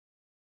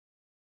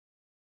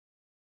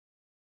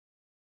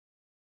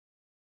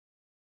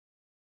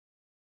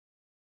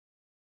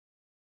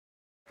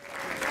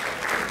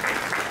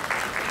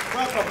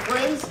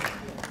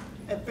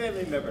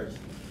family members.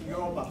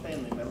 You're all my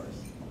family members.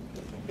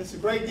 It's a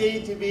great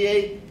day to be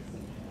a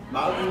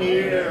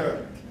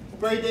Mountaineer.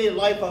 Great day in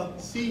life of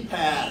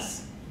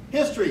CPASS.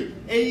 History,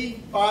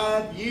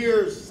 85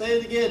 years. Say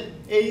it again,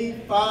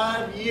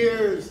 85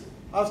 years.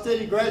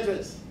 Outstanding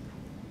graduates.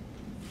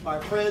 My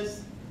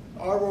friends,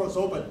 our world is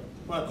open.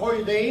 When I call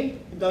your name,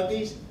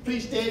 inductees,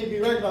 please stand and be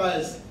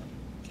recognized.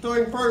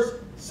 Starting first,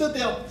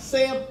 Cynthia,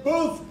 Sam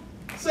Booth.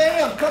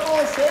 Sam, come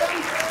on,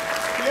 Sam.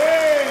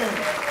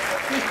 Sam.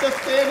 Please just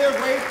stand there,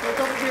 wait. Don't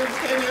come here,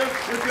 stand here.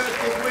 We're good,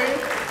 take away.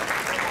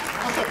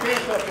 That's a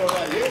hands up for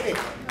that, yay.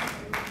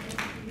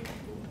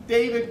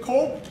 David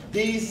Colt,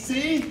 DC,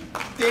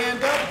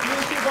 stand up.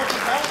 DC,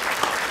 welcome back.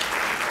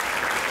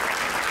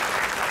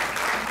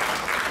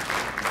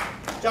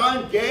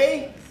 John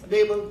Gay,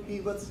 name will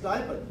be with us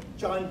tonight, but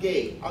John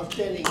Gay,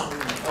 outstanding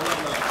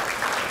alumni.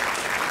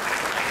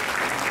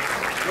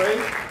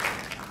 Great.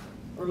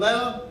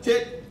 Olana,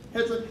 Tick,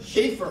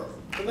 Hedrick-Shaffer.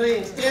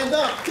 Elaine, stand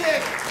up.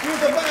 Tick, you're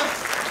the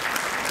best.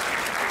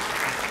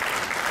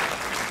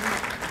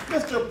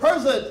 Mr.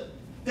 President,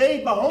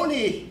 Dave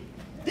Mahony.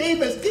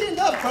 David, stand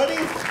up, buddy.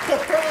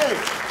 Surprise.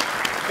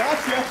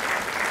 Gotcha.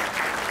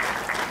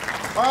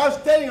 Our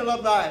outstanding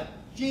alumni,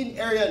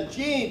 Irion.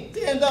 Gene,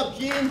 stand up,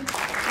 Gene.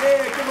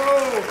 Yeah, come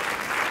on.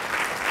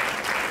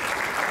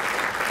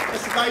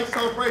 It's a nice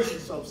celebration,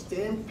 so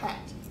stand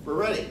packed. We're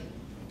ready.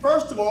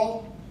 First of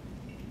all,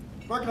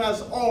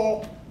 recognize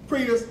all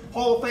previous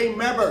Hall of Fame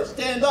members.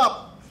 Stand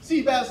up.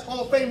 CPASS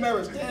Hall of Fame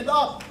members. Stand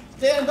up.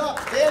 Stand up.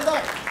 Stand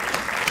up.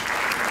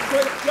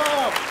 Great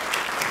job.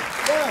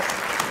 Yes.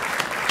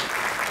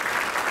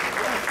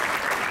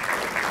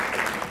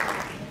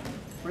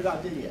 We're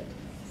not done yet.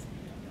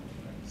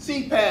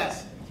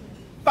 CPASS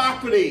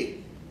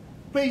faculty,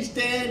 please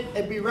stand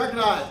and be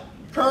recognized.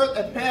 Current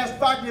and past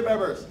faculty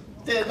members,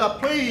 stand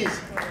up, please.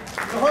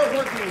 The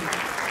hardworking.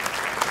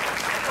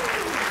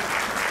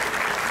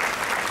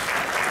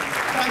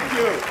 Thank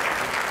you.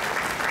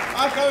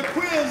 I've got a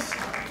quiz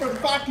for the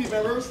faculty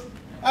members.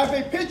 I have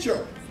a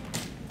picture.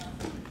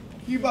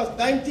 Give us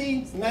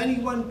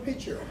 1991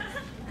 picture.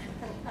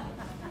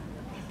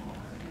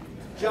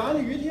 John,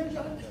 are you in here,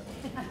 John?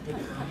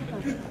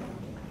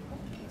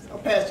 I'll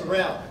pass it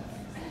around.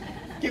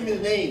 Give me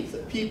the names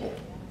of people.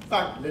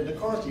 Faculty, Linda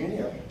Carson, you in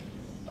here?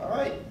 All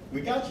right,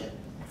 we got you.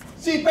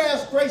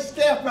 CPASS great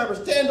staff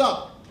members, stand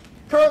up.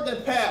 Current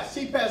and past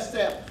CPASS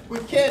staff, we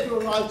can't do it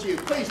without you.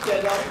 Please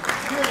stand up.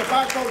 You're the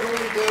backbone of what we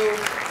do.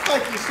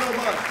 Thank you so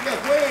much. Yes,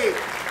 wave.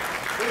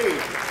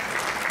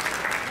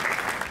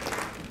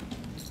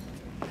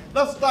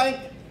 Let's thank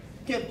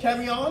Kim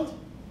Camion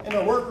and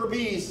the worker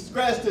bees.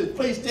 Grad students,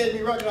 please stand and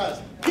be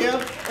recognized.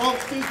 Kim, all the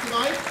students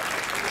tonight.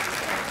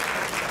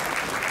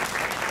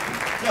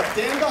 Yeah,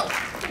 stand up.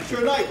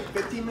 Sure night.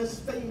 15 minutes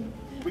of fame.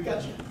 We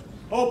got you.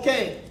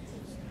 Okay.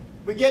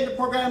 We get in the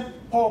program.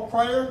 Paul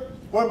Pryor,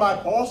 one of my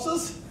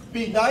bosses.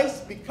 Be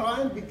nice, be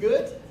kind, be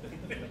good.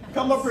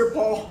 Come up here,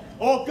 Paul.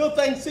 All good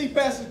things.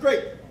 CPASS is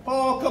great.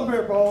 Paul, come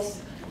here,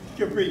 boss.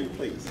 Give a greeting,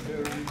 please.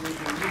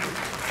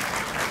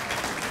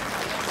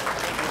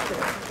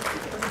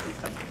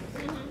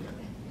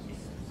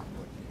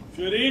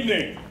 Good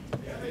evening.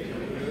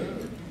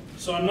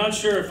 So I'm not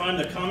sure if I'm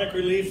the comic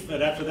relief,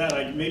 but after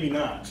that, maybe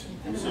not.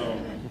 So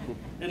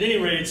at any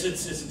rate,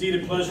 it's indeed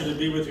a pleasure to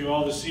be with you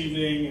all this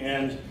evening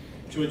and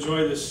to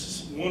enjoy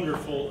this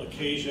wonderful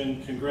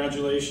occasion.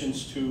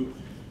 Congratulations to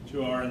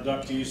our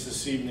inductees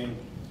this evening.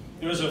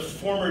 As a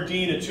former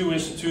dean at 2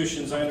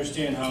 institutions, I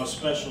understand how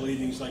special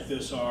evenings like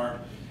this are,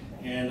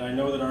 and I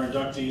know that our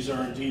inductees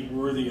are indeed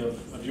worthy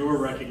of your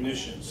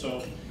recognition.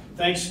 So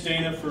thanks,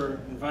 Dana, for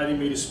inviting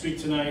me to speak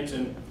tonight.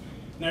 And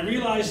I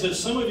realize that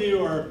some of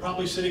you are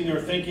probably sitting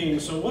there thinking,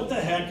 so what the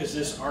heck is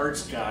this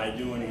arts guy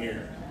doing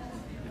here?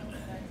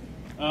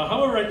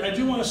 However, I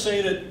do want to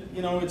say that,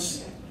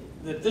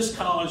 that this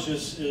college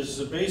is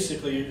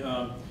basically,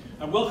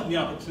 I welcome the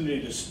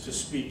opportunity to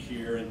speak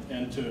here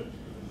and to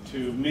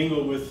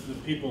mingle with the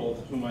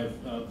people whom I've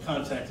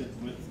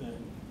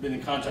been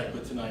in contact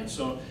with tonight.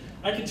 So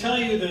I can tell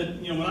you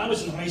that, when I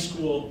was in high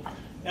school,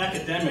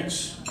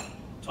 academics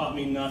taught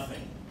me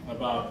nothing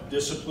about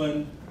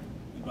discipline,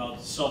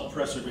 about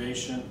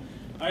self-preservation.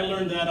 I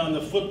learned that on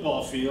the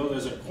football field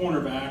as a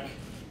cornerback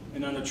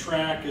and on the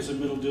track as a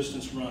middle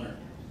distance runner.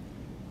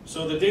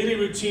 So the daily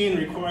routine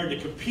required to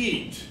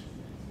compete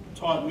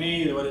taught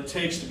me what it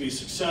takes to be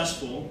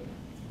successful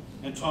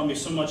and taught me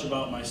so much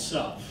about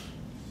myself.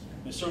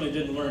 I certainly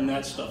didn't learn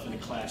that stuff in a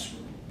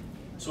classroom.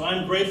 So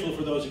I'm grateful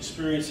for those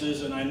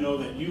experiences, and I know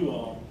that you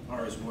all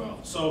are as well.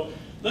 So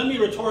let me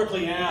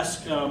rhetorically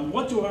ask,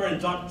 what do our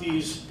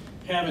inductees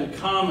have in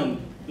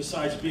common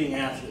besides being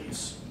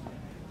athletes?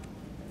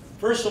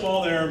 First of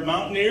all, they're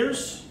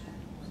Mountaineers,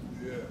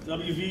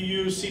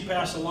 WVU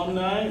CPASS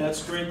alumni.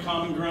 That's great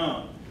common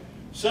ground.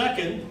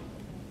 Second,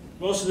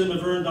 most of them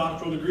have earned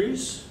doctoral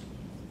degrees.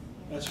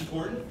 That's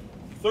important.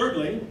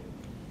 Thirdly,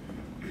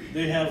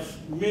 they have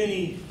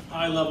many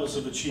high levels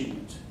of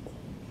achievement.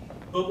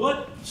 But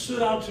what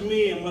stood out to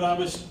me and what I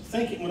was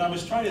thinking, when I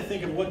was trying to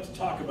think of what to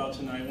talk about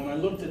tonight, when I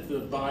looked at the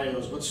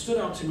bios, what stood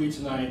out to me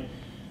tonight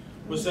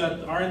was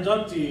that our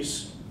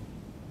inductees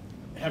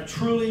have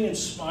truly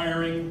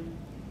inspiring,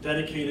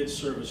 dedicated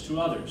service to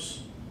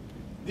others.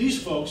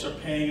 These folks are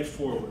paying it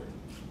forward.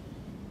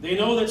 They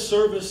know that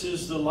service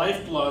is the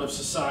lifeblood of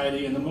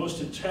society and the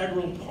most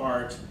integral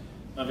part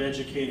of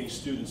educating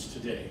students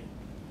today.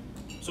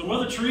 So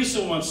Mother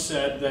Teresa once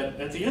said that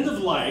at the end of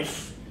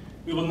life,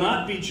 we will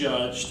not be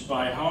judged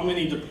by how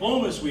many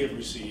diplomas we have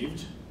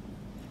received,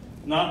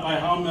 not by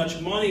how much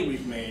money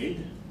we've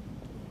made,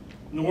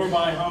 nor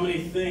by how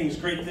many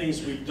great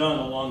things we've done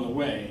along the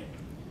way.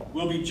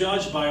 We'll be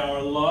judged by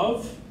our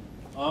love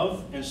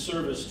of and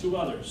service to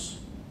others.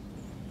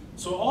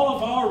 So all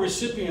of our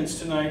recipients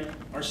tonight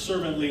are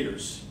servant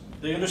leaders.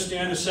 They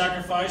understand the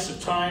sacrifice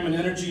of time and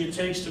energy it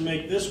takes to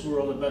make this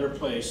world a better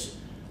place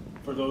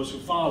for those who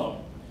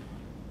follow.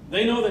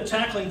 They know that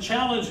tackling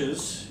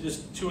challenges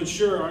is to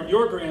ensure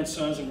your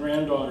grandsons and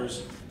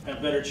granddaughters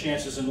have better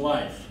chances in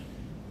life.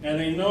 And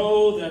they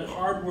know that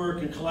hard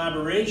work and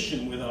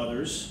collaboration with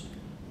others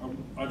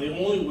are the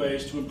only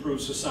ways to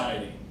improve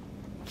society.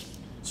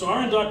 So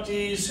our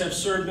inductees have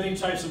served many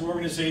types of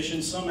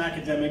organizations, some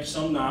academic,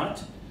 some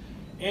not.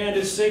 And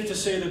it's safe to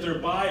say that their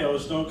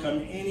bios don't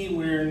come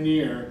anywhere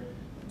near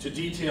to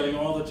detailing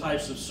all the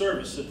types of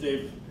service that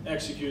they've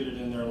executed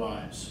in their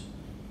lives.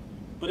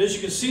 But as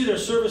you can see, their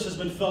service has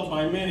been felt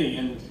by many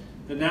in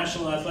the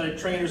National Athletic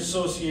Trainers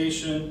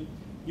Association,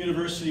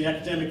 University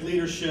Academic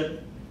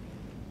Leadership,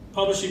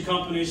 publishing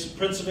companies,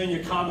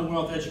 Pennsylvania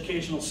Commonwealth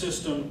Educational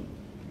System,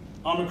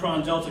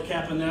 Omicron Delta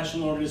Kappa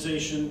National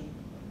Organization,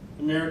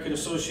 American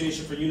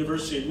Association for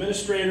University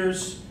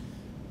Administrators,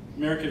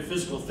 American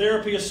Physical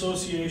Therapy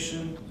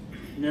Association,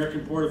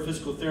 American Board of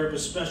Physical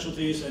Therapist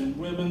Specialties, and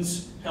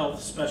Women's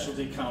Health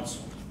Specialty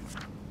Council.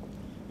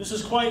 This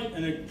is quite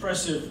an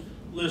impressive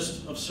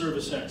list of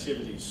service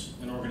activities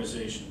and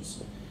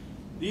organizations.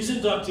 These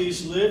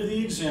inductees live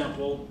the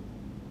example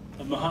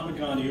of Mahatma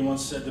Gandhi, who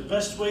once said, "The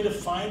best way to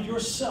find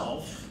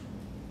yourself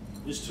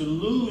is to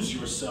lose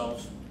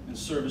yourself in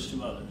service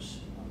to others."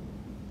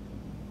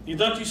 The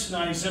inductees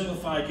tonight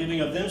exemplify giving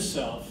of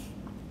themselves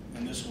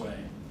in this way.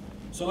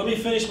 So let me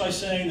finish by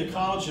saying the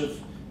College of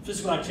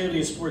Physical Activity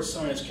and Sports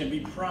Science can be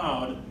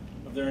proud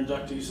of their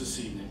inductees this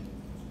evening.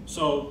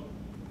 So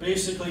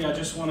basically, I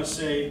just want to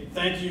say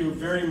thank you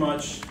very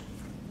much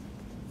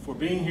for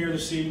being here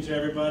this evening to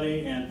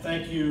everybody, and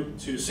thank you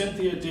to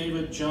Cynthia,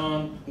 David,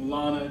 John,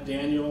 Olana,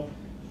 Daniel,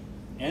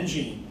 and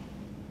Jean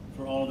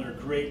for all their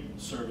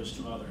great service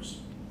to others.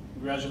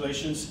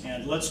 Congratulations,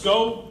 and let's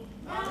go.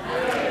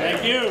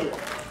 Thank you.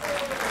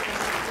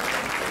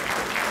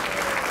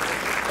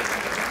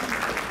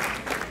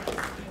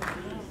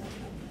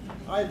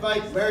 I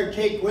invite Mary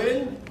Kay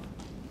Gwynn,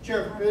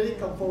 Chair of the Committee,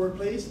 come forward,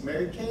 please.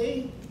 Mary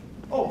Kay.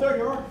 Oh, there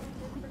you are.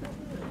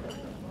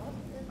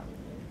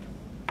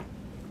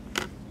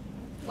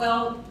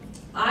 Well,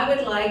 I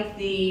would like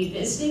the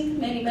visiting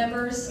committee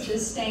members to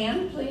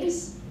stand,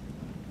 please.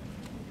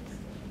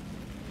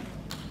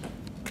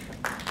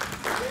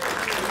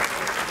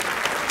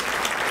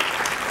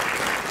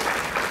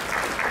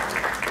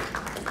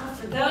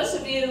 For those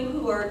of you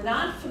who are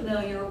not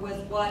familiar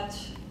with what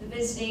the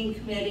visiting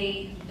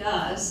committee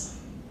does,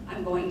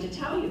 I'm going to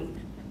tell you.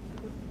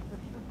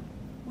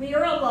 We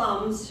are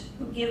alums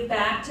who give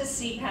back to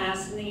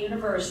CPASS and the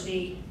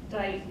university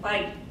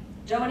by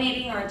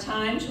donating our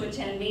time to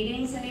attend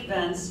meetings and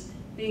events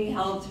being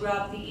held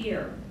throughout the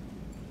year.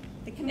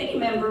 The committee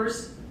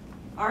members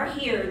are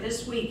here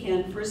this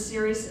weekend for a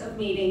series of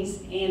meetings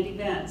and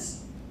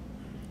events.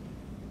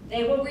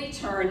 They will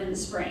return in the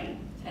spring,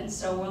 and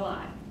so will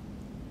I.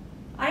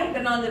 I have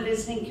been on the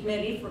visiting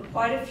committee for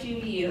quite a few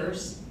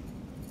years,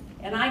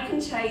 and I can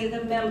tell you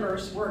the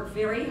members work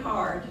very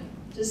hard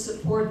to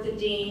support the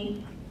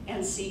Dean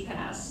and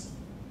CPASS.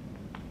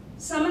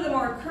 Some of the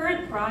more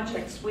current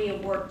projects we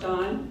have worked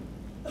on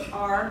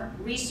are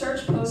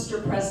research poster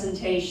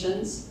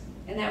presentations,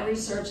 and that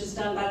research is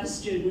done by the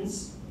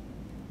students,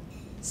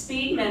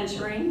 speed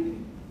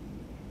mentoring,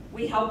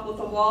 we help with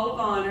the Wall of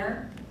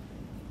Honor,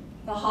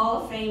 the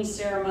Hall of Fame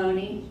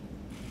ceremony,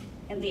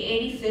 and the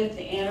 85th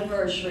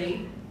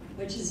anniversary,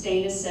 which, as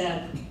Dana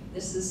said,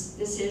 this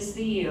is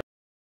the year.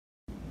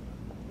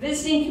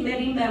 Visiting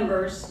committee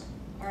members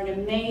are an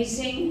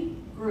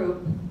amazing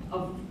group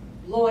of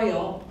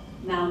loyal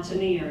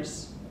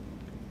mountaineers.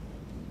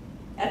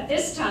 At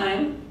this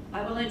time,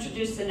 I will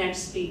introduce the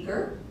next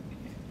speaker,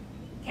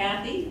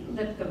 Kathy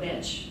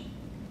Lipkovich,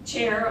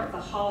 Chair of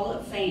the Hall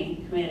of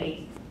Fame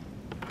Committee.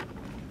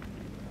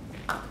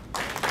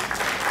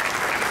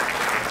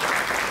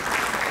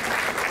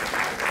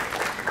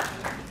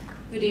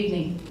 Good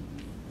evening.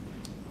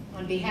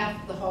 On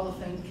behalf of the Hall of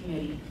Fame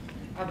Committee,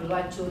 I would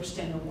like to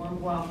extend a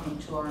warm welcome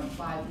to our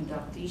 5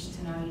 inductees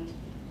tonight,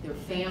 their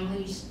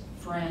families,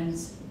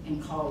 friends,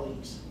 and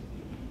colleagues.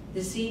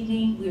 This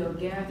evening, we are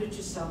gathered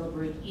to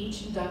celebrate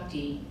each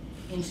inductee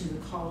into the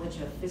College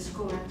of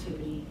Physical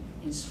Activity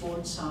and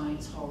Sports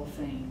Science Hall of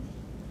Fame.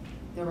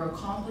 Their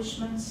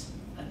accomplishments,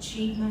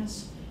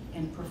 achievements,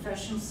 and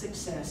professional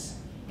success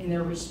in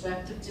their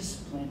respective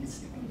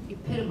disciplines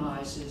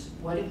epitomizes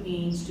what it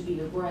means to be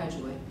a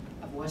graduate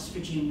of of West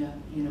Virginia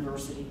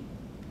University.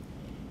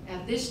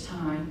 At this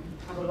time,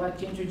 I would like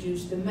to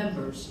introduce the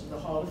members of the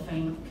Hall of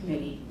Fame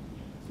Committee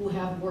who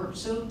have worked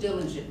so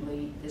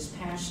diligently this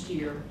past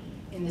year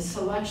in the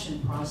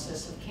selection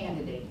process of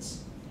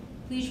candidates.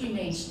 Please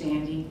remain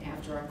standing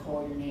after I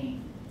call your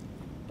name.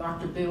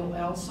 Dr. Bill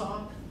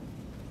Alsop,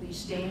 please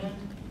stand,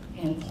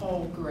 and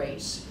Paul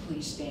Grace,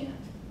 please stand.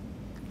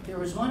 There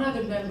was one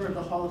other member of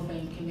the Hall of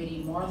Fame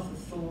Committee, Martha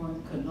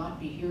Thorne, could not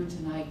be here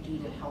tonight due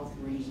to health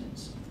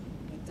reasons.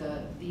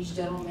 But these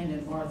gentlemen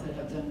and Martha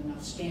have done an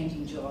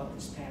outstanding job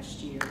this past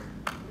year.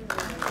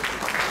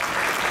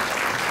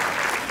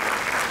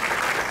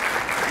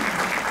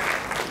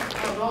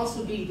 I would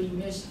also be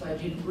remiss if I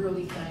didn't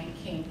really thank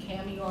Kim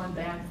Camion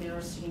back there,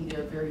 sitting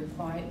there very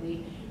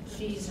quietly.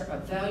 She's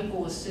a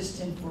valuable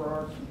assistant for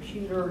our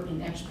computer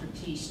and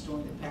expertise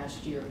during the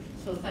past year,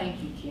 so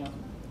thank you, Kim.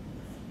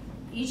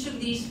 Each of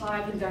these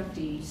 5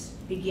 inductees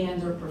began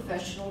their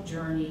professional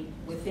journey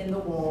within the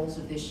walls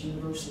of this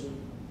university.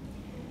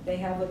 They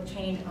have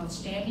obtained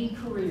outstanding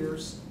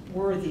careers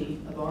worthy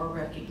of our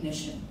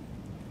recognition.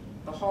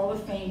 The Hall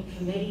of Fame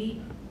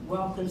Committee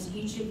welcomes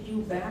each of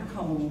you back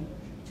home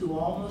to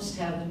Almost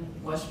Heaven,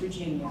 West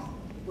Virginia,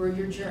 where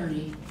your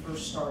journey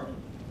first started.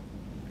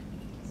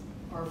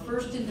 Our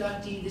first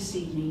inductee this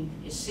evening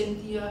is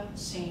Cynthia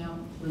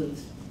Sam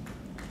Booth.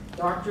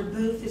 Dr.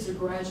 Booth is a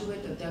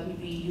graduate of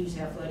WVU's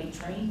athletic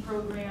training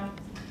program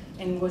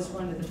and was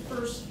one of the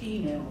first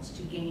females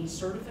to gain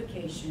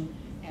certification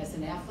as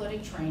an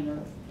athletic trainer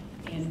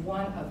and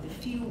one of the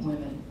few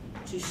women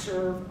to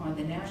serve on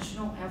the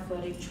National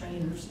Athletic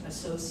Trainers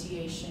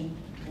Association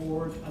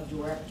Board of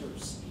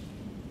Directors.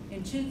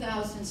 In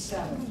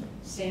 2007,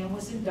 Sam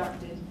was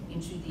inducted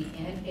into the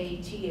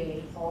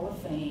NATA Hall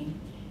of Fame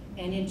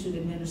and into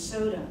the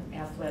Minnesota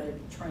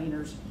Athletic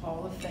Trainers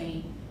Hall of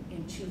Fame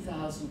in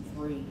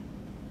 2003.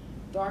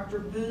 Dr.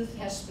 Booth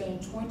has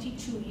spent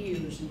 22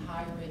 years in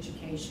higher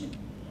education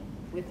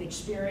with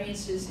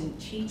experiences in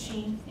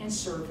teaching and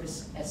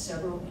service at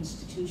several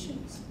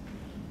institutions,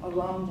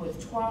 along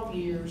with 12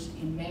 years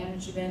in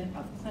management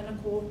of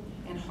clinical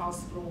and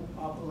hospital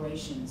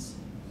operations.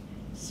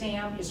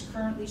 Sam is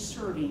currently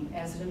serving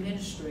as an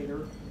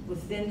administrator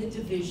within the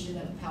Division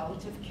of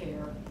Palliative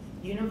Care,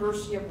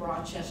 University of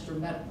Rochester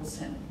Medical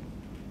Center.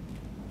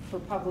 For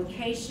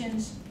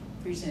publications,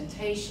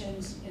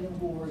 presentations, and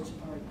awards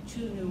are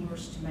too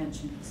numerous to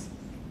mention.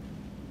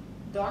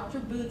 Dr.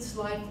 Booth's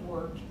life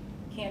work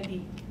can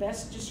be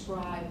best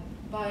described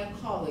by a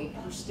colleague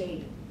who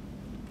stated,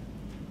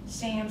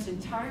 Sam's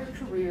entire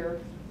career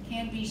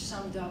can be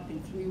summed up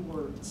in 3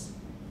 words: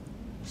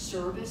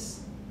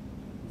 service,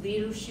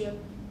 leadership,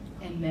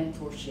 and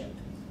mentorship.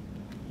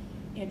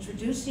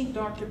 Introducing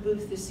Dr.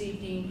 Booth this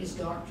evening is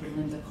Dr.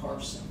 Linda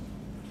Carson.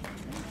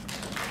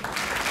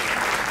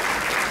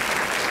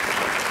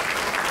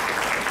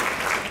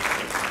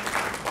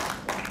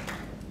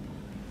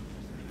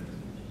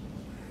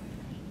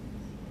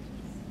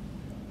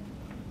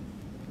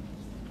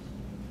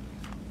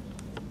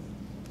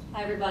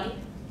 Hi, everybody.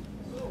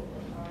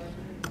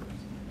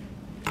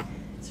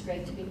 It's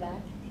great to be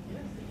back.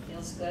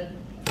 Feels good.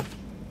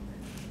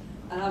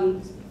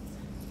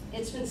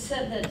 It's been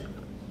said that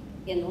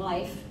in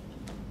life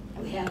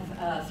we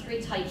have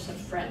 3 types of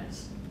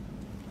friends.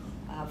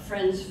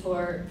 Friends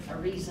for a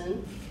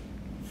reason,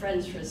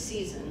 friends for a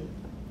season,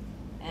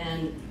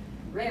 and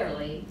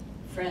rarely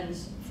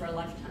friends for a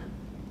lifetime.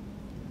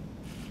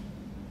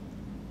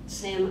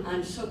 Sam,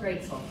 I'm so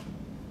grateful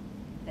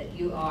that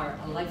you are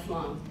a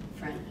lifelong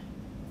friend.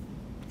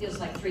 Feels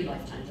like 3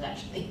 lifetimes,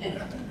 actually.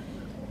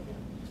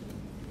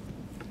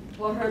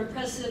 Well, her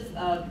impressive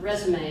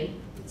resume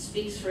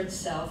speaks for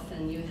itself,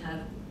 and you have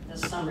a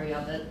summary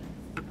of it,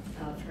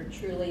 of her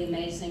truly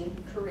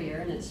amazing career,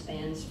 and it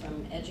spans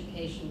from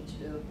education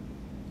to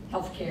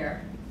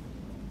healthcare.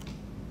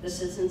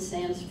 This isn't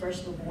Sam's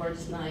first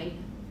awards night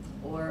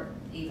or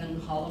even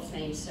Hall of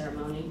Fame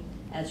ceremony.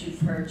 As you've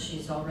heard,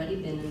 she's already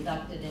been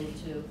inducted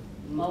into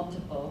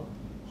multiple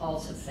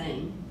Halls of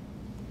Fame.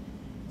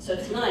 So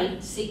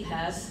tonight,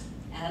 CPASS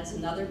adds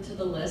another to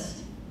the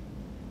list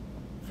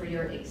for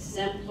your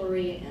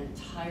exemplary and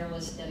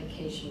tireless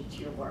dedication to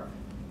your work.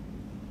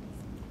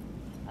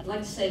 I'd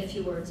like to say a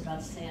few words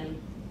about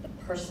Sam, the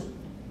person.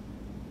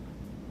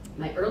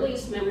 My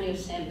earliest memory of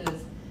Sam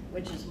Booth,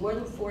 which is more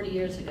than 40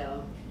 years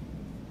ago,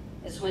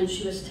 is when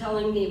she was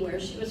telling me where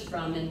she was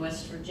from in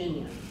West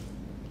Virginia,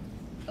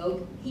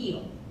 Oak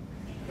Hill.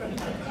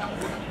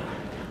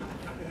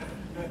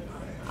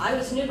 I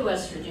was new to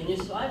West Virginia,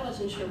 so I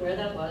wasn't sure where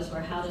that was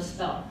or how to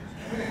spell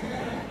it.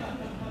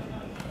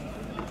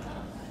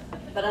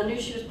 But I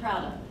knew she was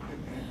proud of it.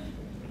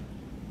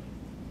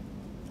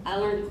 I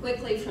learned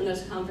quickly from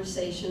those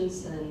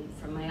conversations and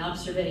from my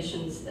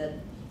observations that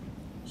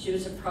she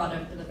was a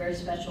product of a very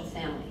special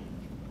family.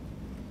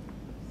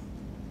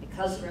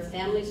 Because of her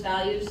family's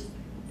values,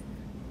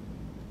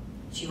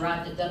 she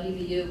arrived at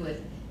WVU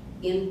with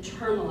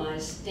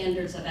internalized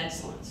standards of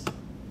excellence,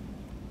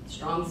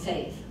 strong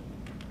faith,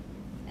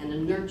 and a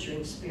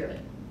nurturing spirit.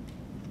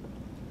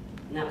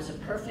 And that was a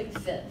perfect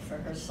fit for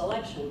her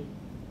selection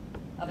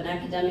of an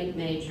academic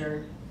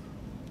major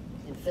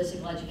in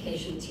physical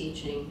education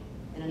teaching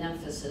and an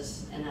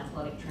emphasis in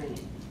athletic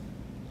training.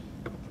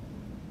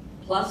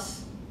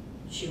 Plus,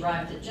 she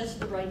arrived at just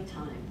the right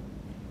time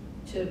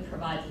to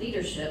provide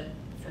leadership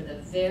for the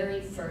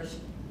very first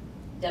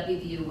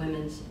WVU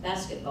women's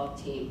basketball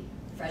team,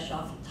 fresh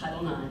off of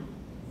Title IX.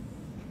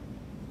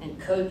 And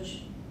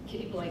Coach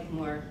Kitty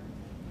Blakemore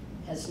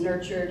has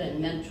nurtured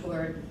and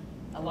mentored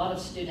a lot of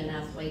student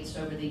athletes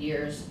over the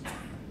years.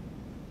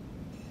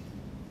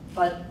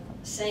 But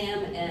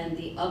Sam and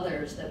the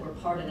others that were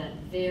part of that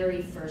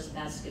very first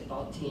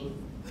basketball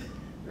team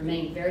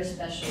remain very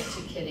special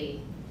to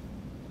Kitty,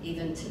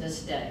 even to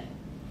this day.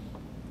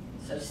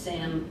 So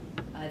Sam,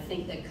 I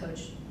think that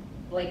Coach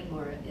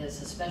Blakemore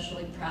is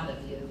especially proud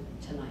of you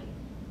tonight.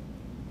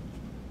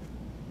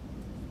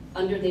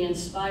 Under the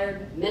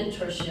inspired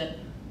mentorship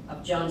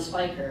of John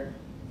Spiker,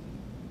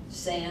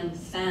 Sam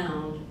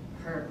found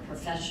her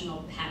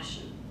professional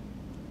passion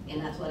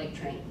in athletic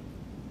training.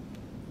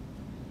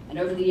 And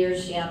over the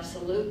years, she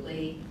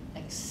absolutely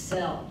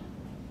excelled,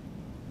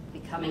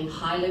 becoming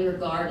highly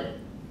regarded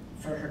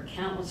for her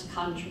countless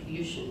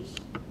contributions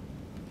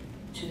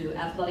to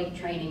athletic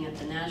training at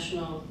the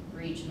national,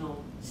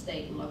 regional,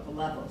 state, and local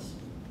levels.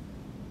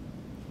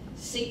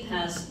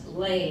 CPASS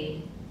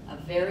laid a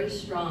very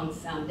strong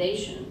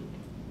foundation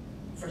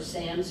for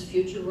Sam's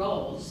future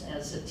roles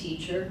as a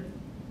teacher,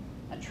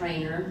 a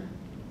trainer,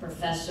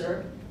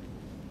 professor,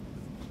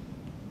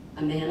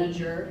 a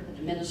manager, an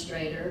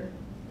administrator,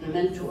 and a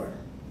mentor.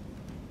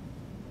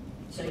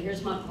 So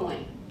here's my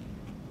point.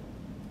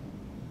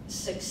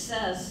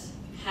 Success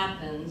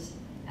happens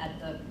at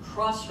the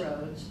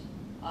crossroads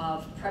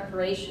of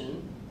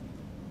preparation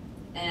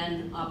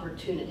and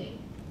opportunity.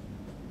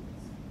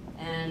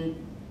 And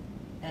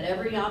at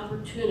every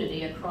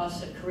opportunity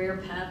across a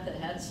career path that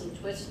had some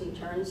twists and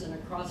turns and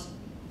across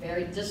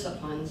varied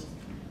disciplines,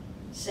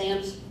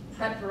 Sam's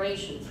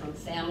preparation from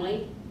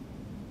family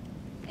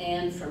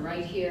and from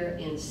right here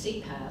in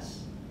CPASS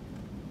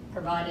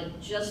provided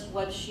just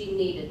what she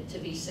needed to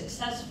be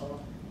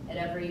successful at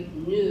every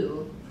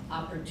new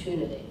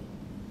opportunity.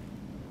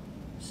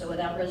 So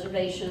without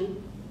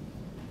reservation,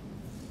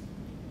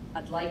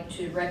 I'd like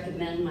to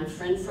recommend my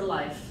friend for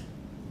life,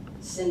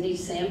 Cindy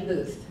Sam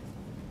Booth,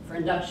 for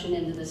induction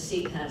into the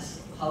CPASS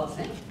Hall of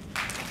Fame.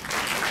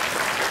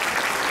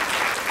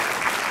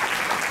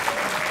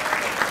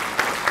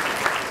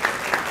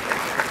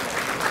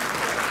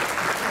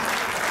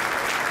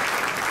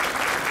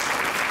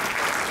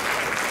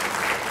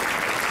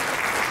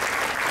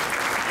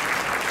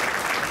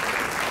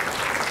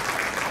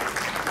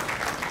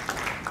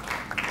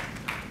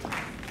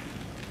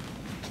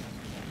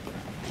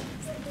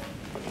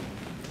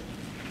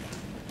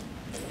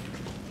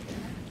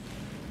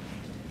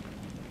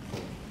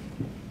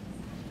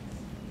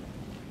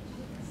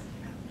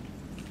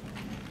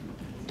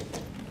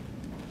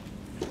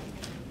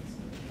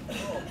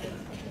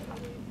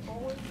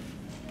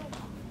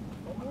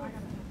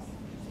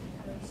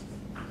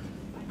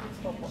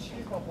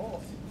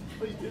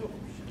 Please do.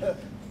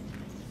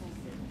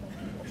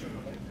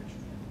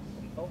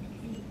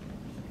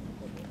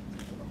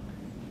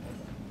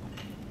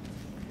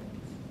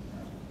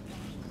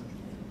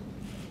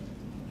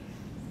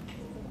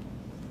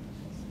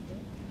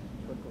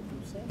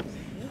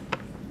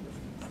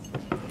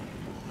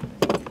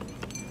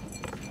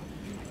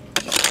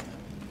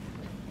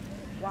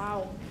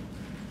 Wow.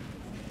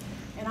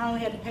 And I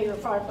only had to pay her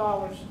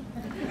 $5.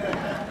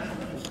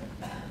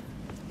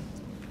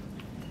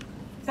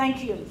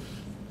 Thank you.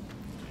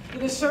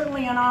 It is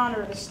certainly an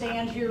honor to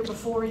stand here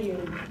before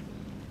you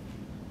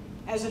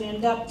as an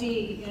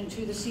inductee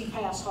into the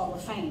CPASS Hall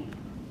of Fame.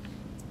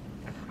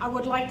 I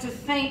would like to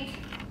thank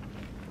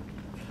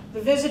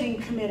the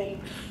visiting committee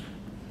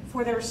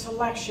for their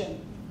selection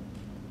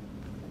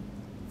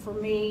for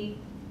me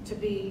to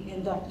be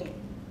inducted.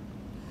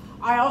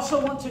 I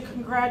also want to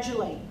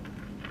congratulate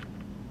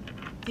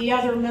the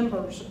other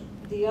members,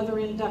 the other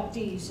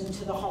inductees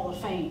into the Hall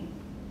of Fame.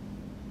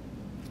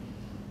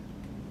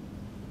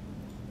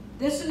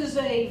 This is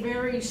a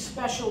very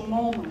special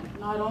moment,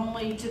 not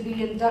only to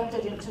be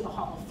inducted into the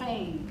Hall of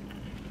Fame,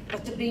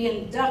 but to be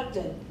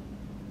inducted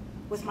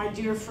with my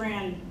dear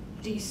friend,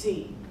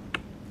 DC.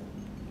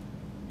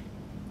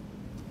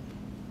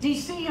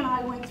 DC and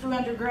I went through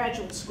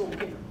undergraduate school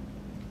here.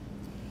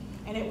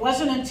 And it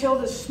wasn't until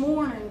this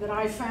morning that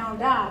I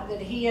found out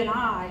that he and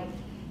I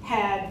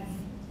had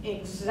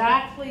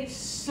exactly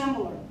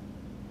similar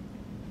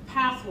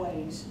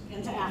pathways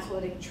into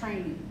athletic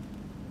training.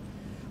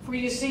 For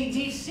you see,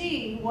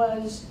 DC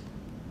was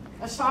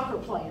a soccer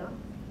player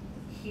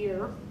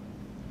here,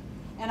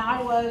 and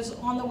I was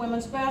on the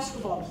women's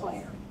basketball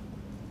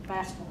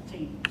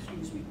team,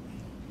 excuse me.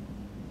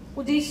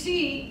 Well,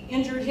 DC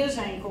injured his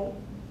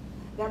ankle.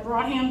 That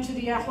brought him to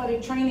the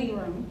athletic training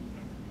room.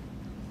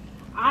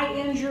 I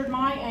injured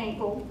my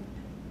ankle.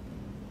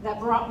 That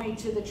brought me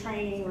to the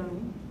training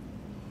room.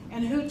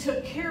 And who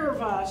took care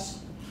of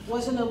us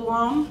was an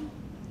alum,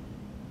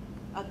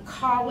 a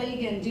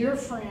colleague and dear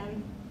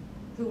friend,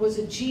 who was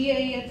a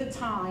GA at the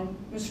time,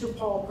 Mr.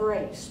 Paul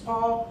Grace.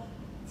 Paul,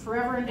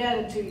 forever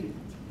indebted to you.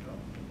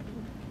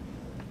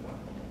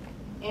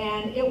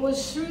 And it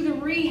was through the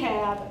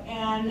rehab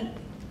and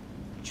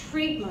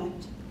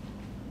treatment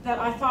that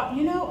I thought,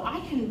 you know,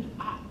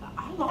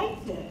 I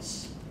like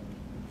this.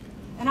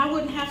 And I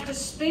wouldn't have to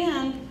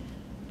spend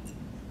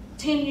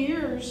 10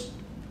 years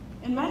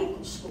in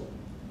medical school.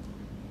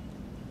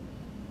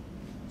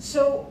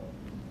 So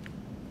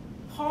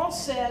Paul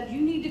said,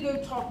 you need to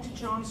go talk to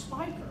John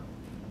Spiker.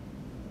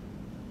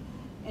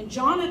 And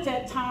John at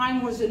that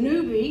time was a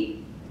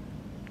newbie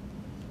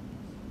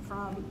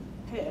from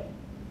Pitt.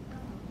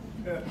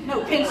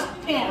 No,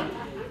 Penn.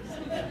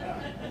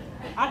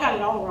 I got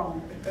it all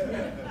wrong.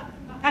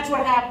 That's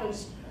what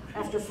happens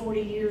after 40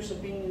 years of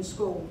being in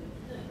school.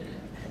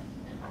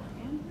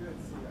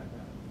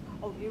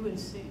 Oh,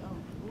 UNC.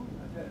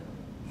 Oh.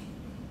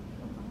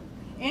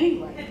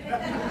 Anyway,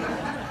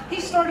 he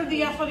started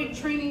the athletic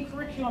training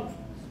curriculum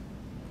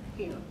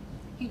here.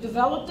 He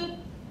developed it,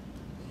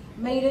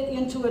 made it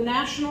into a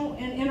national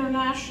and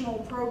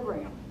international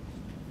program.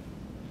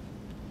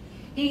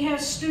 He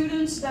has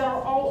students that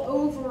are all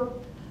over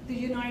the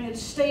United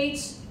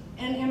States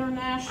and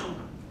international,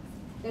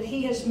 that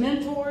he has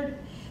mentored,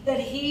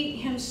 that he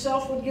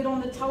himself would get on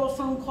the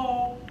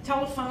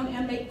telephone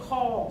and make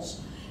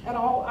calls at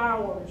all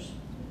hours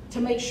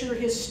to make sure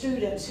his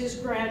students, his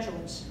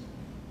graduates,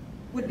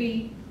 would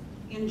be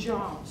in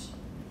jobs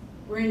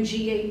or in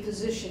GA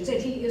positions,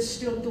 and he is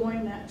still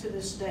doing that to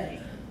this day.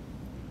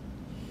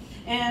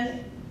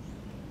 And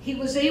he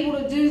was able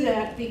to do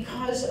that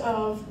because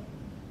of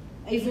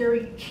a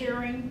very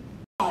caring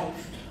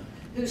wife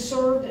who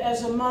served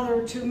as a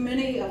mother to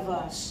many of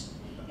us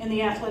in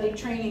the athletic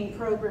training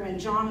program. And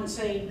John and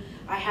saying,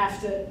 I have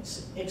to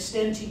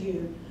extend to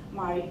you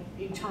my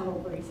eternal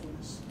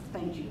gratefulness.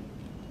 Thank you.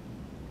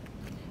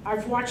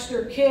 I've watched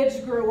their kids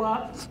grow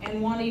up,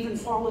 and one even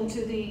fall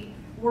into the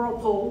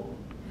whirlpool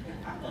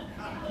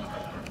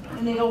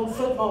in the old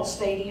football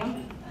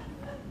stadium.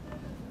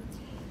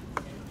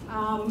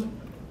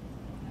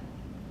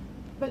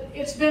 But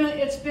it's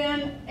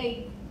been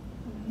a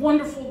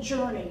wonderful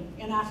journey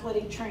in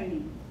athletic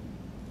training.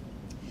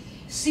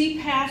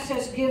 CPASS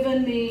has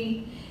given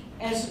me,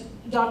 as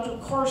Dr.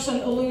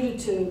 Carson alluded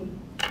to,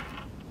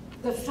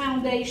 the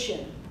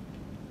foundation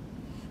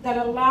that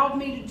allowed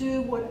me to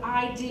do what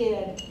I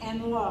did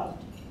and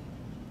loved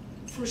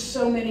for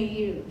so many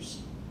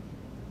years.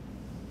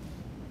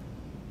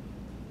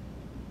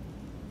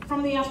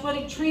 From the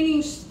athletic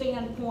training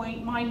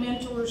standpoint, my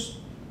mentors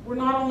were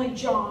not only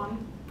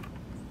John,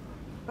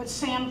 but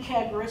Sam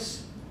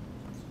Kegris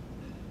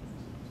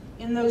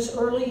in those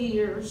early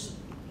years,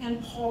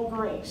 and Paul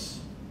Grace.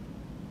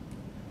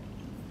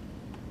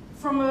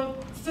 From a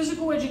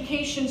physical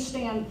education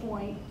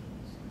standpoint,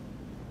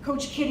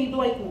 Coach Kitty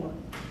Blakemore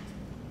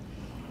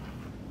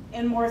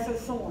and Martha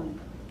Thorne.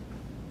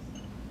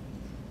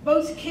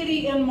 Both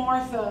Kitty and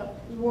Martha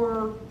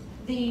were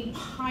the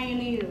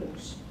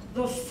pioneers,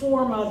 the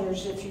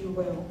foremothers, if you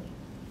will,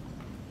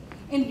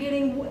 in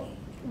getting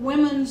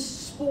women's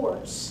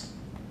sports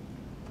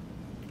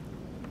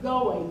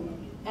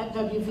going at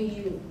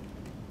WVU.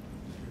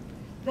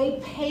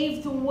 They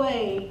paved the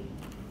way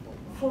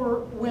for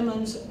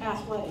women's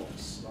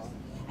athletics.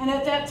 And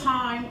at that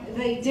time,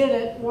 they did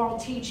it while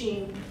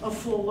teaching a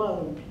full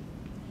load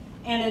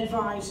and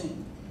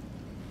advising.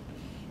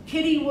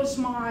 Kitty was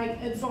my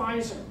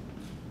advisor.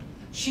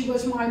 She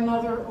was my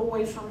mother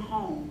away from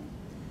home.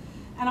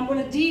 And I'm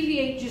going to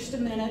deviate just a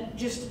minute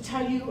just to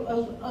tell you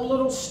a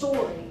little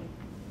story.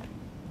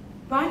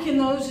 Back in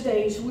those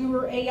days, we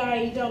were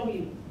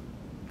AIEW.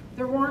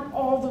 There weren't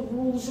all the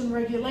rules and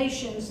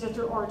regulations that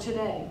there are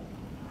today.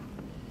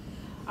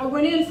 I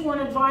went in for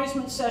an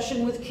advisement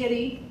session with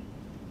Kitty,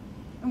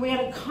 and we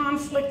had a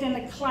conflict in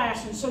the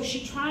class, and so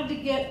she tried to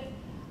get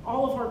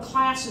all of our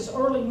classes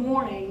early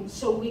morning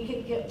so we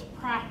could get to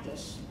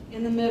practice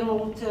in the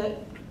middle to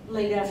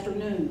late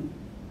afternoon.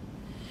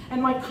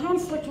 And my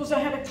conflict was I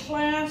had a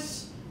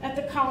class at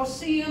the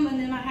Coliseum, and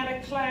then I had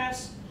a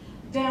class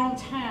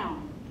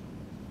downtown.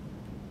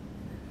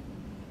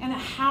 And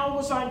how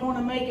was I going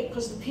to make it?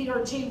 Because the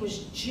PRT was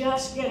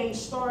just getting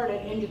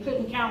started and you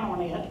couldn't count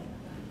on it.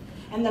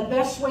 And the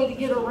best way to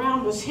get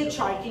around was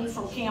hitchhiking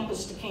from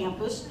campus to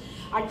campus.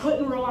 I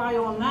couldn't rely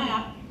on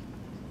that.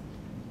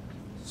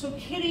 So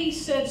Kitty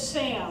said,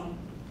 Sam,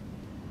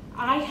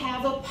 I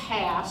have a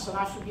pass, and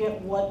I forget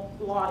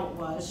what lot it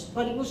was,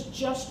 but it was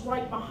just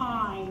right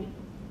behind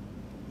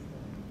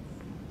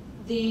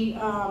the,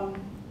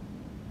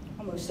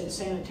 almost said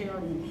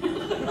sanitarium.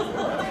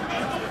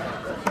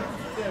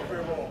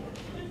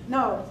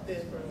 No,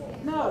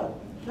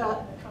 the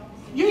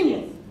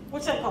Union.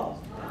 What's that called?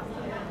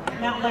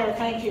 Mount Lair,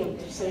 thank you.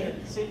 See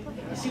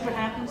what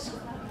happens?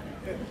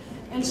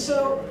 And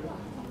so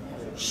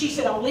she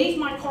said, I'll leave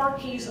my car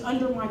keys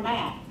under my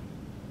mat,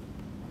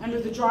 under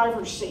the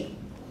driver's seat.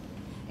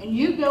 And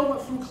you go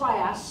from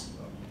class,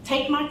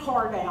 take my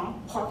car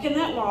down, park in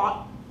that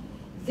lot,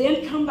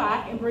 then come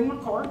back and bring my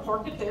car and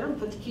park it there and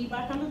put the key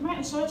back under the mat.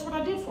 And so that's what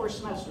I did for a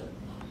semester.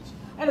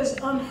 That is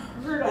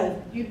unheard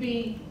of. You'd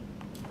be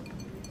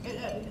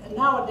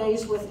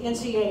nowadays with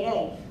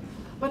NCAA.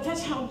 But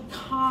that's how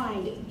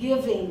kind,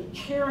 giving,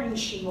 caring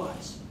she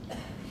was.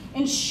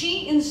 And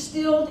she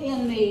instilled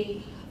in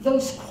me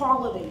those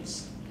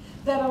qualities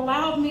that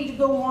allowed me to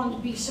go on to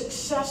be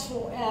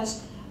successful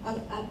as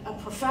a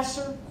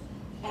professor,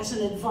 as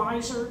an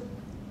advisor.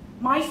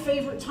 My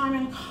favorite time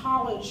in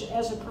college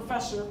as a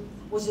professor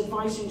was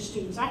advising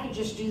students. I could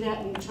just do that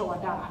until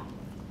I died.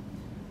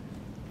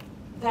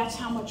 That's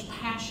how much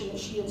passion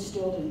she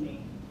instilled in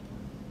me.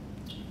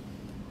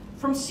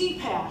 From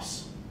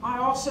CPASS, I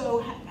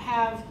also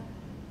have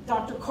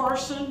Dr.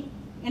 Carson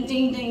and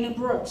Dean Dana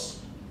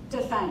Brooks to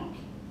thank.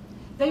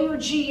 They were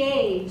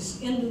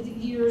GAs in the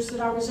years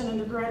that I was an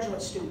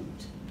undergraduate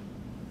student.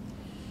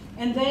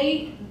 And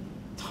they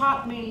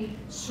taught me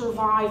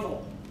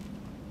survival.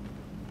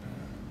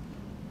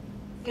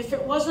 If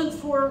it wasn't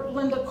for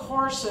Linda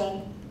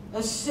Carson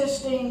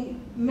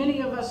assisting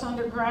many of us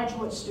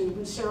undergraduate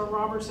students, Sarah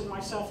Roberts and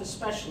myself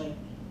especially,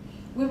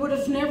 we would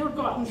have never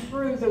gotten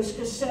through those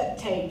cassette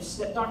tapes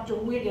that Dr.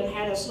 Wiggin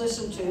had us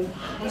listen to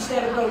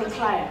instead of go to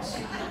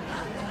class.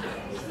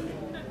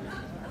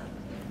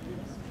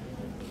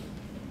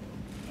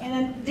 And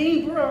then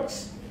Dean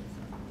Brooks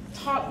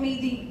taught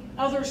me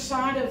the other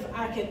side of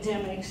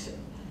academics,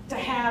 to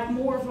have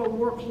more of a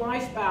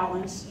work-life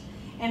balance,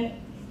 and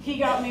he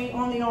got me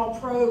on the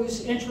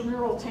All-Pros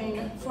intramural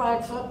team,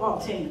 flag football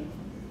team.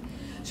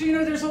 So, you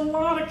know, there's a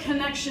lot of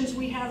connections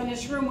we have in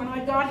this room. When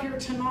I got here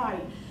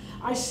tonight,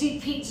 I see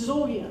Pete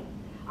Zulia,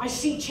 I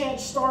see Chad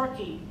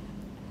Starkey,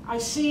 I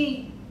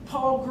see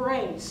Paul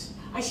Grace,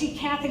 I see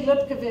Kathy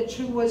Lipkovich,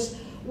 who was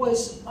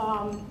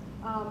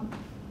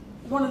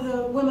one of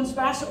the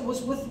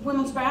was with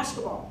women's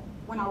basketball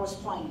when I was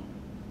playing.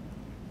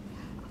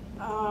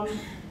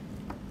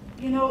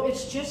 You know,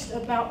 it's just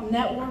about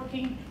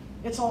networking.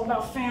 It's all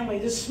about family.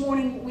 This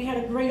morning we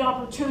had a great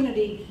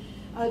opportunity,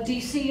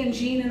 DC and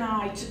Jean and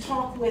I, to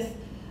talk with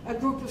a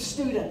group of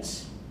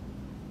students.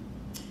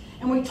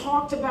 And we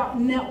talked about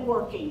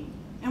networking.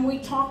 And we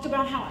talked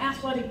about how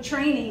athletic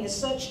training is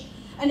such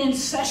an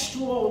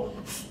incestual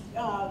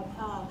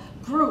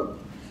group,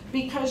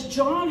 because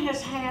John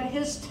has had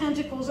his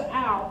tentacles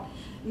out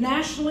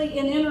nationally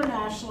and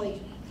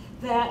internationally,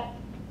 that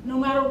no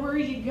matter where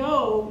you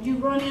go, you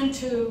run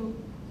into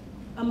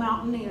a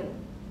Mountaineer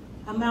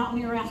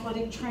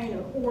athletic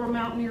trainer, or a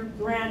Mountaineer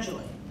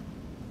graduate.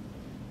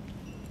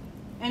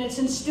 And it's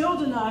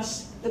instilled in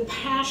us the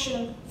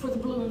passion for the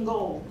blue and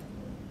gold.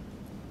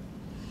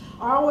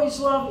 I always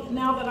love,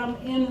 now that I'm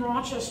in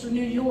Rochester,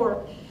 New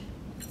York,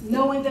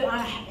 knowing that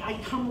I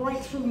come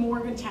right through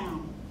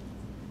Morgantown.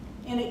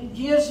 And it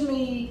gives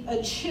me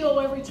a chill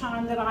every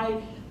time that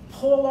I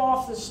pull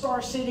off the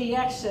Star City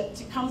exit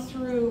to come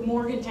through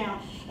Morgantown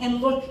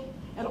and look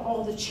at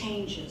all the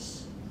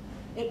changes.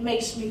 It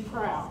makes me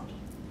proud.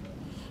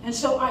 And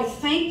so I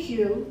thank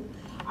you.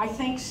 I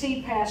thank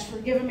CPASS for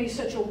giving me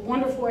such a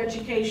wonderful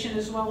education,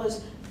 as well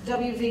as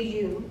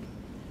WVU.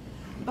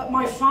 But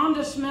my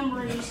fondest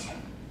memories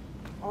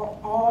are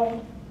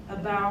all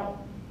about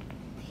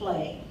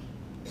play.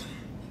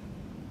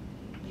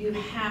 You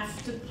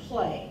have to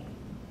play.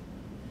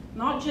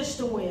 Not just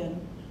to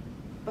win,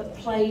 but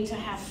play to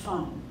have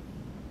fun.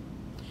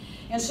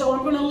 And so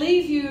I'm going to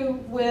leave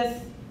you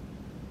with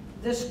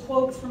this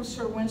quote from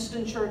Sir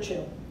Winston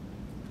Churchill.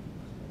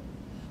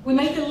 We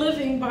make a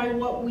living by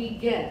what we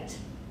get.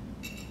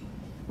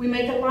 We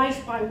make a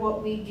life by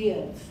what we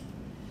give.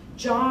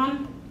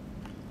 John,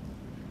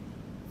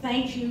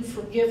 thank you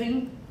for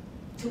giving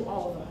to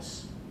all of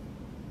us.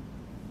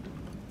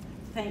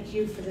 Thank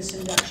you for this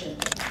induction.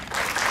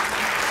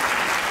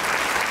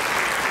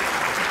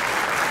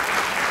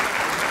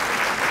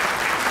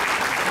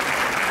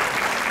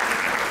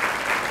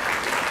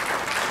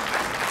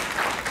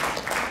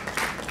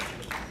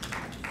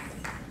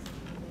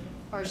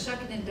 Our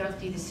second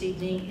inductee this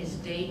evening is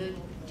David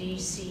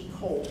D.C.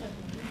 Colt.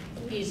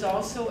 He is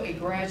also a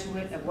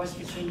graduate of West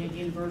Virginia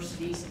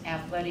University's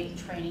athletic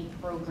training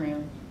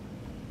program.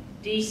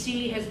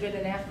 D.C. has been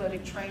an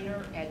athletic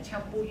trainer at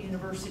Temple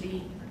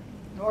University,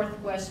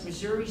 Northwest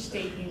Missouri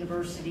State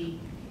University,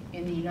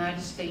 and the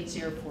United States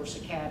Air Force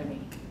Academy.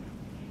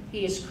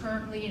 He is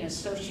currently an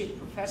associate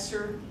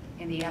professor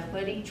and the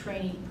athletic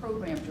training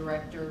program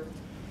director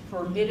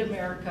for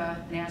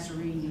Mid-America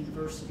Nazarene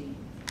University.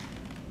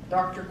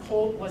 Dr.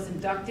 Colt was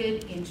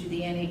inducted into the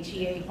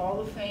NATA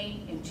Hall of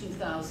Fame in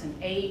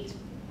 2008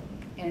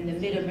 and the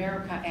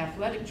Mid-America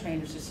Athletic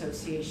Trainers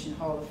Association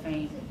Hall of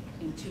Fame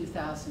in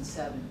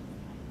 2007.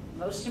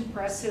 Most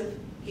impressive,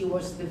 he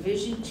was the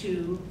Division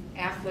II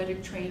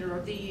Athletic Trainer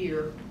of the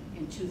Year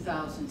in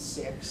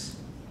 2006.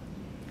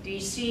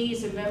 DC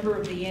is a member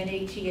of the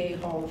NATA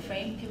Hall of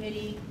Fame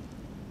Committee,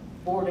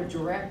 Board of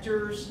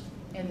Directors,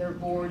 and their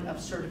Board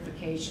of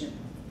Certification.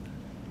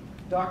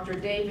 Dr.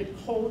 David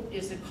Colt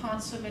is a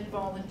consummate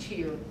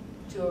volunteer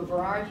to a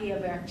variety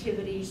of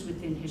activities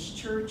within his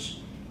church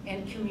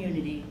and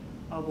community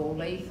of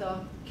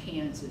Olathe,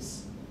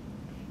 Kansas.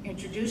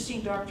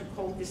 Introducing Dr.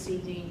 Colt this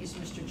evening is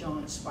Mr.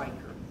 John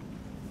Spiker.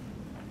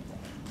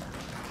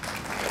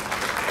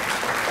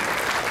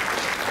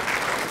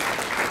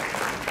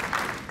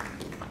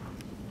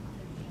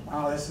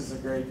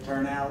 great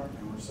turnout,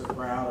 and we're so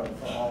proud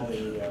of all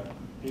the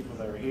people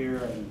that are here,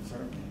 and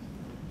certainly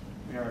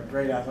we have a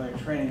great athletic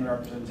training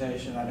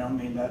representation. I don't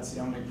mean that's the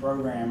only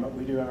program, but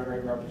we do have a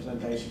great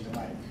representation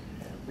tonight.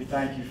 We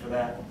thank you for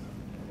that.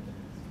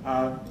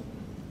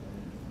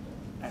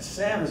 As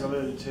Sam has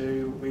alluded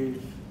to,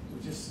 we've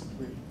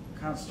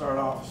kind of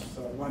started off as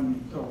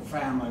one little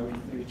family.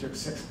 We took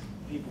 6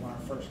 people in our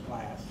first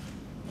class,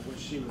 of which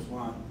she was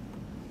one.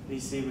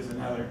 DC was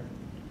another.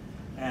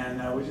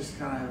 And we just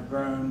kind of have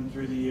grown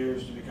through the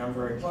years to become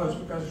very close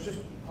because it's just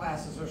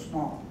classes are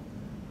small.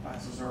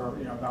 Classes are,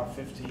 about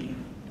 15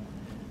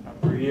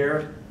 per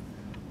year.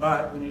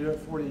 But when you do it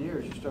 40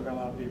 years, you still got a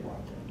lot of people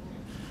out there.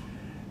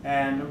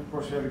 And of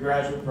course, we have a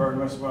graduate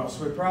program as well.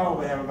 So we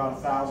probably have about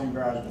 1,000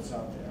 graduates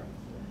out there.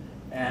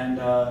 And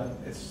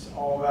it's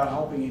all about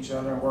helping each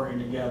other and working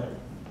together.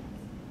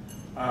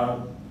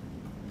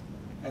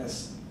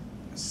 As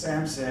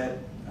Sam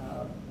said,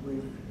 we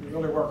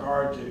really work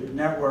hard to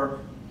network,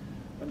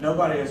 but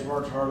nobody has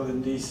worked harder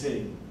than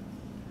DC.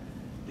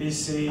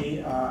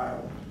 DC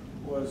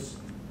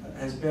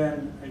has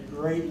been a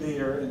great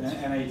leader in the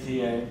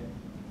NATA,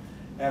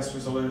 as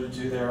was alluded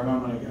to there a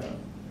moment ago.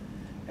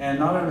 And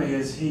not only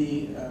has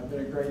he been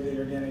a great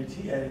leader in the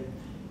NATA,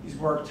 he's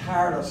worked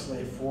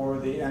tirelessly for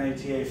the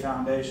NATA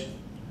Foundation,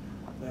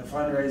 the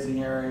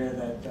fundraising area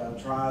that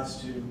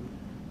tries to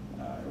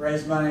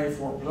raise money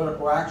for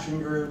political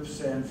action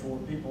groups and for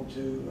people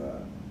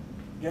to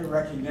get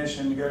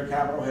recognition, to go to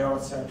Capitol Hill,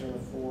 etc.,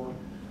 for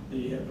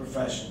the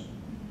profession.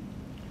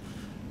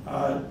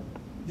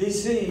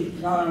 DC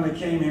not only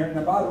came here,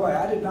 now by the way,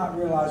 I did not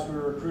realize we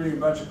were recruiting a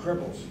bunch of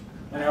cripples,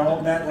 and they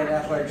all met in the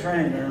athletic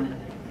training room.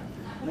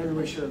 Maybe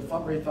we should have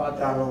rethought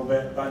that a little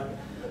bit, but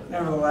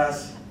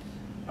nevertheless,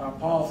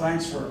 Paul,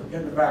 thanks for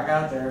getting it back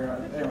out there.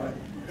 Anyway,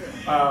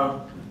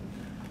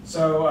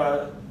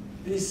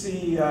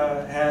 DC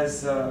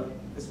has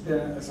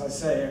been, as I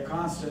say, a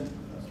constant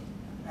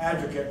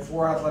advocate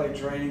for athletic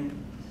training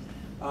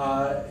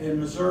in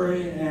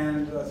Missouri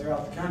and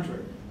throughout the country.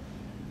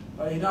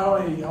 He not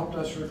only helped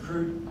us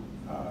recruit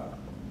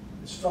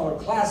his fellow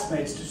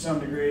classmates to some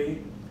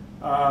degree,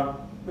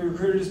 we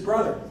recruited his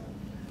brother.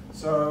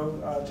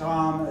 So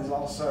Tom is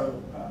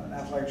also an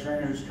athletic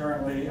trainer who's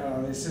currently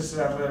the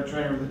assistant athletic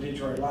trainer with the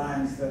Detroit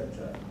Lions that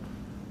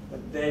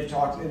Dave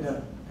talked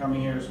into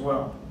coming here as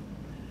well.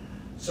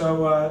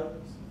 So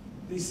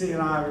DC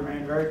and I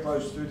remained very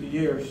close through the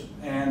years,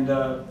 and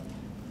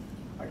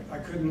I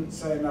couldn't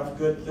say enough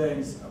good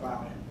things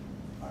about him.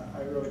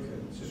 I really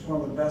couldn't. He's just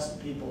one of the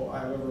best people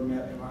I've ever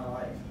met in my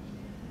life.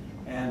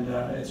 And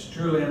it's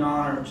truly an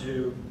honor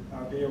to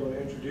be able to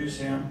introduce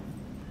him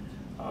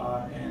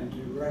and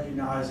to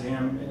recognize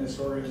him in this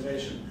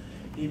organization.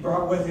 He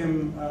brought with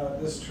him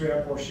this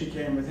trip, or she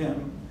came with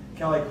him,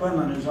 Kelly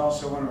Quinlan, who's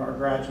also one of our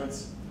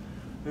graduates,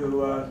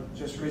 who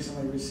just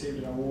recently received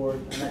an award,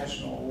 a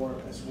national award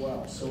as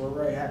well. So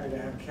we're very happy to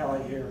have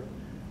Kelly here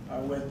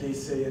with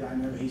DC, and I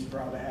know he's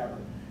proud to have her.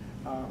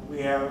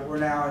 We're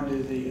now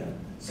into the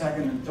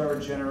second and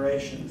third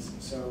generations,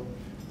 so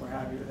we're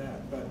happy with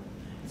that. But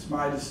it's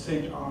my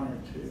distinct honor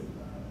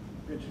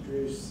to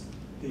introduce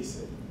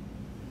DC.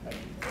 Thank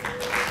you.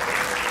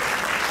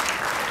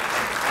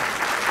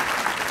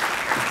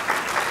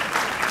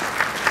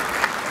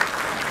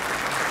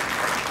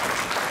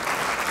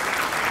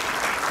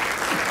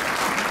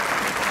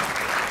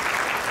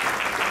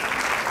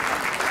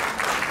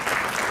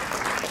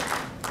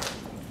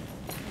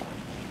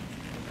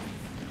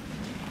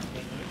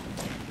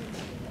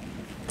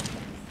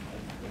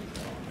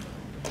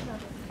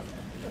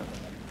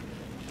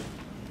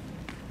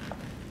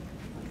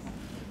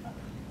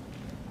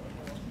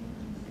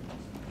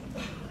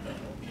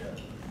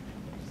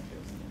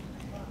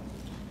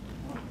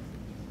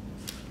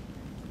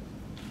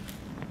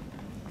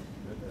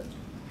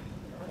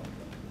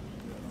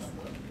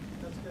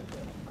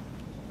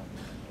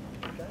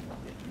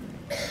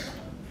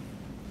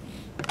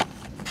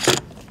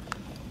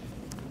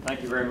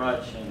 Thank you very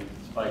much, and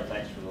Spike,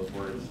 thanks for those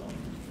words.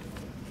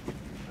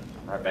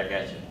 Right back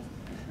at you.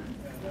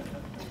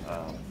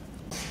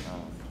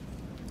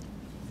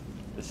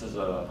 This is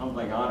a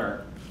humbling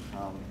honor.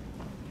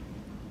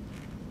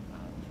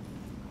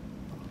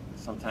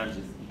 Sometimes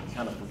you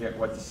kind of forget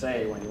what to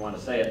say when you want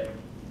to say it,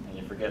 and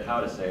you forget how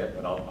to say it,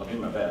 but I'll do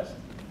my best.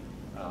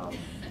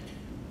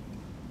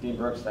 Dean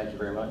Brooks, thank you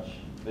very much.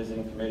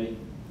 Visiting committee,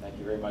 thank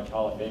you very much.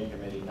 Hall of Fame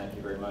committee, thank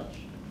you very much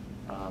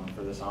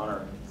for this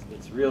honor.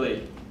 It's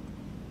really,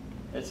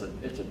 it's a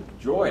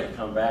joy to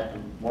come back to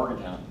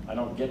Morgantown. I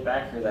don't get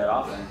back here that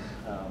often.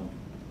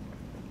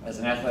 As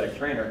an athletic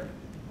trainer,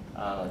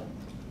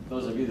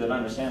 those of you that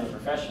understand the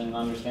profession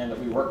understand that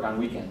we work on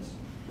weekends.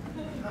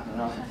 You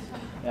know?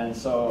 And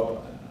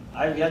so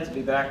I've yet to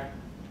be back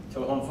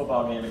to a home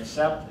football game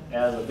except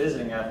as a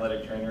visiting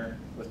athletic trainer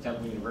with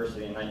Temple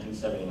University in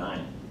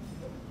 1979.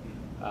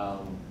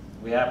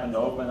 We happened to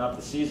open up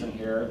the season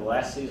here, the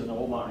last season of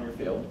Old Mountaineer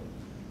Field.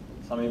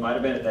 Some of you might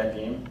have been at that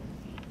game.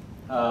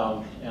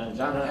 And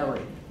John and I were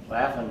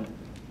laughing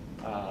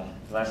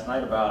last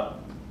night about,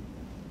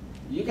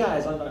 you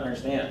guys don't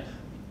understand.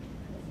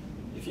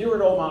 if you were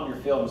at Old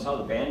Mountaineer Field and saw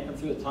the band come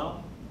through the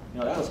tunnel,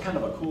 that was kind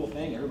of a cool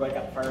thing. Everybody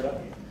got fired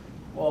up.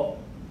 Well,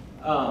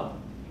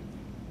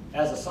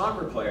 as a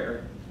soccer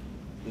player,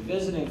 the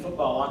visiting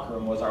football locker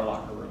room was our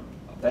locker room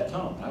up that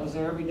tunnel. I was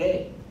there every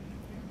day.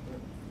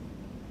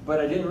 But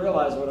I didn't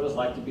realize what it was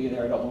like to be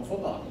there at a home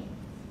football game.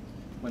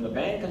 When the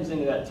band comes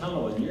into that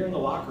tunnel and you're in the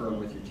locker room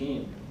with your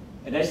team,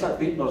 and they start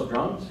beating those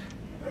drums,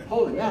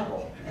 holy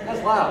mackerel,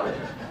 that's loud.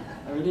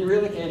 I mean, you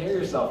really can't hear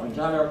yourself. And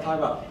John and I were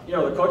talking about,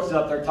 the coach is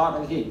up there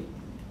talking to the team.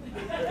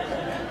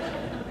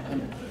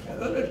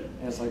 And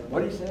it's like, what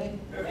do you say?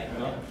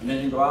 And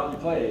then you go out and you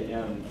play.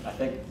 And I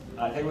think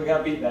we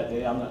got beat that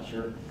day. I'm not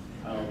sure.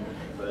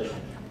 But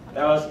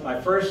that was my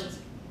first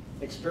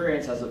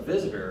experience as a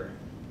visitor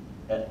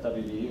at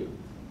WVU.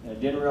 And I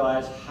didn't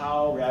realize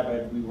how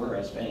rabid we were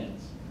as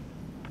fans.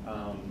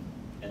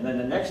 And then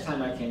the next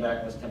time I came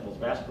back was Temple's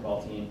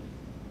basketball team.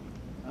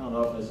 I don't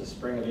know if it was the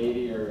spring of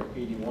 80 or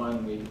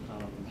 81, we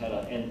had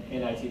an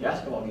NIT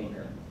basketball game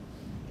here.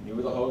 And you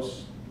were the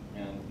host,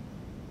 and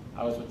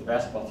I was with the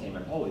basketball team,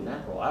 and holy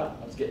mackerel, I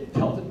was getting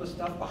pelted with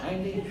stuff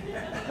behind me.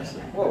 I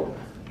said, whoa.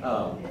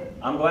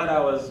 I'm glad I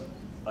was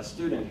a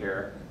student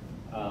here.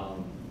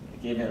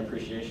 It gave me an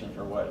appreciation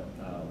for what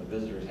the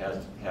visitors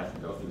have to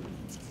go through.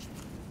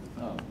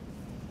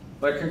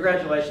 But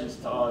congratulations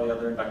to all the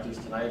other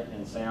inductees tonight,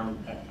 and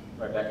Sam,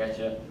 right back at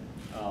you.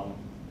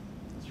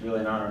 It's really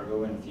an honor to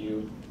go in with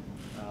you.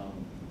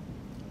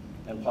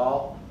 And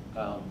Paul,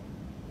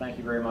 thank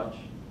you very much.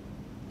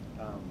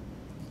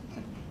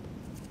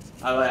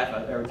 I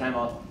laugh every time.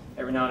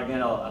 Every now and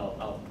again,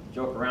 I'll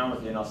joke around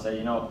with you and I'll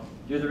say,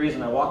 you're the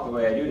reason I walk the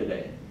way I do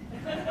today.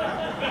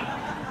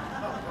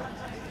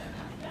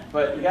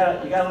 But you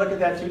gotta look at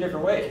that two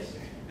different ways.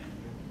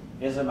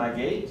 Is it my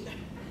gait,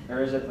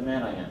 or is it the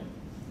man I am?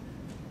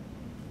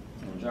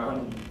 And John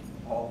and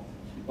Paul,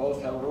 you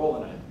both have a role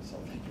in that, so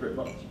thank you very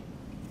much.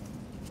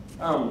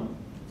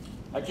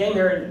 I came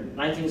here in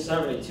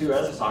 1972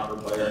 as a soccer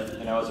player,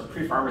 and I was a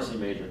pre-pharmacy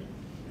major.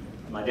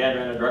 My dad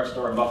ran a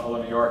drugstore in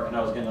Buffalo, New York, and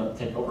I was going to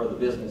take over the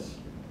business.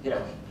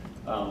 Yeah,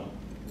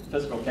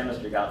 physical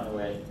chemistry got in the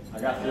way.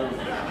 I got through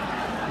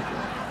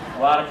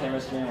a lot of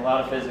chemistry and a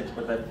lot of physics,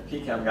 but that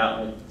P-Chem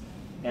got me.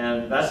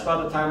 And that's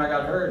about the time I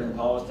got hurt, and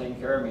Paul was taking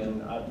care of me.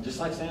 And just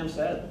like Sam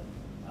said,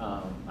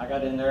 I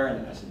got in there,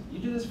 and I said, "You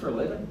do this for a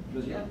living?" He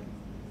goes, "Yeah,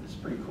 this is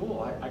pretty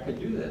cool. I could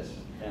do this."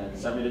 And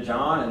sent me to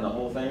John and the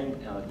whole thing.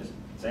 Just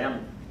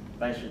Sam,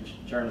 thanks for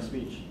sharing the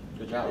speech.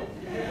 Good job.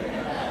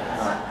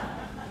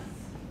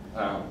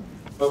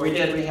 But we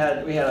did.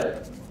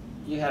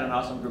 You had an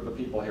awesome group of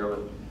people here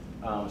with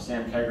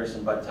Sam Kegris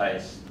and Bud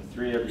Tice. The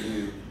three of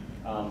you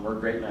were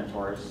great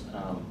mentors.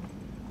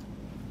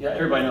 Yeah,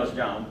 everybody knows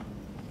John.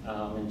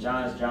 And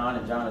John is John,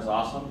 and John is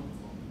awesome.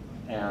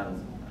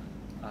 And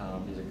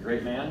he's a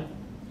great man.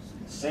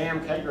 Sam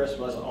Kegris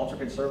was an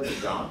ultra-conservative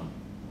John.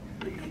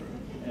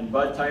 And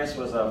Bud Tice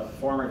was a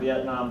former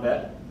Vietnam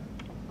vet.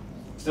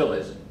 Still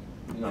is.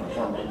 He's not a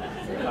former.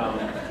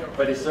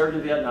 But he served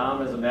in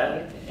Vietnam as a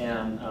medic,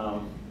 and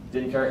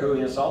didn't care who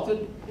he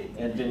assaulted,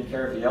 and didn't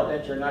care if he yelled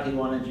at you or not. He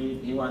wanted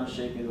to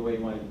shape you the way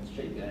he wanted to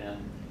shape you.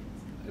 And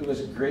it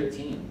was a great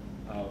team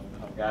of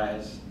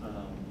guys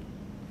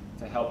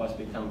to help us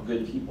become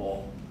good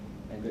people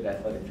and good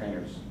athletic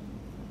trainers.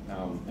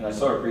 And I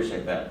so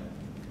appreciate that.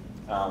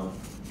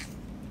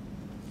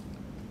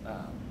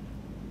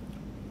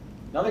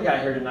 Another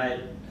guy here tonight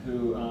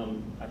who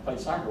I played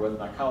soccer with,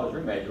 my college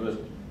roommate, who was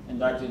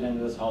inducted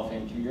into this Hall of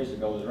Fame 2 years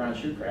ago, was Ron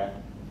Shoecraft.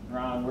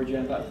 Ron, where'd you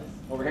end up?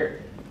 Over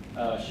here.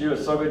 Shu,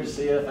 it's so good to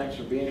see you. Thanks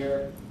for being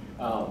here.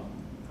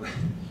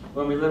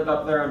 When we lived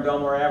up there on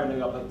Belmore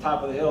Avenue, up at the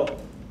top of the hill,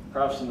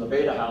 across from the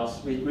Beta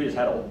House, we just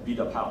had a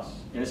beat-up house,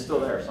 and it's still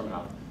there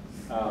somehow.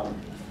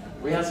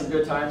 We had some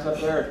good times up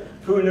there.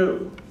 Who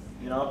knew?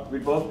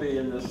 We'd both be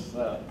in this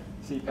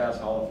CPASS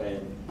Hall of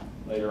Fame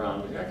later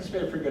on. We actually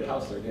had a pretty good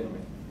house there, didn't we?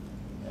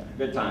 Yeah,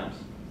 good times.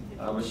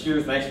 With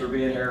Shu, thanks for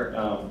being here.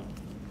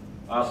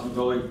 Awesome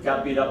goalie.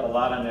 Got beat up a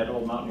lot on that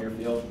old Mountaineer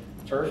Field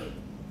turf.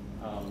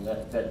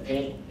 That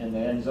paint in the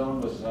end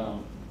zone was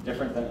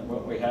different than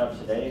what we have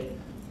today.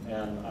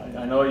 And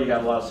I know you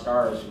got a lot of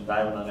scars from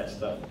diving on that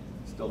stuff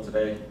still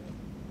today.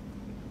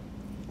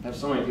 I have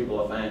so many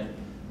people to thank.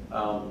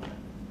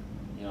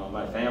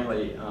 My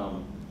family,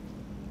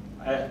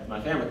 my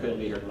family couldn't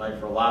be here tonight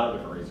for a lot of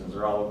different reasons.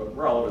 We're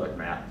all over the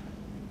map.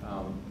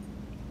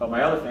 But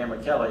my other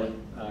family, Kelly,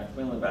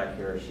 Quinlan back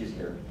here, she's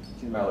here.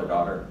 She's my other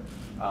daughter.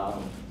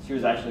 She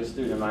was actually a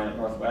student of mine at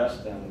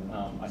Northwest, and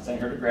I sent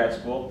her to grad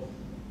school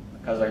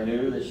because I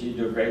knew that she'd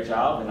do a great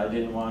job, and I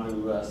didn't want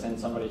to send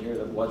somebody here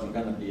that wasn't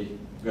going to be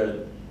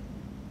good.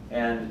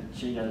 And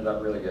she ended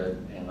up really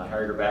good, and I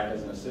hired her back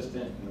as an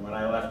assistant. And when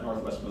I left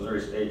Northwest Missouri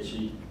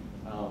State,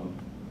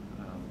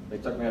 they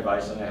took my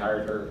advice and they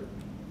hired her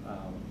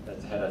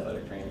as the head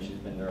athletic trainer. She's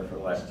been there for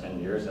the last 10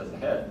 years as the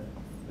head.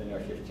 Been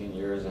there 15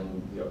 years,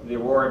 and the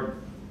award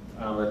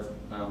that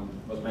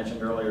was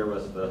mentioned earlier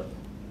was the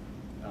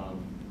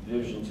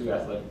Division II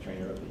Athletic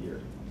Trainer of the Year.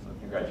 So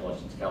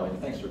congratulations, Kelly, and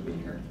thanks for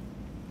being here.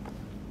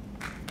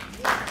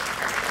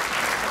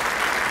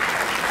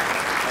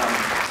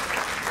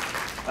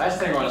 Last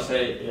thing I want to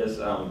say is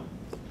a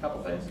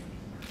couple things.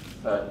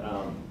 But,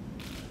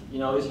 you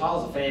know, these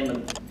Halls of Fame,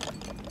 and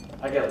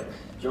I get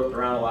joked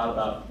around a lot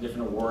about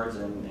different awards,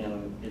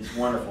 and it's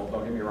wonderful,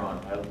 don't get me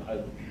wrong.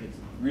 It's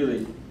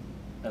really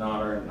an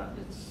honor, and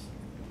it's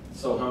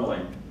so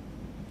humbling.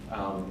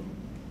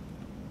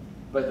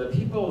 But the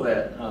people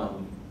that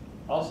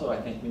also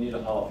I think we need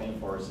a Hall of Fame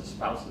for is the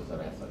spouses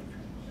of athletic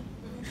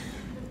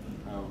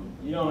trainers.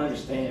 You don't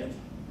understand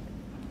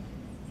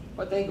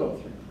what they go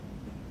through.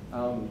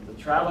 The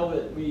travel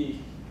that we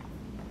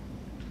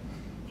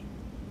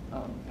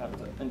have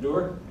to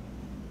endure,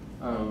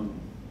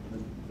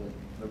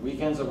 the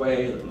weekends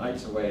away, the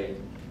nights away,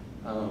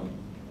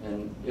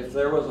 and if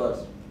there was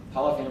a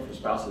Hall of Fame for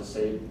spouses,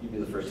 say you'd be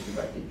the first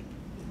inductee.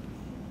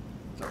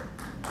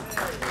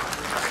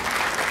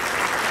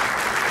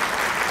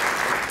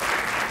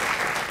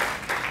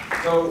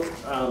 So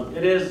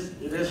it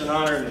is an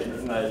honor,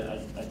 and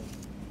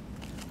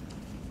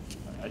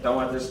I don't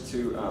want this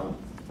to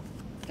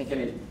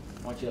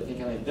I want you to think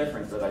anything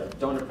different, but I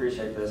don't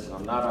appreciate this, and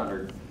I'm not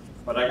honored.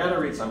 But I got to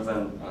read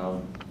something.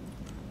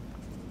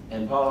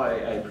 And Paul, I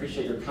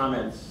appreciate your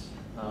comments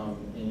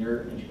in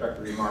your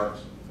introductory remarks,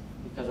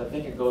 because I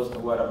think it goes to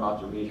what I'm about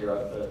to read here.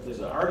 There's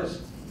an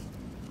artist,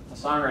 a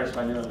songwriter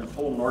by the name of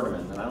Colt,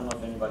 and I don't know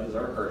if anybody's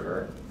ever heard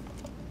her,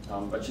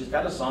 but she's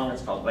got a song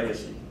that's called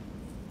Legacy.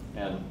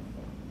 And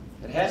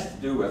it has to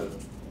do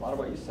with a lot of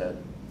what you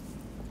said,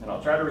 and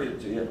I'll try to read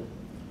it to you.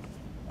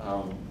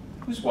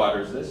 Whose water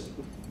is this?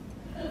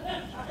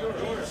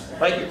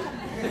 Thank you.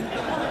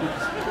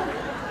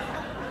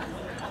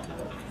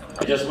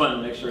 I just wanted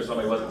to make sure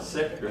somebody wasn't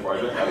sick before I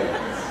looked at it.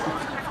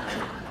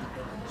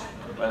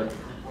 But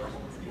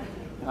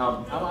I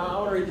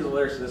want to read you the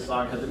lyrics of this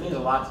song because it means a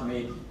lot to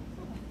me,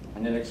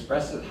 and it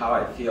expresses how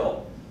I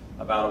feel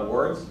about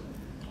awards,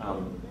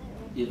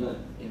 even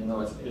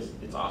though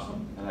it's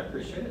awesome and I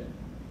appreciate it.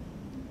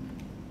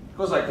 It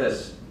goes like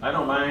this: I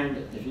don't mind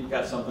if you've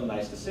got something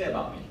nice to say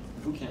about me.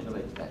 Who can't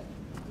relate to that?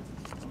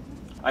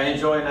 I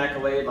enjoy an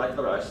accolade like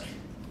the rest,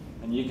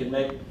 and you can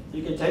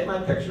take my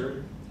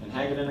picture and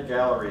hang it in a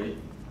gallery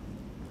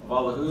of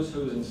all the who's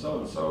and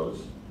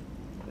so-and-sos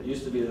that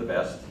used to be the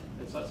best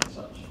at such and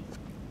such.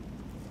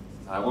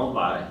 I won't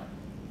lie,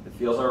 it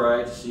feels all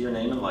right to see your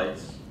name in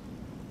lights.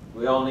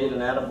 We all need an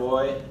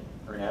attaboy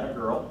or an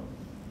attagirl,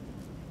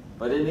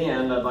 but in the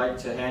end I'd like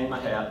to hang my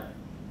hat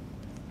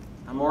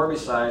on more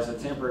besides the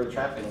temporary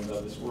trappings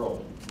of this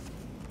world.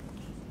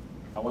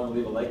 I want to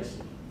leave a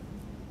legacy.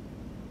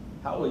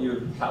 How will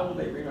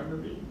they remember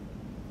me?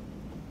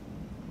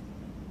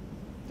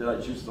 Did I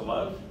choose to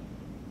love?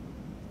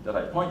 Did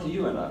I point to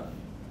you enough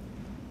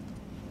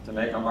to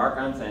make a mark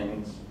on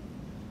things?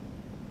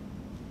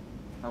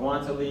 I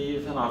want to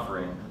leave an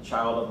offering, a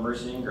child of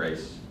mercy and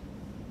grace,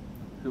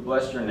 who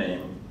blessed your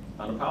name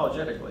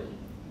unapologetically,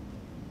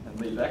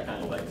 and leave that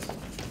kind of legacy.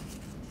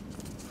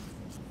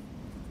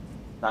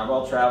 Not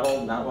well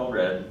traveled, not well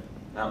read,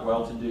 not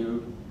well to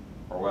do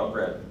or well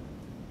bred.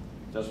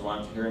 Just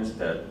want to hear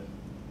instead,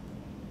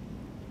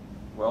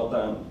 well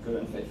done, good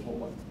and faithful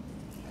one.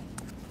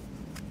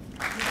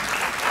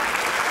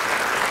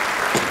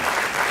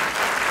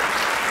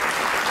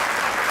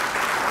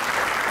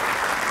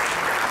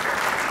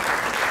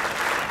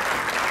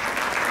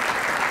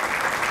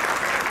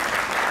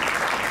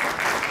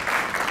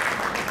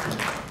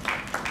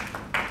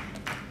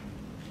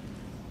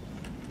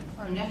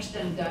 Our next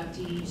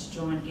inductee is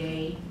John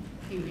Gay.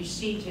 He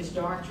received his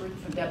doctorate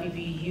from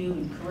WVU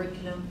in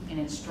curriculum and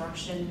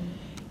instruction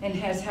and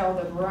has held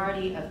a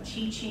variety of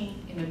teaching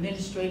and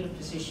administrative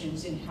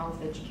positions in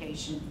health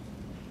education.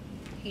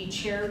 He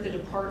chaired the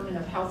Department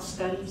of Health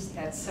Studies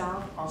at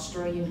South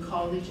Australian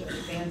College of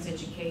Advanced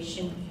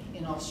Education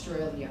in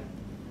Australia.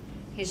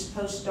 His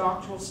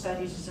postdoctoral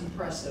studies is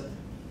impressive.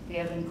 They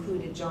have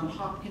included Johns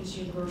Hopkins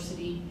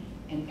University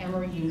and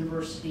Emory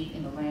University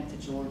in Atlanta,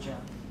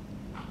 Georgia.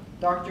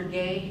 Dr.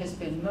 Gay has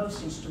been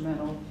most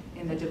instrumental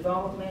in the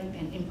development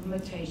and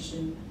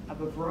implementation of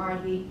a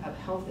variety of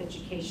health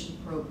education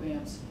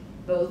programs,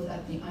 both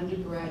at the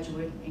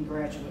undergraduate and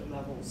graduate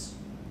levels.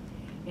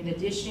 In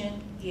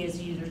addition, he has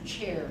either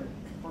chaired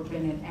or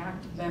been an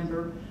active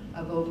member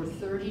of over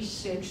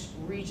 36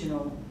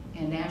 regional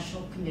and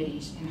national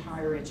committees in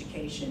higher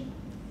education.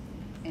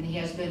 And he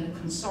has been a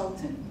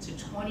consultant to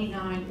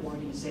 29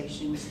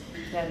 organizations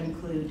that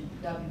include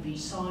W.B.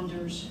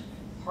 Saunders,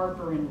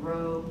 Harper and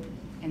Row,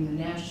 and the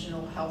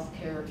National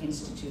Healthcare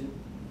Institute.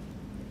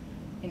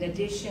 In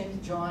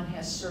addition, John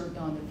has served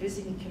on the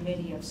visiting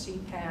committee of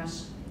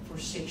CPASS for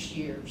 6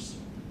 years.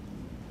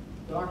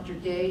 Dr.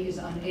 Gay is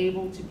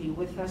unable to be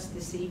with us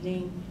this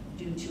evening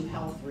due to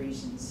health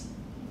reasons.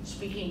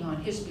 Speaking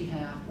on his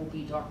behalf will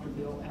be Dr.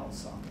 Bill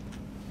Elsock.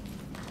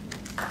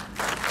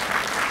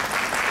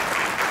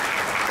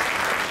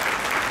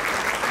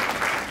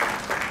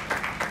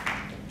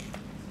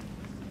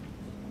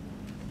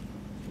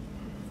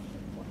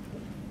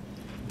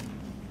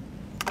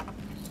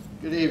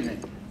 Good evening.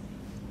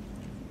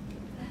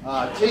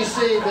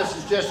 TC, this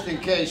is just in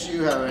case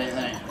you have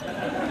anything.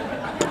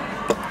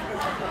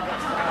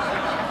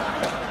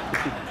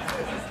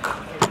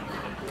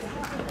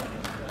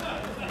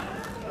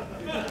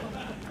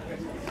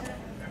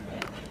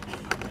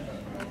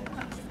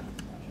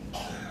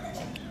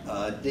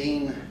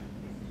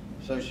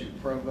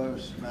 Associate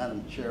Provost,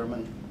 Madam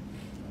Chairman,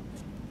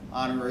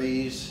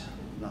 honorees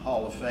in the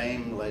Hall of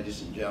Fame,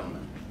 ladies and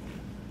gentlemen.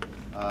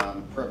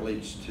 I'm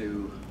privileged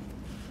to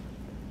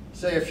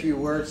say a few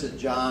words that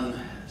John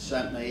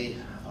sent me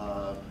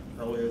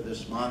earlier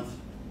this month.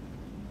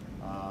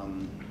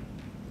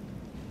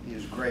 He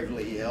was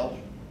gravely ill,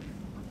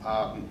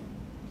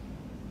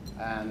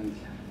 and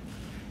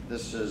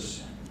this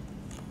is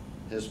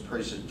his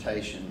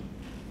presentation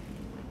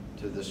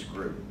to this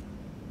group.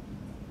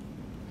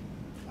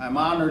 I'm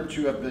honored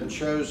to have been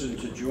chosen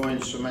to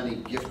join so many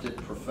gifted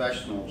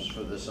professionals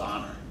for this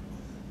honor.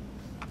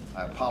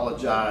 I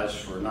apologize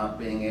for not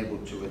being able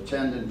to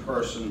attend in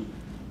person,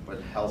 but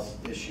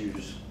health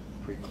issues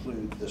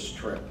preclude this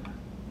trip.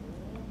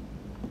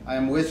 I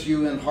am with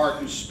you in heart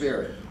and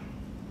spirit.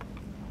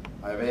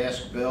 I've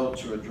asked Bill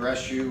to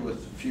address you with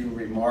a few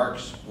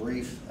remarks,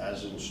 brief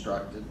as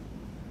instructed.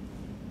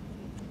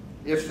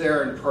 If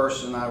they're in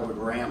person, I would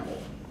ramble.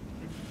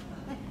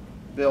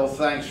 Bill,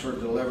 thanks for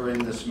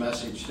delivering this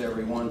message to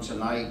everyone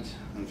tonight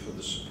and for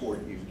the support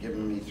you've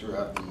given me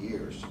throughout the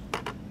years.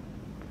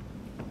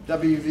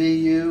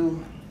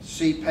 WVU,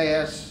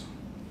 CPASS,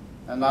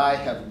 and I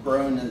have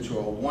grown into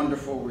a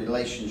wonderful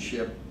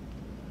relationship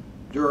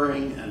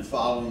during and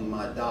following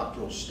my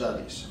doctoral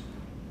studies.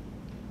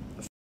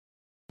 The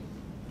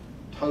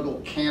total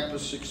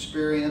campus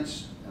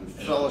experience and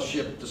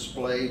fellowship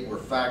displayed were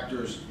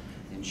factors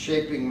in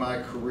shaping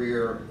my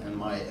career and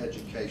my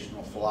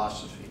educational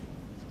philosophy.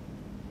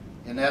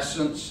 In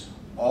essence,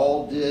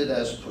 all did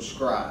as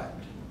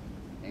prescribed,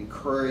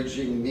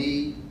 encouraging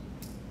me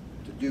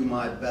to do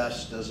my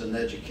best as an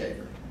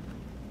educator.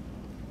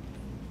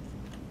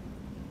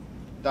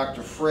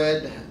 Dr.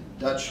 Fred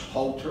Dutch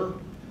Holter,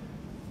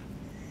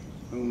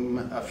 whom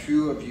a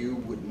few of you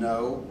would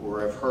know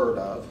or have heard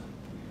of,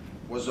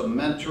 was a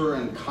mentor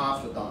and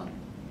confidant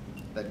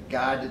that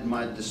guided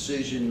my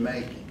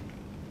decision-making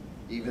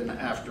even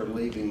after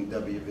leaving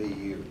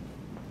WVU.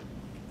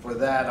 For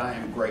that, I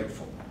am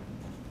grateful.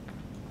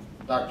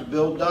 Dr.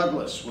 Bill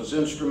Douglas was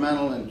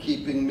instrumental in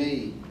keeping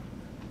me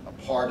a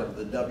part of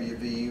the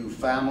WVU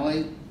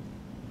family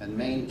and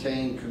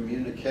maintained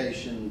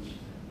communications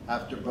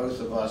after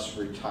both of us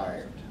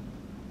retired.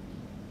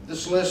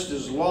 This list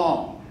is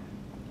long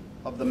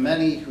of the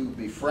many who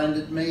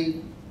befriended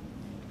me,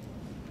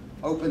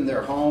 opened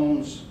their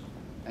homes,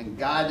 and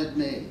guided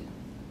me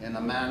in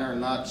a manner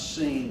not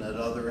seen at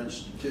other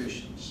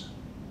institutions.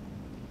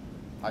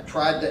 I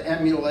tried to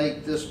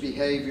emulate this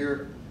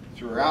behavior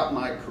throughout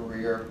my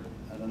career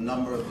at a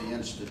number of the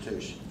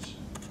institutions.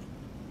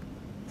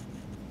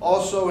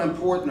 Also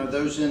important are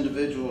those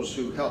individuals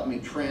who helped me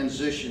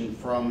transition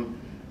from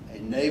a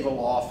naval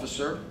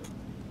officer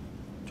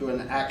to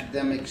an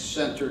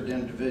academic-centered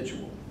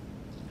individual.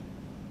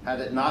 Had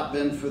it not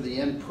been for the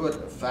input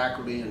of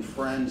faculty and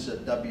friends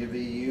at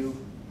WVU,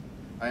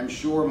 I am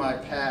sure my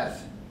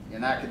path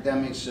in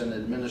academics and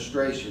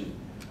administration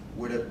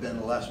would have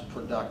been less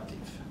productive.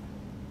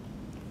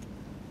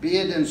 Be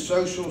it in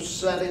social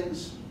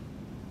settings,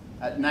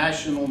 at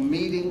national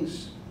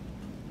meetings,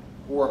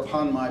 or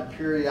upon my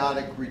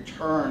periodic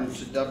return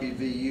to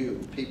WVU,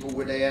 people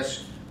would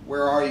ask,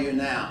 "Where are you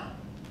now?"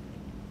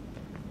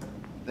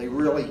 They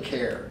really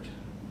cared.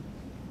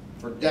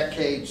 For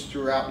decades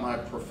throughout my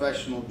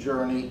professional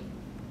journey,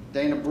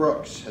 Dana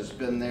Brooks has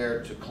been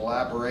there to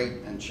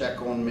collaborate and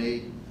check on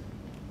me,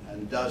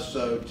 and does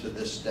so to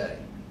this day.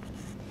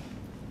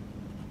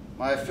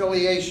 My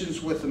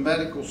affiliations with the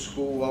medical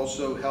school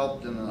also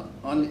helped in an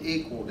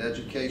unequaled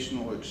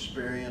educational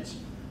experience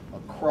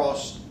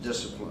across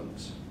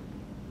disciplines.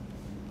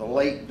 The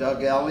late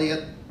Doug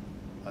Elliott,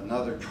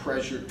 another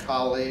treasured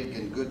colleague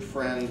and good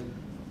friend,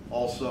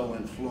 also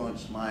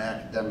influenced my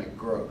academic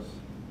growth.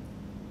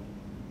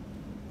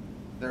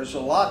 There's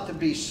a lot to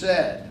be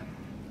said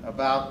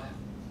about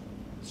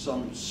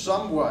some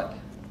somewhat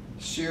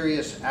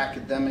serious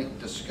academic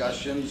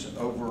discussions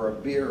over a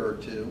beer or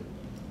two,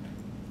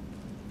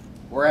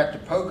 or at the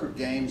poker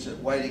games at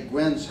Whitey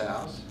Gwynn's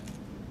house,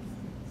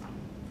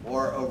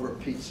 or over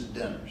pizza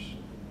dinners.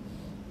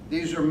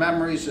 These are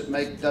memories that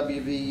make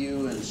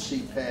WVU and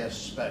CPASS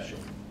special.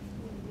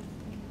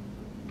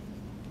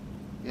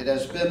 It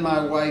has been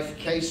my wife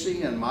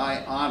Casey and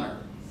my honor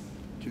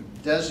to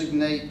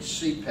designate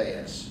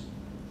CPASS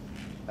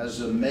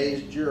as a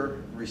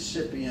major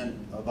recipient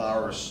of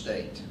our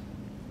estate.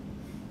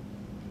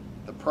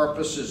 The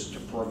purpose is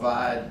to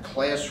provide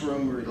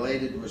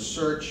classroom-related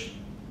research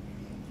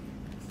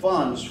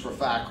funds for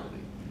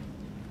faculty.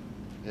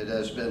 It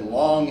has been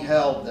long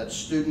held that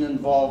student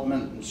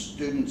involvement and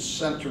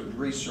student-centered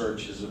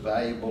research is a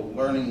valuable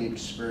learning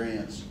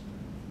experience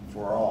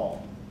for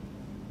all.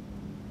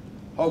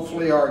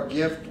 Hopefully our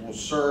gift will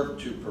serve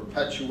to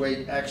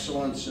perpetuate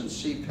excellence in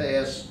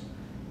CPASS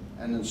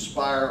and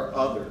inspire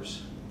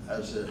others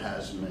as it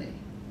has me.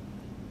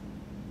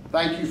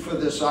 Thank you for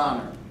this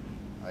honor.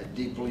 I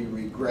deeply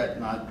regret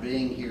not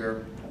being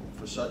here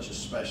for such a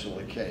special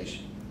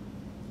occasion.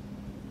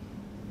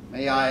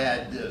 May I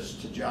add this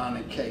to John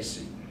and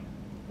Casey.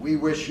 We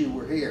wish you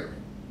were here.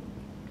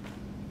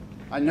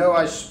 I know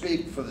I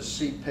speak for the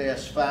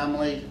CPASS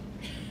family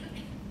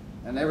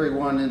and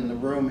everyone in the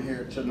room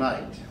here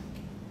tonight.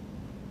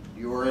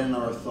 You are in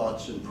our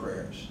thoughts and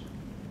prayers.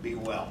 Be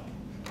well.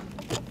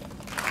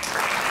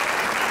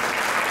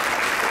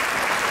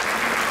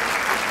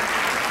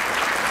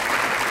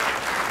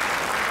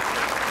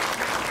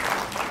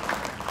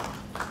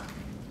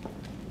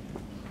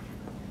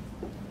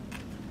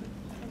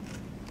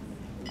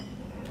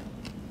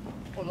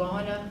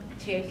 Olana,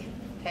 Tick,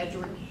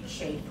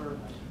 Hedrick-Shaffer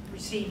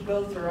received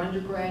both her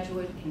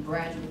undergraduate and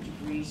graduate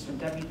degrees from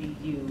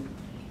WVU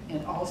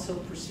and also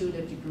pursued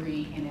a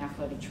degree in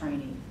athletic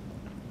training.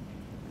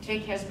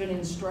 Tick has been an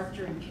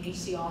instructor in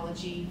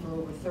kinesiology for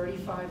over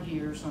 35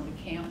 years on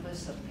the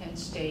campus of Penn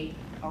State,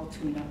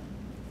 Altoona.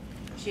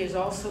 She has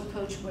also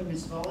coached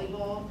women's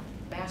volleyball,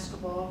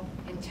 basketball,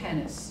 and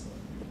tennis.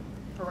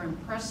 Her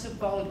impressive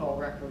volleyball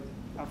record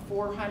of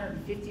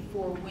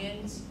 454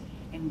 wins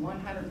and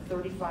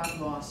 135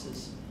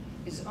 losses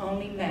is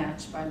only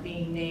matched by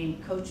being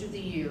named Coach of the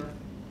Year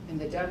in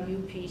the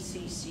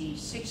WPCC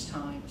 6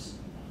 times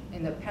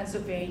and the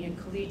Pennsylvania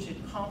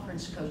Collegiate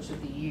Conference Coach of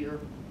the Year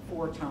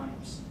 4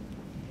 times.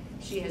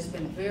 She has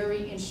been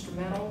very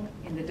instrumental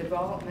in the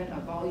development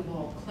of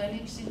volleyball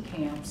clinics and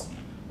camps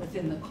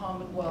within the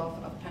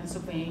Commonwealth of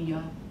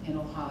Pennsylvania and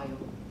Ohio.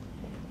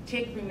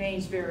 Tick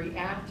remains very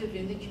active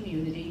in the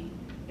community,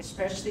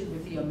 especially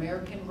with the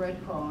American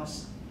Red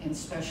Cross and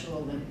Special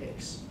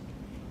Olympics.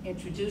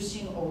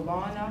 Introducing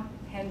Olana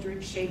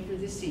Hedrick-Shaffer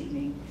this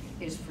evening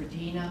is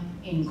Fredina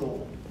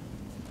Ingold.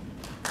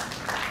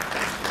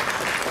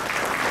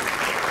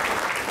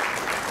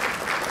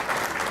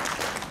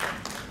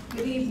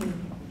 Good evening.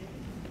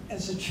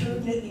 As a true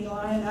Nittany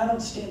Lion, I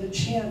don't stand a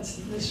chance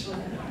in this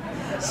room.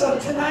 So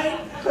tonight,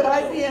 could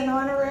I be an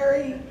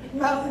honorary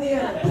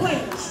Mountaineer,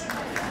 please?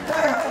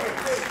 All right.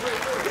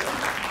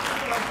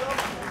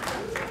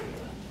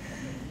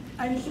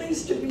 I'm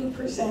pleased to be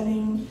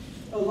presenting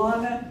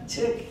Olana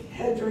Tick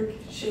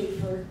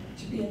Hedrick-Shaffer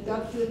to be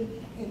inducted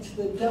into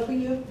the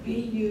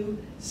WVU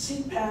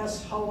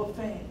CPASS Hall of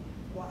Fame.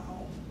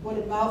 Wow, what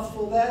a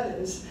mouthful that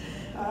is.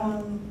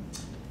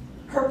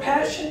 Her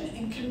passion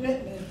and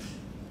commitment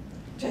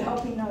to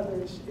helping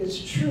others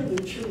is truly,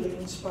 truly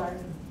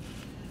inspiring.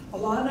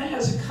 Olana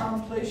has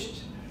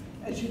accomplished,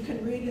 as you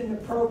can read in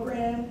the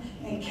program,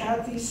 and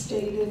Kathy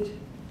stated,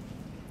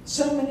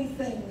 so many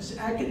things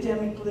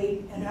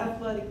academically and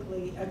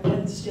athletically at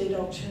Penn State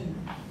Altoona.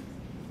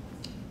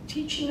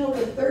 Teaching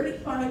over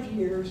 35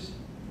 years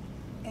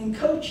and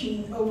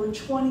coaching over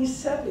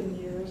 27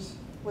 years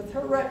with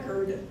her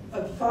record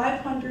of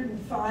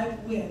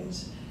 505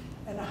 wins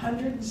and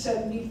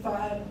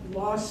 175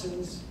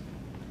 losses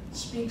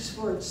speaks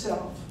for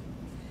itself.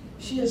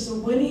 She is the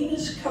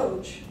winningest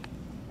coach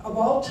of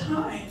all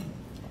time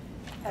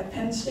at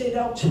Penn State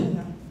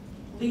Altoona,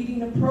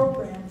 leading a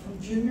program from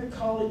junior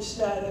college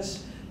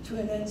status to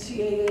an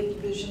NCAA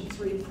Division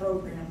III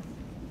program.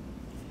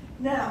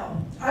 Now,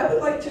 I would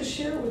like to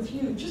share with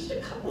you just a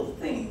couple of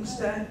things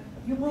that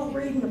you won't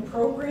read in the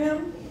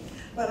program,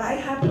 but I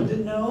happen to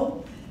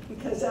know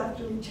because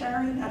after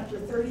retiring after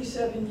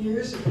 37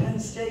 years at Penn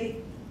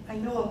State, I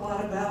know a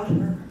lot about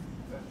her.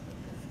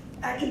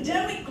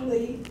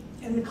 Academically,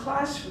 in the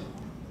classroom,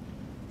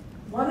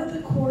 one of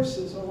the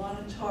courses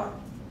Olana taught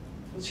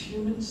was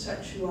human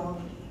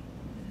sexuality.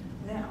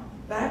 Now,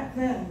 back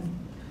then,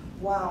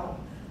 wow,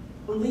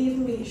 believe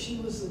me, she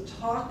was the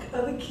talk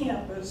of the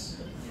campus.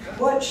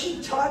 What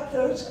she taught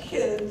those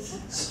kids,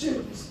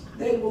 students,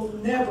 they will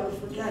never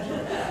forget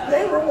her.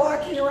 They were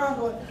walking around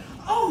going,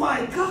 oh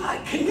my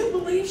God, can you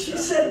believe she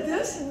said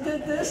this and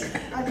did this?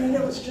 I mean,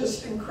 it was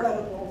just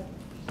incredible.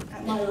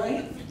 Am I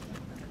right?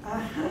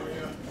 Uh-huh.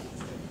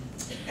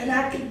 And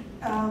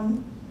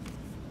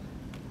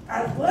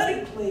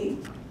athletically,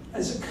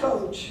 as a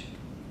coach,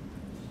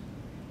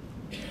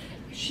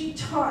 she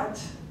taught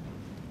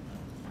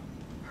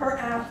her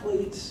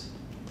athletes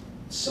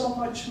so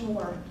much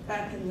more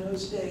back in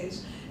those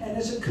days. And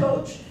as a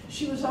coach,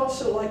 she was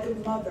also like a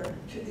mother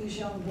to these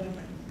young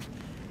women,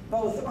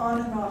 both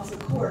on and off the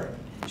court.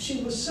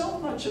 She was so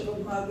much of a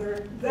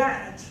mother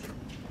that,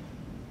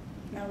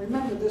 now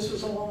remember, this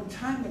was a long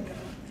time ago,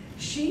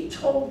 she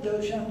told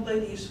those young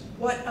ladies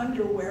what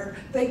underwear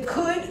they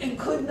could and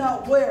could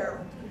not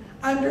wear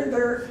under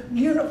their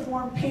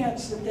uniform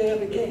pants the day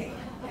of a game.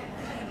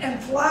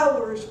 And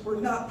flowers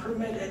were not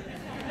permitted.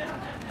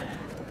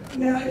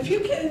 Now, if you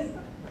can,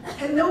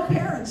 and no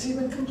parents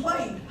even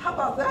complained. How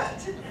about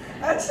that?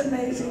 That's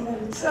amazing in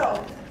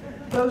itself.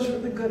 Those were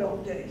the good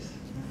old days.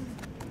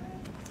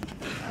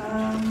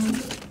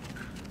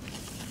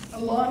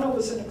 Olana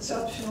was an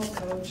exceptional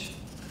coach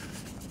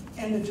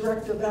and a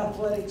director of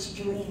athletics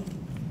dream.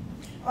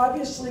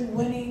 Obviously,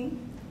 winning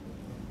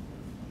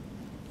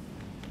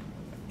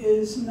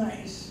is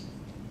nice,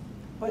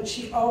 but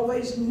she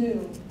always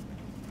knew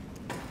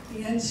the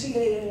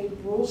NCAA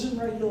rules and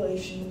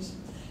regulations.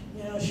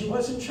 You know, she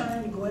wasn't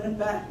trying to go in a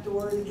back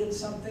door to get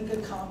something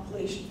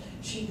accomplished.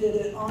 She did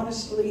it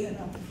honestly and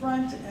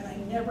upfront, and I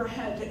never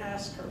had to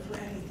ask her for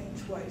anything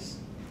twice.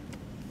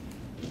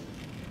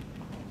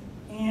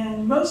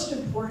 And most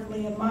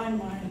importantly, in my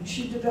mind,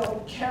 she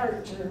developed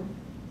character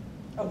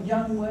of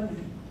young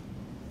women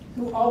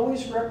who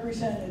always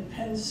represented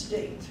Penn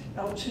State,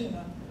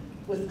 Altoona,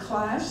 with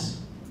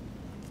class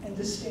and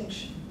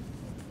distinction.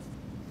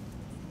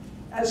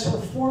 As her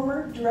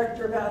former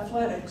director of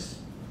athletics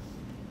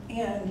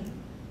and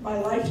my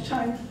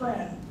lifetime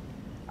friend,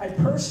 I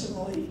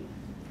personally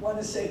want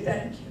to say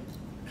thank you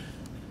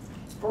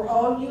for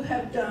all you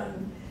have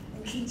done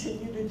and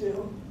continue to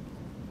do.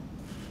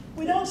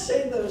 We don't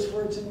say those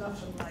words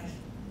enough in life,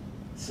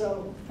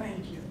 so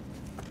thank you.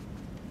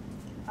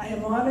 I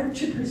am honored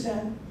to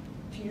present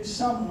to you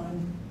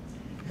someone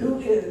who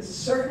is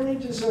certainly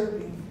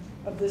deserving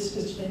of this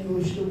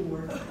distinguished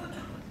award,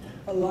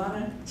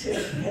 Olana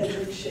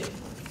Hedrick-Shaffer.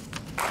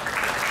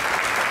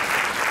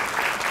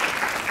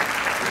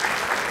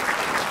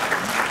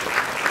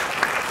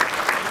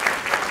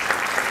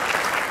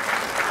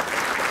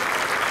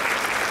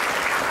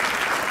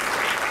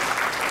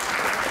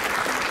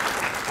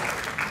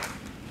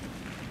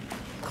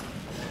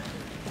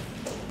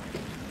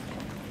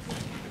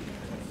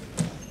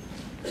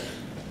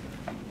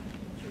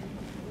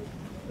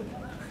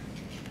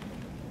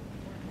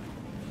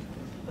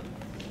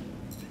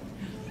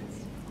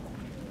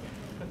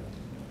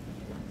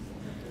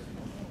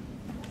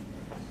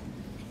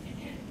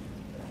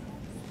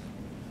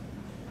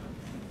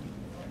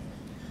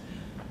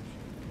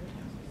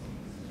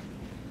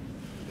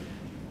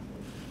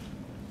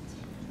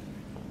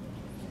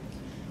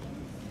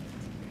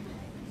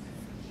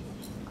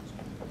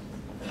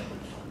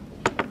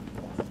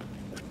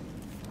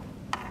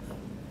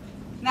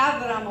 Now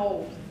that I'm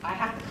old, I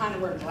have to kind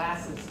of wear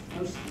glasses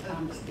most of the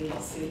time to be able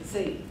to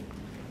see.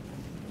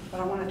 But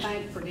I want to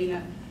thank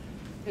Ferdina,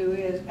 who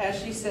is, as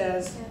she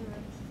says,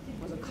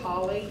 was a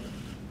colleague,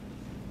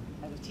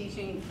 as a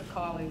teaching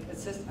colleague,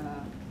 assistant,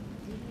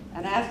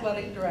 an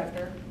athletic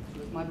director,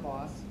 who was my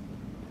boss,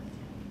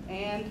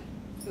 and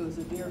who is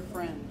a dear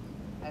friend,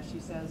 as she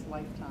says,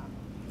 lifetime.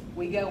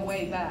 We go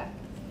way back.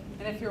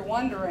 And if you're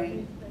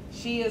wondering,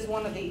 she is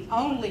one of the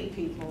only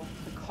people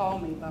to call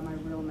me by my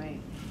real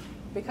name,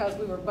 because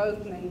we were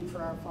both named for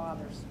our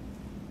fathers.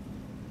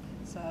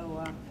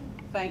 So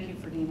thank you,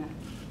 Ferdina,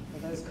 for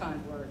those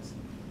kind words.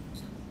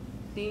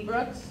 Dean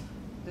Brooks,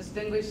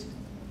 distinguished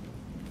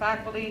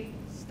faculty,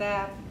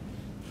 staff,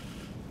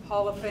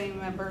 Hall of Fame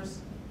members,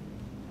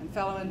 and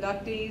fellow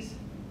inductees,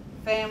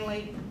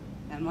 family,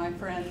 and my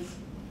friends,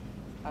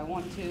 I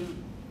want to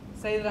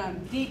say that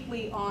I'm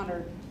deeply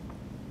honored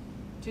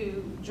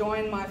to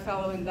join my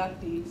fellow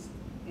inductees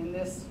in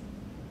this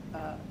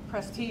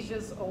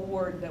prestigious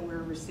award that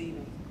we're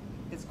receiving.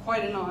 It's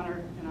quite an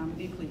honor, and I'm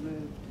deeply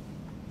moved.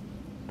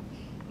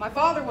 My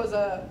father was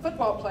a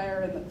football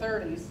player in the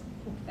 30s,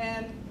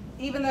 and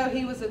even though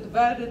he was a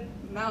devoted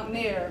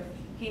mountaineer,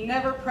 he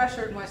never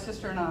pressured my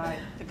sister and I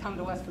to come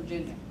to West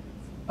Virginia.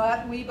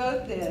 But we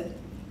both did,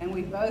 and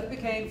we both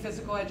became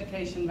physical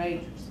education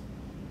majors.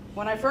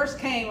 When I first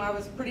came, I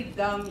was pretty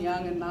dumb,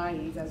 young, and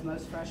naive, as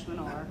most freshmen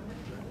are.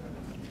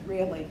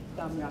 Really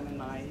dumb, young, and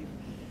naive.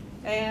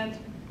 And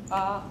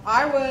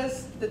I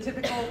was the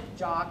typical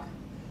jock.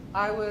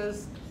 I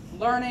was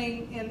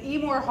learning in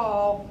Emore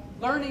Hall,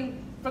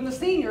 learning from the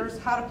seniors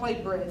how to play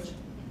bridge.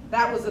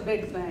 That was a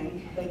big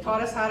thing. They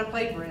taught us how to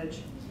play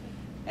bridge.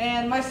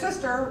 And my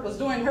sister was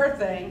doing her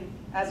thing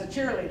as a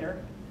cheerleader,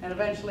 and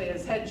eventually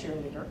as head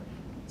cheerleader.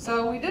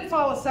 So we did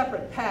follow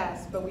separate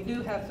paths, but we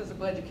do have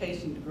physical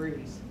education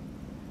degrees.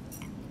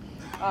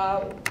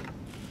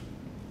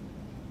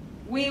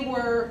 We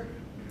were,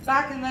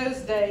 back in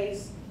those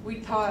days,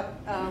 we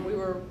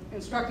were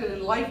instructed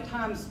in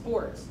lifetime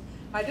sports.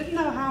 I didn't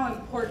know how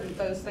important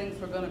those things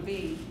were going to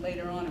be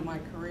later on in my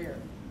career.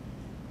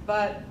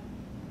 But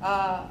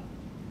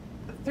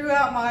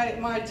throughout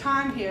my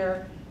time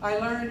here, I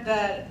learned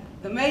that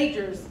the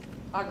majors,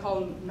 I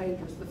call them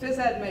majors, the phys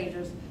ed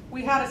majors,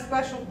 we had a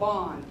special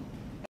bond.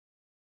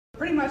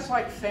 Pretty much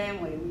like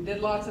family. We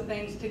did lots of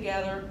things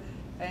together,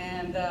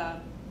 and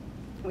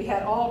we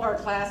had all of our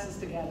classes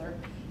together.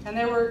 And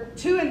there were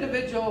two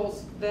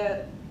individuals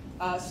that,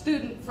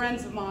 student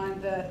friends of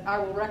mine, that I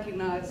will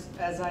recognize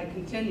as I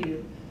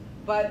continue.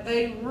 But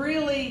they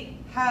really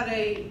had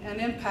an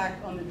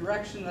impact on the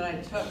direction that I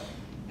took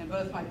in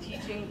both my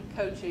teaching,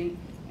 coaching,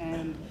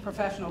 and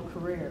professional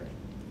career.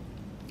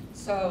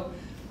 So,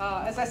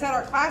 as I said,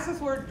 our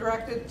classes were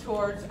directed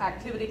towards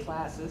activity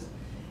classes,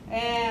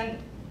 and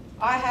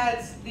I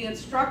had the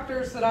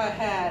instructors that I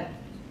had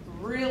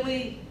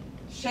really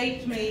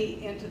shaped me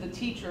into the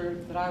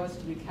teacher that I was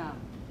to become.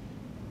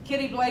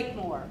 Kitty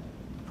Blakemore,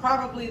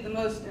 probably the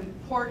most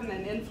important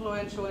and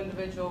influential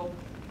individual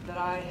that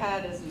I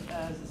had as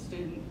a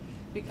student,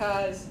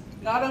 because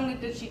not only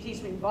did she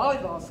teach me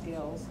volleyball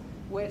skills,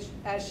 which,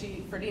 as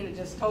Ferdina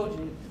just told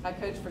you, I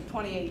coached for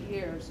 28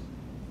 years.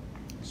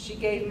 She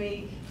gave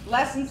me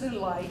lessons in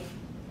life.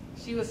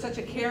 She was such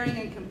a caring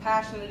and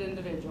compassionate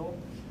individual,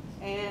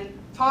 and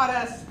taught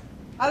us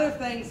other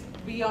things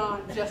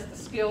beyond just the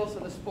skills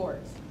of the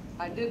sports.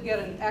 I did get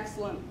an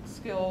excellent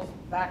skills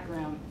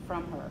background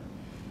from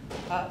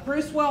her.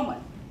 Bruce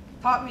Wellman.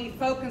 taught me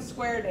folk and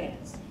square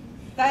dance.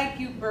 Thank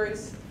you,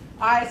 Bruce.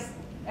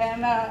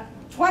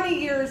 20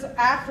 years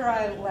after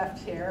I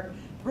left here,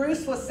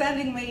 Bruce was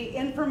sending me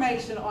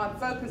information on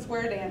folk and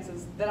square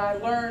dances that I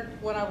learned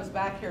when I was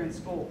back here in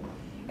school.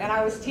 And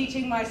I was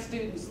teaching my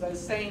students those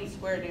same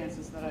square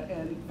dances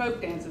and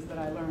folk dances that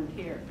I learned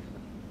here.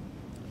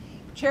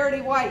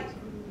 Charity White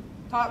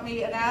taught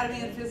me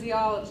anatomy and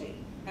physiology.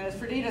 And as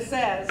Fredita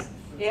says,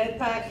 it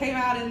came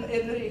out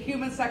in the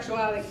human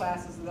sexuality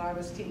classes that I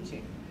was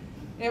teaching.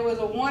 It was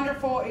a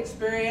wonderful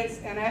experience,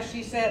 and as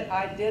she said,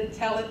 I did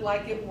tell it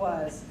like it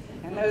was.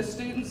 And those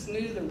students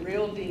knew the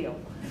real deal.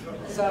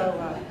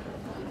 So,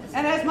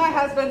 and as my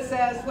husband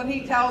says, when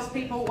he tells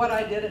people what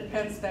I did at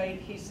Penn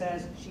State, he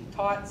says, she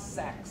taught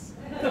sex.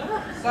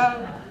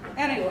 So,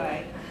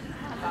 anyway.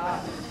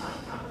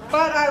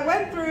 But I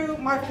went through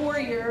my 4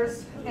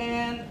 years,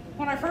 and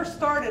when I first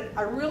started,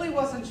 I really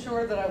wasn't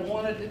sure that I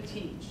wanted to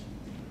teach.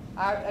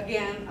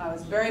 Again, I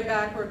was very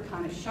backward,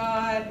 kind of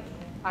shy.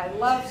 I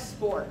love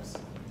sports.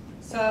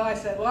 So I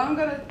said, well, I'm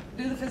going to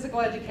do the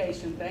physical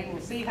education thing.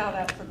 We'll see how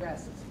that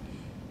progresses.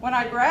 When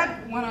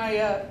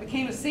I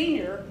became a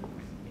senior,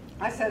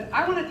 I said,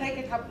 I want to take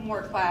a couple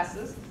more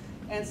classes.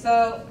 And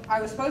so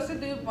I was supposed to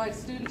do my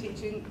student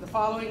teaching the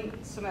following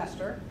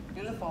semester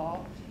in the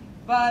fall.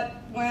 But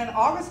when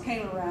August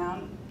came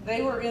around,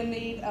 they were in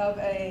need of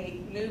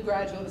a new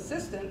graduate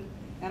assistant,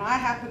 and I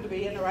happened to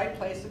be in the right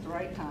place at the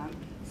right time.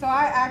 So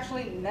I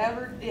actually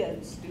never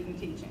did student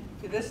teaching.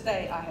 To this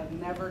day, I have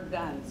never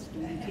done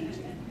student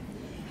teaching.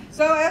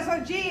 So as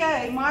a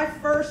GA, my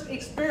first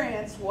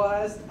experience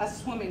was a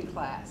swimming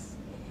class.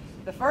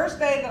 The first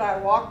day that I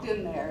walked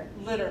in there,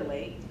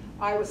 literally,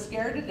 I was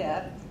scared to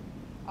death.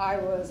 I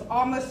was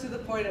almost to the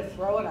point of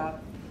throwing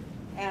up,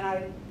 and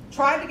I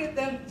tried to get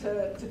them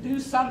to do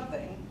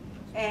something,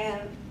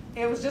 and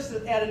it was just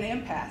at an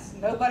impasse.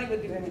 Nobody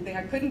would do anything.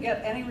 I couldn't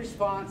get any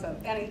response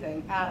of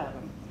anything out of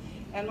them.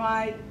 And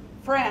my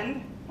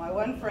friend, my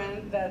one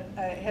friend that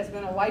has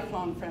been a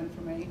lifelong friend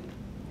for me,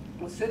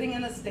 was sitting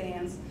in the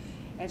stands,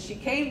 and she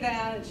came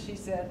down and she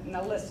said,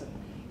 now listen.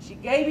 She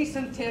gave me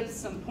some tips,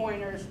 some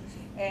pointers,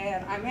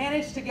 and I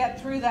managed to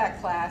get through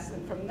that class,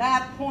 and from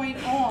that point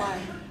on,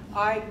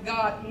 I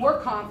got more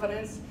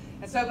confidence.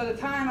 And so by the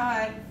time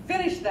I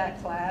finished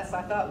that class,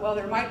 I thought, well,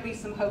 there might be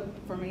some hope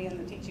for me in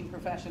the teaching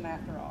profession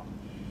after all.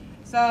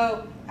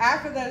 So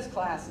after those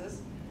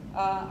classes,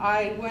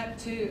 I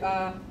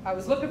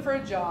was looking for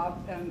a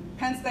job, and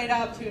Penn State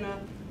Altoona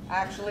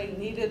actually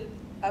needed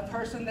a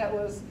person that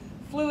was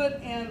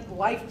fluent in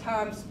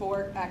lifetime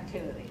sport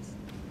activities.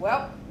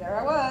 Well, there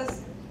I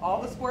was,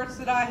 all the sports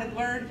that I had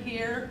learned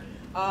here,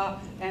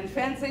 and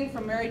fencing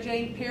from Mary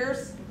Jane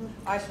Pierce.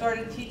 I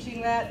started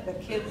teaching that. The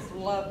kids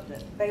loved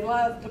it. They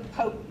loved to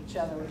poke each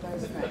other with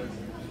those things.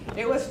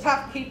 It was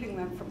tough keeping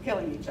them from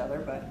killing each other,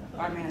 but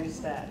I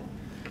managed that.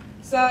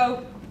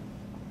 So,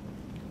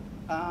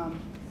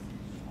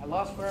 I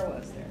lost where I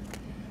was there.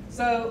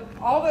 So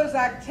all those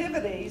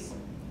activities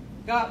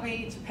got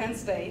me to Penn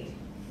State,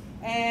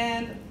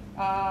 and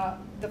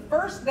the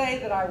first day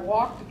that I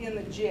walked in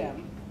the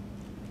gym,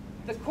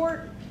 the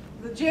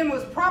gym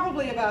was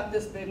probably about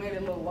this big, maybe a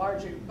little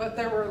larger, but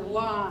there were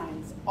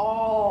lines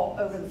all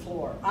over the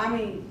floor. I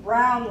mean,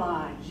 brown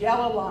lines,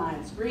 yellow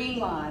lines, green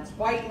lines,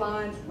 white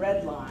lines,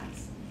 red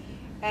lines.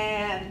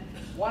 And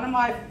one of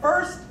my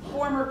first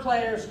former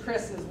players,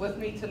 Chris, is with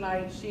me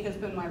tonight. She has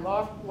been my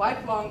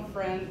lifelong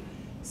friend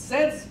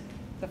since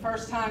the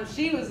first time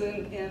she was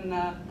in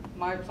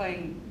my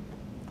playing,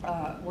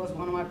 was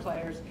one of my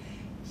players.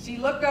 She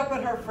looked up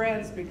at her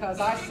friends because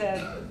I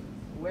said,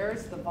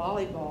 where's the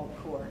volleyball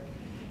court?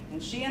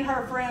 And she and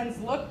her friends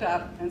looked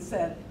up and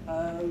said,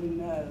 oh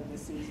no,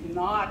 this is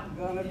not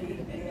gonna be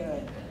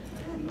good.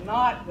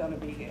 Not gonna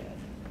be good.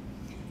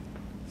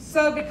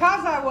 So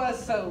because I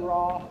was so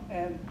raw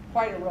and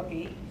quite a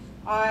rookie,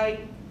 I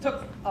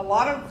took a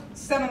lot of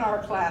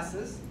seminar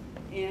classes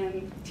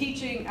in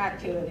teaching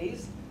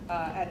activities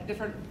at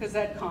different phys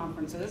ed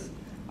conferences.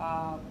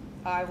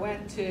 I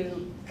went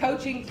to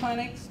coaching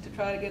clinics to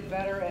try to get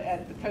better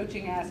at the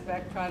coaching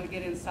aspect, trying to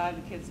get inside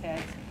the kids'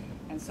 heads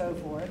and so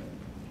forth.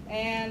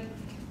 And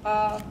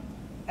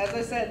as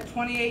I said,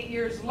 28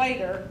 years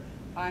later,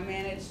 I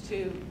managed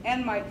to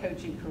end my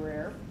coaching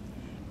career.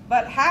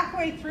 But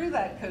halfway through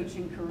that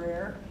coaching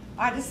career,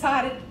 I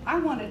decided I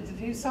wanted to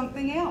do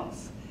something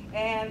else.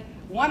 And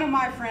one of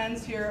my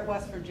friends here at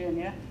West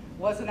Virginia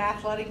was an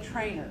athletic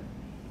trainer.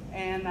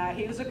 And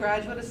he was a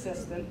graduate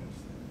assistant.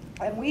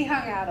 And we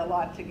hung out a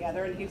lot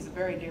together, and he was a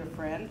very dear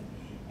friend.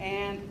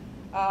 And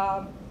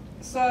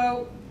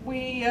so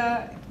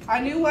I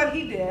knew what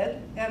he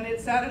did, and it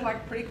sounded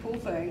like pretty cool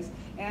things.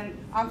 And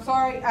I'm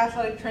sorry,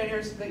 athletic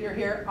trainers, that you're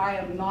here. I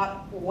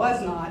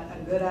was not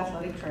a good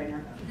athletic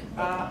trainer.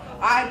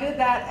 I did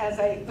that as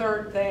a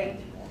third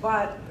thing,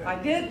 but I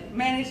did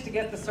manage to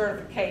get the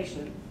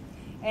certification.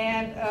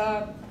 And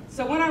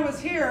so when I was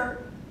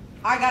here,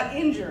 I got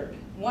injured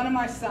one of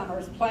my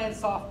summers playing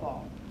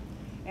softball.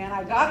 And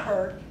I got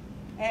hurt,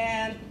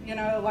 and you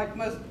know, like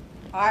most,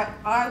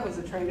 I was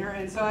a trainer,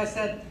 and so I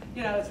said,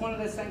 you know, it's one of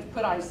those things,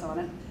 put ice on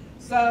it.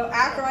 So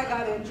after I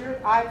got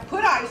injured, I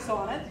put ice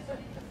on it.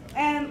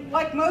 And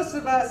like most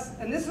of us,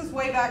 and this is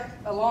way back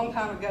a long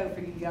time ago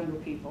for you younger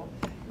people,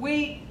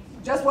 we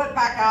just went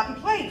back out and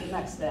played the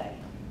next day.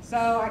 So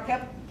I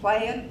kept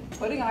playing,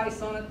 putting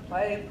ice on it,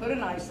 playing,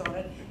 putting ice on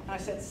it. And I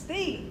said,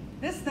 Steve,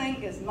 this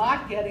thing is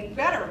not getting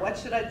better. What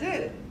should I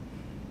do?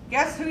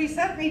 Guess who he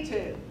sent me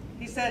to?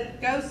 He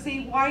said, go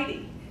see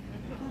Whitey.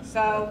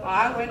 So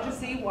I went to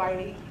see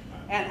Whitey.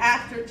 And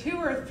after 2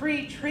 or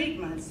 3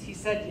 treatments, he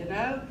said, you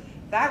know,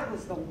 that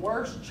was the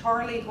worst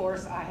Charlie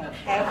horse I have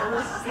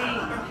ever seen.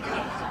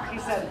 He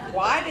said,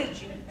 why did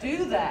you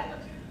do that?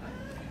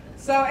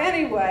 So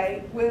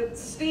anyway, with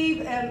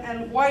Steve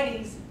and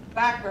Whitey's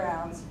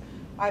backgrounds,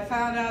 I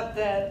found out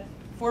that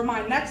for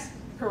my next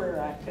career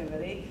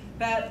activity,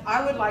 that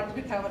I would like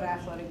to become an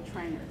athletic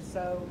trainer.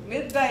 So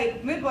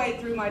midway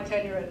through my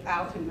tenure at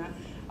Altoona,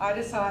 I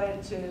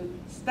decided to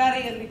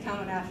study and become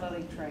an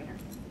athletic trainer.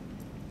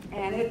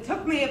 And it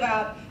took me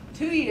about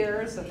 2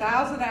 years,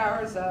 1,000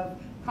 hours of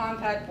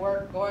contact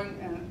work, going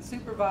and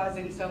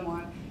supervising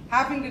someone,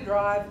 having to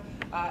drive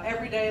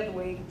every day of the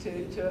week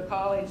to a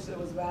college that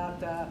was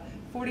about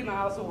 40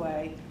 miles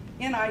away,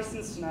 in ice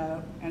and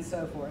snow, and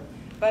so forth.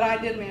 But I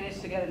did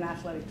manage to get an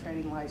athletic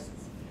training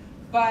license.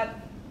 But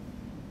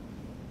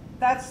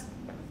that's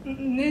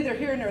neither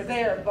here nor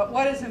there, but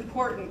what is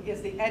important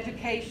is the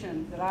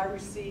education that I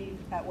received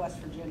at West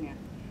Virginia.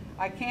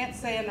 I can't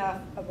say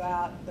enough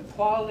about the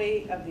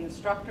quality of the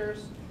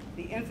instructors,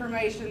 the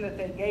information that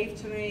they gave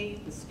to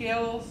me, the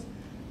skills,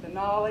 the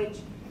knowledge,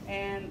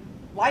 and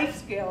life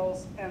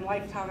skills and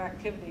lifetime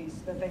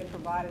activities that they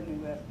provided me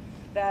with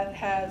that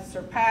have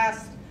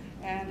surpassed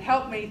and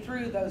helped me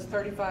through those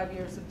 35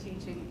 years of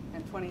teaching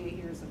and 28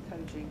 years of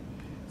coaching.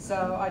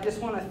 So I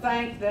just want to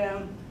thank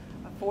them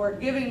for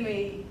giving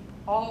me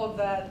all of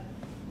that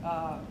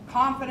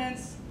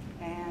confidence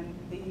and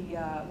the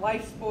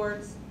life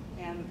sports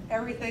and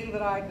everything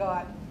that I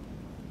got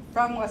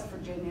from West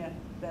Virginia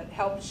that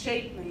helped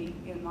shape me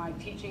in my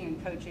teaching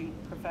and coaching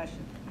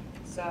profession.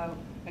 So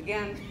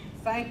again,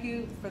 thank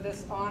you for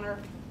this honor,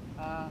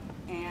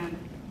 and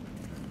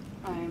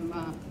I'm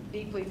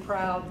deeply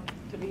proud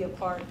to be a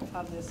part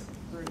of this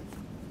group.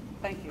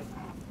 Thank you.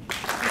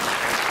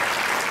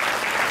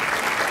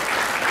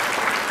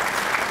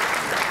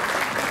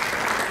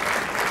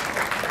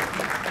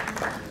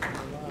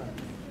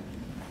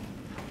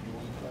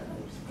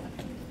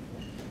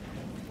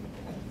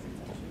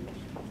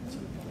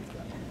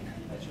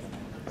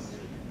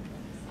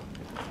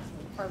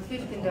 Our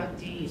 5th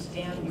inductee is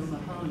Daniel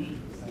Mahony,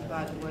 who,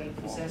 by the way,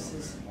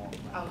 possesses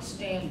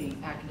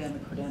outstanding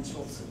academic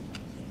credentials.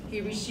 He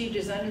received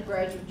his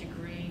undergraduate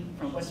degree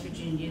from West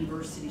Virginia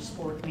University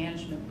Sport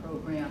Management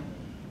Program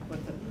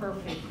with a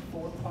perfect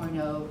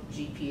 4.0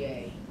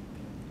 GPA.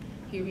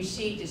 He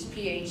received his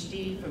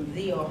PhD from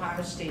The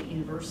Ohio State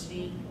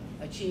University,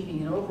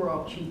 achieving an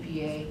overall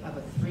QPA of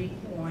a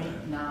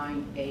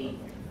 3.98.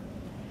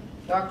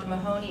 Dr.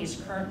 Mahony is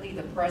currently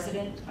the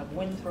president of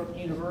Winthrop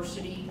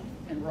University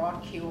in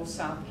Rock Hill,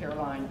 South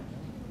Carolina.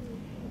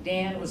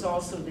 Dan was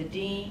also the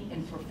dean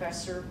and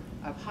professor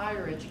of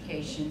higher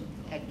education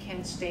at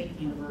Kent State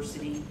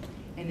University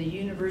and the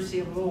University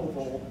of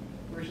Louisville,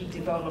 where he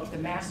developed the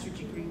master's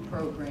degree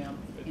program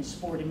in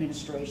sport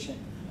administration.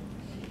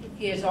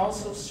 He has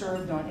also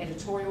served on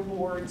editorial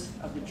boards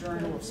of the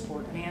Journal of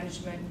Sport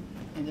Management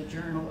and the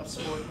Journal of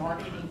Sport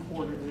Marketing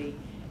Quarterly,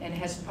 and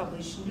has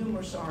published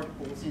numerous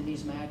articles in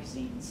these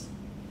magazines.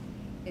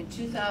 In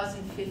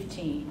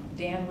 2015,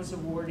 Dan was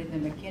awarded the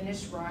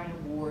McInnes-Ryan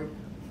Award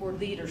for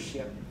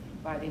Leadership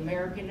by the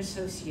American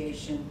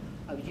Association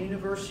of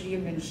University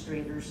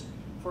Administrators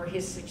for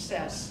his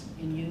success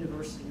in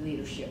university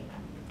leadership.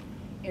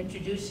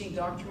 Introducing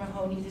Dr.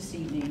 Mahony this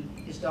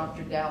evening is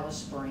Dr.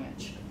 Dallas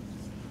Branch.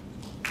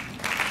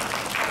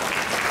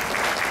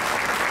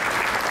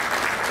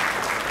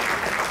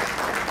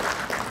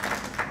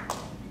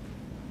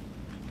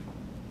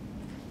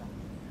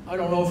 I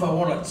don't know if I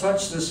want to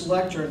touch this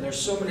lectern. There's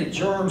so many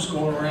germs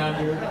going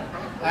around here.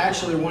 I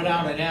actually went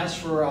out and asked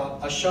for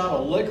a shot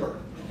of liquor.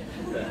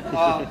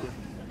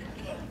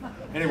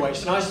 Anyway,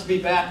 it's nice to be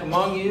back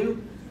among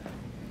you.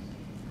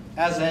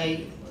 As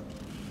a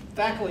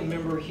faculty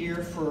member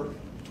here for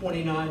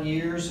 29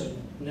 years and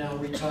now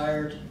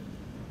retired,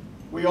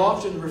 we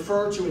often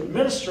refer to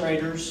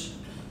administrators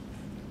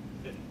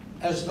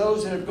as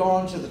those that have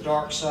gone to the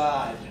dark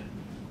side.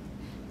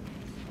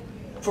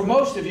 For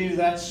most of you,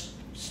 that's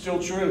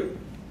still true.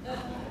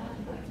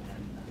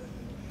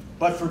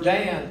 But for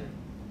Dan,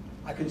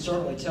 I can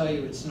certainly tell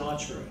you it's not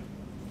true.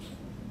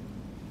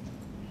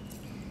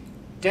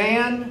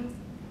 Dan,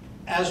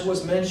 as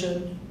was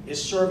mentioned,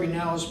 is serving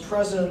now as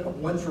president of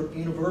Winthrop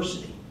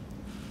University.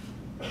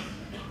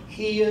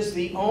 He is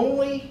the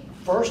only,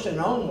 first and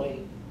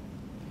only,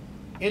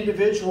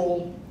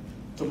 individual,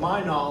 to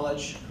my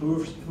knowledge,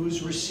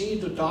 who's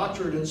received a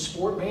doctorate in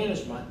sport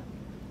management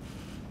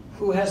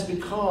who has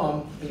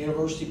become a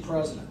university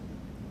president.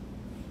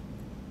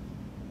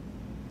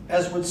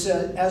 As was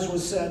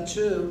said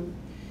too,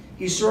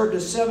 he served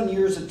as 7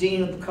 years as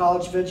Dean of the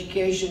College of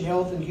Education,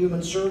 Health, and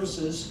Human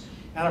Services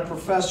and a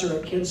professor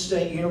at Kent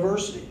State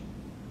University.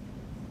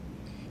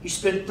 He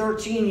spent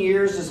 13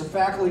 years as a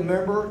faculty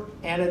member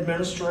and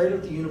administrator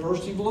at the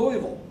University of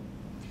Louisville.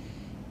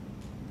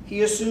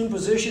 He assumed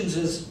positions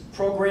as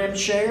program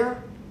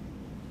chair,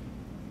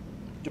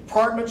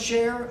 department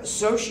chair,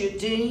 associate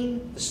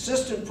dean,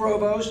 assistant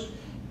provost,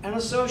 and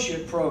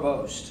associate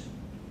provost.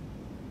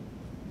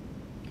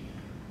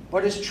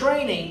 But his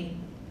training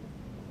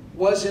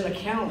was in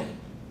accounting.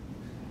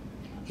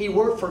 He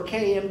worked for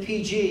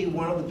KMPG,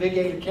 one of the Big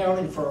 8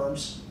 accounting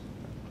firms,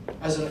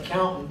 as an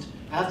accountant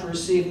after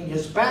receiving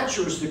his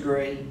bachelor's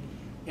degree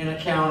in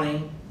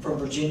accounting from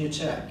Virginia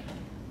Tech.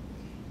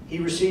 He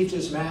received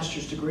his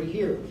master's degree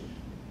here.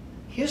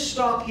 His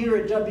stop here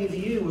at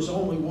WVU was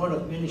only one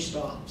of many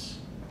stops.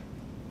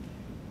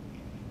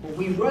 But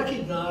we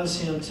recognize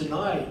him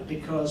tonight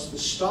because the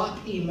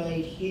stop he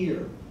made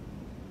here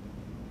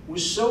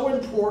was so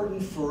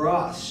important for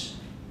us,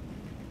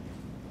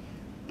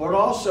 but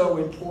also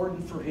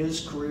important for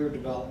his career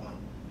development.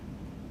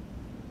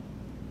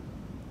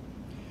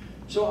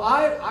 So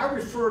I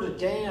refer to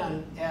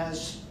Dan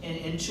as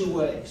in two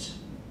ways.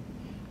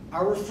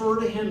 I refer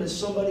to him as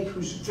somebody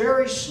who's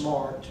very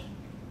smart,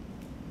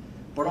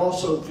 but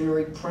also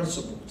very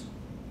principled.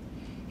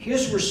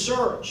 His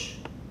research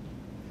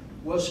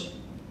was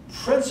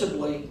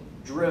principally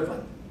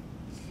driven.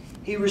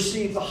 He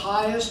received the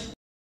highest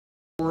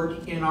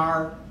award in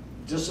our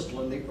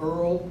discipline, the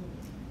Earl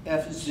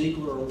F.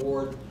 Ziegler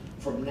Award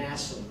from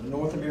NASA, the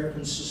North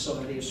American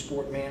Society of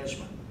Sport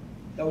Management.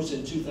 That was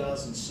in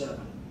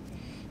 2007.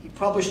 He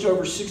published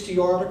over 60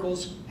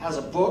 articles, has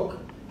a book,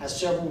 has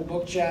several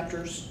book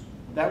chapters.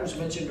 That was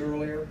mentioned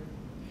earlier.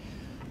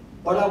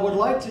 But I would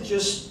like to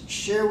just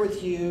share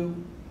with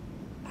you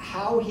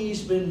how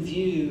he's been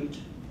viewed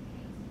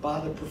by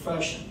the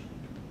profession.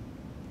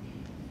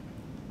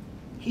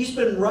 He's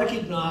been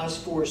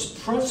recognized for his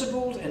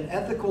principled and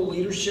ethical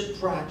leadership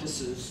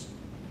practices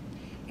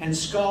and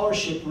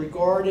scholarship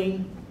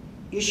regarding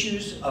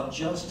issues of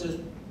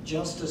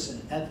justice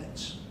and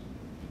ethics.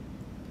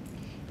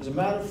 As a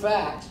matter of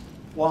fact,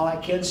 while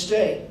at Kent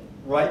State,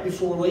 right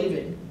before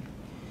leaving,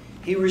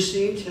 he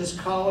received his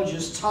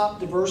college's top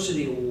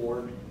diversity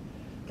award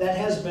that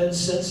has been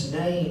since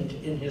named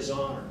in his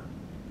honor.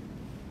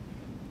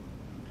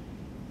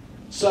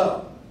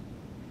 So,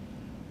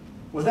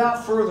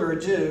 without further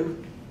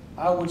ado,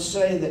 I would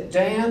say that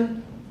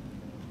Dan,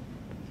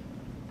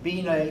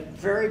 being a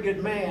very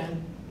good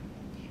man,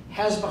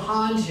 has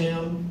behind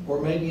him,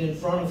 or maybe in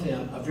front of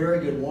him, a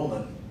very good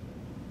woman.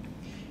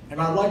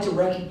 And I'd like to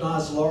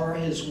recognize Laura,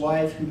 his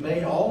wife, who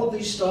made all of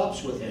these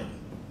stops with him.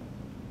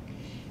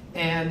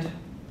 And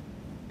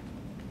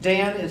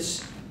Dan,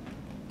 it's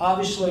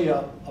obviously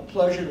a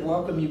pleasure to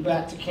welcome you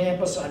back to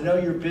campus. I know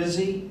you're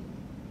busy,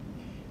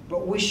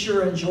 but we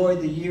sure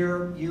enjoyed the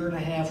year and a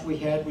half we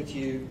had with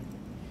you.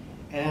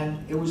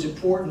 And it was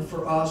important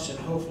for us, and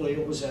hopefully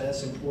it was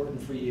as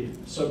important for you.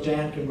 So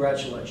Dan,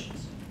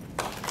 congratulations.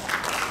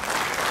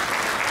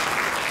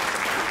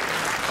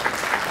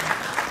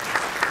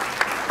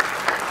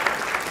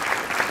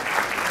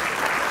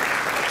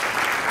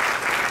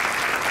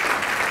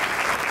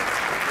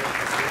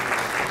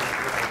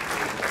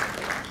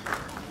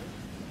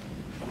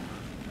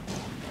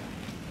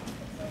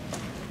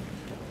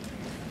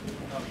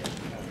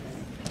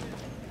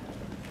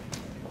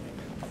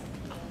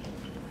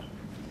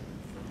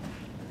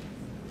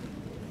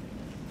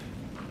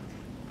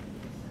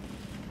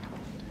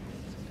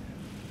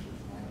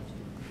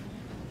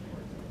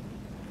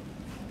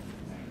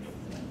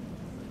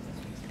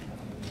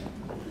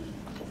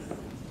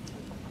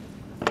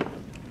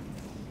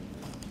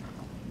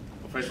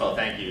 First of all,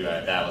 thank you,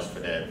 Dallas, for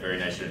the very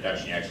nice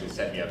introduction. You actually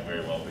set me up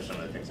very well for some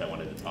of the things I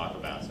wanted to talk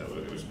about, so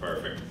it was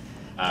perfect.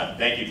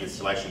 Thank you to the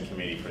selection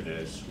committee for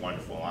this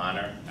wonderful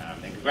honor,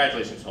 and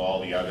congratulations to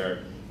all the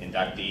other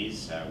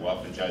inductees. We're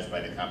often judged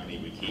by the company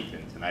we keep,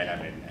 and tonight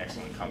I'm in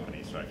excellent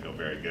company, so I feel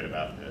very good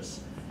about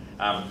this.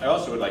 I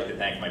also would like to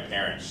thank my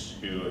parents,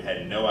 who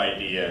had no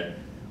idea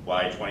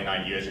why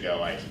 29 years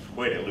ago I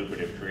quit a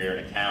lucrative career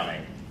in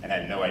accounting and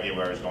had no idea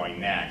where I was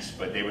going next,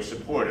 but they were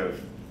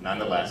supportive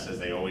nonetheless, as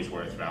they always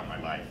were throughout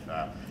my life.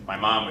 My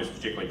mom was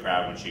particularly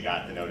proud when she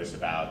got the notice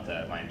about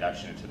my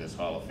induction into this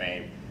Hall of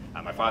Fame.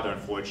 My father,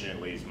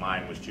 unfortunately, his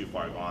mind was too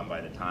far gone by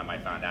the time I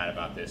found out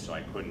about this, so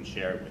I couldn't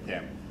share it with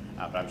him,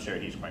 but I'm sure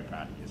he's quite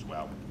proud of me as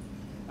well.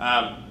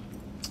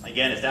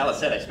 Again, as Dallas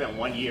said, I spent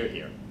 1 year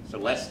here, so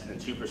less than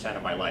 2%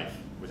 of my life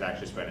was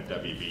actually spent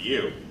at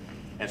WVU.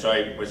 And so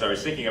as I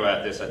was thinking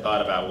about this, I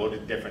thought about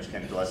what difference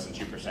can less than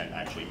 2%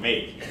 actually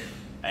make.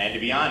 And to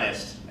be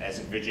honest, as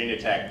a Virginia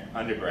Tech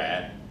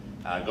undergrad,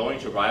 going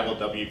to rival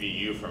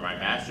WVU for my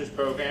master's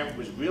program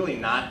was really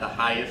not the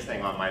highest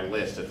thing on my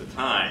list at the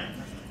time.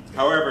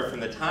 However, from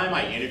the time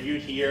I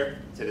interviewed here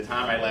to the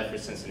time I left for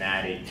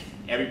Cincinnati,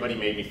 everybody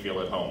made me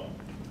feel at home.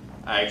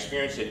 I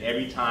experienced it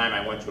every time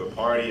I went to a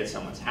party at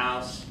someone's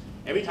house,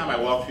 every time I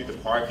walked through the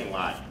parking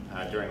lot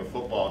during a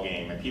football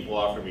game and people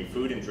offered me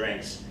food and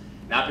drinks,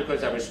 not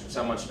because I was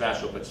someone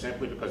special, but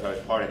simply because I was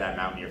part of that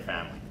Mountaineer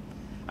family.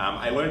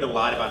 I learned a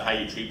lot about how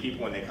you treat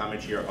people when they come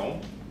into your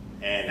home,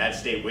 and that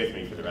stayed with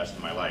me for the rest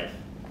of my life.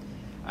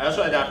 I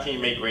also had the opportunity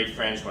to make great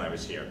friends when I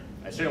was here.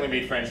 I certainly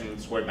made friends in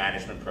the sport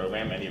management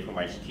program, many of whom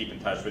I keep in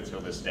touch with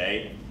till this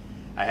day.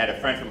 I had a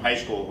friend from high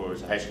school who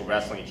was a high school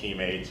wrestling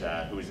teammate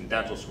who was in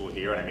dental school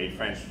here, and I made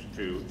friends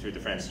through the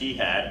friends he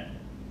had.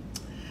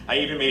 I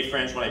even made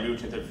friends when I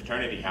moved into the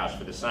fraternity house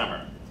for the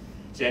summer.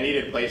 See, I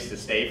needed a place to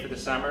stay for the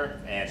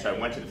summer, and so I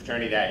went to the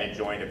fraternity that I had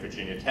joined at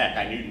Virginia Tech.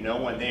 I knew no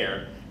one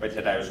there, but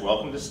that I was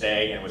welcome to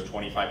stay, and it was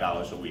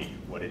 $25 a week.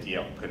 What a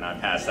deal. Could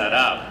not pass that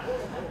up.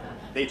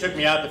 They took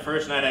me out the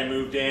first night I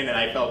moved in, and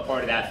I felt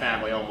part of that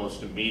family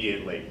almost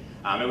immediately.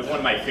 It was one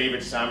of my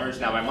favorite summers.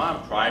 Now, my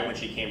mom cried when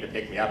she came to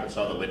pick me up and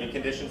saw the living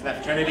conditions in that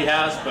fraternity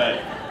house, but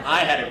I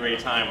had a great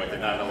time with it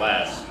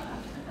nonetheless.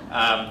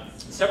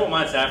 Several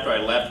months after I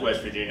left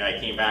West Virginia, I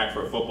came back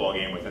for a football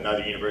game with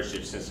another University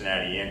of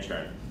Cincinnati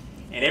intern.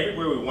 And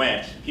everywhere we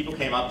went, people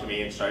came up to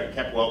me and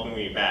kept welcoming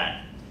me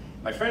back.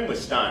 My friend was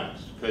stunned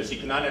because he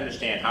could not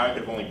understand how I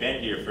could have only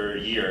been here for a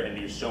year and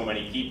knew so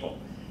many people,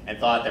 and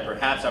thought that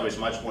perhaps I was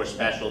much more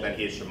special than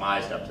he had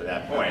surmised up to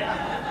that point.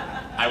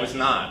 I was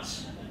not,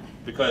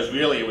 because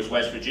really it was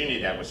West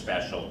Virginia that was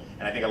special,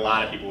 and I think a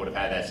lot of people would have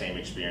had that same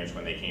experience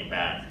when they came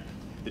back.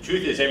 The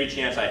truth is, every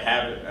chance I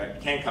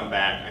have can come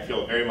back, I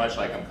feel very much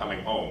like I'm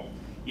coming home,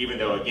 even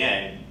though,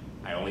 again,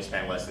 I only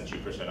spend less than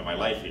 2% of my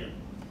life here.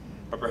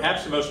 But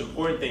perhaps the most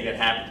important thing that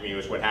happened to me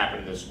was what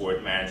happened in the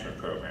sport management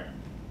program.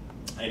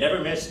 I never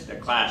missed a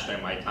class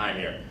during my time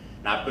here,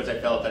 not because I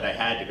felt that I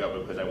had to go,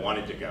 but because I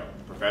wanted to go.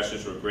 The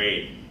professors were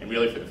great, and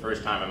really for the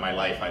first time in my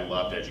life, I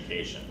loved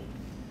education.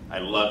 I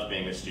loved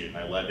being a student.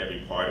 I loved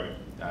every part of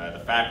it.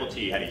 The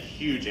faculty had a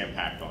huge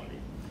impact on me.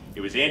 It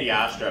was Andy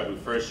Ostrow who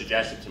first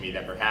suggested to me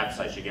that perhaps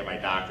I should get my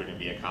doctorate and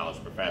be a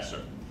college professor.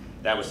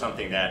 That was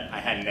something that I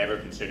had never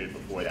considered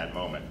before that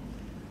moment.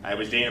 It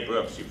was Dana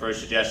Brooks who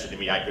first suggested to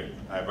me I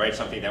could write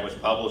something that was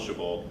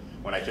publishable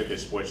when I took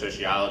his sports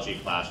sociology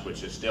class,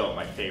 which is still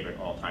my favorite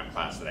all-time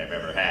class that I've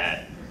ever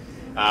had.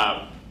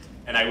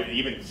 And I would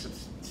even,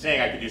 saying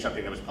I could do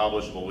something that was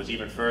publishable was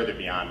even further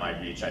beyond my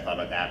reach, I thought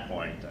at that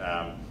point,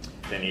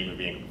 than even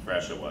being a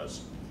professor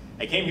was.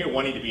 I came here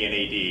wanting to be an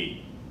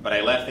AD, but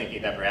I left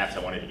thinking that perhaps I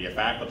wanted to be a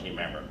faculty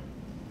member.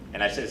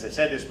 And as I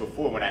said this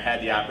before, when I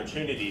had the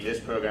opportunity, this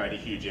program had a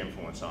huge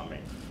influence on me.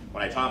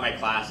 When I taught my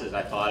classes,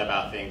 I thought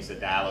about things that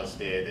Dallas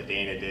did, that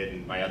Dana did,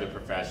 and my other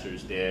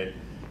professors did.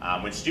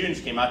 When students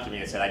came up to me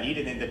and said, I need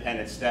an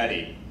independent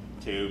study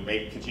to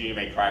continue to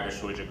make progress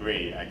towards a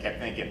degree, I kept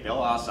thinking,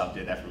 Bill Alsop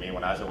did that for me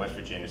when I was at West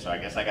Virginia, so I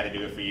guess I got to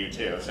do it for you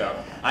too. So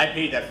I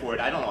paid that forward.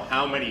 I don't know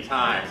how many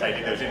times I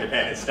did those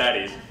independent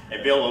studies,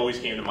 and Bill always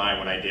came to mind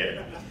when I did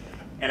it.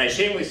 And I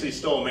shamelessly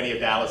stole many of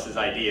Dallas's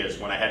ideas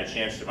when I had a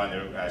chance to run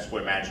the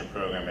sport management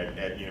program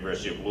at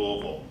University of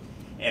Louisville.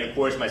 And of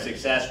course, my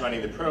success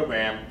running the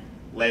program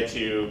led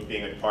to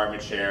being a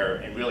department chair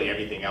and really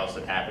everything else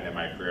that happened in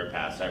my career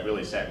path. So that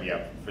really set me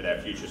up for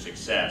that future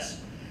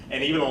success.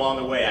 And even along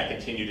the way, I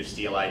continue to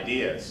steal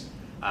ideas.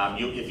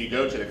 If you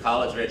go to the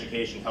College of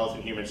Education, Health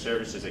and Human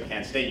Services at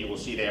Kent State, you will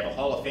see they have a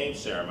Hall of Fame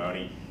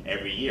ceremony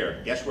every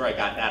year. Guess where I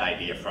got that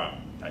idea from?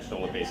 I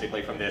stole it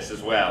basically from this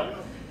as well.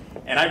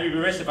 And I'd be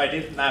remiss if I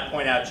did not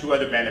point out two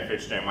other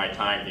benefits during my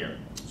time here.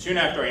 Soon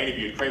after I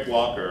interviewed, Craig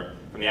Walker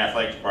from the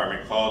athletic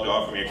department called to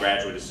offer me a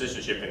graduate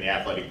assistantship in the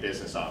athletic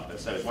business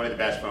office. That was one of the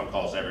best phone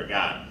calls I ever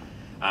got.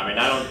 And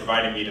not only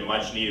provided me the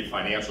much needed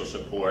financial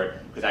support,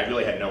 because I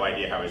really had no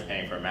idea how I was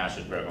paying for a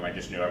master's program, I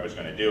just knew I was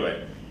going to do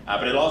it.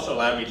 But it also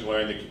allowed me to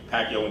learn the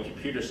Pacquiao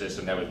computer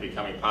system that was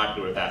becoming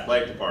popular with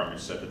athletic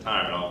departments at the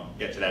time, and I'll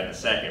get to that in a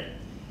second.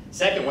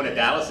 Second, one of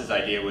Dallas's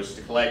idea was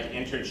to collect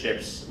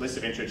internships, lists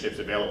of internships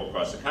available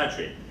across the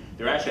country.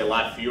 There were actually a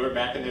lot fewer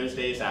back in those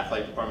days.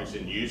 Athletic departments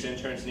didn't use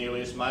interns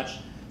nearly as much.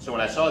 So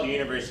when I saw the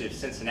University of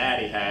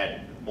Cincinnati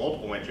had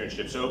multiple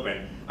internships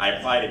open, I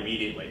applied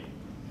immediately.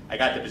 I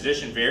got the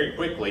position very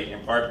quickly,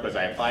 in part because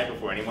I applied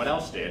before anyone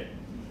else did,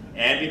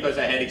 and because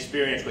I had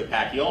experience with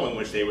Pacquiao,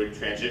 which they were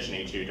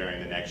transitioning to during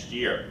the next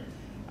year.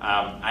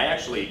 I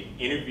actually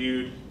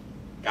interviewed,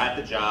 got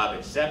the job,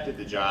 accepted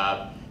the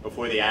job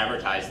before they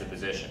advertised the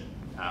position.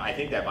 I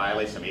think that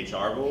violates some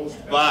HR rules,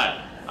 but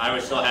I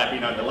was still happy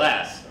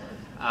nonetheless.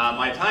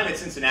 My time at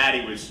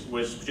Cincinnati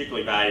was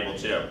particularly valuable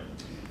too.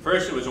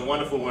 First, it was a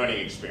wonderful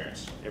learning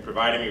experience. It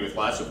provided me with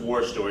lots of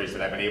war stories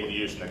that I've been able to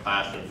use in the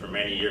classroom for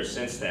many years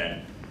since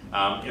then.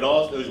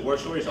 Those war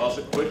stories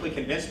also quickly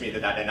convinced me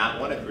that I did not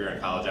want a career in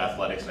college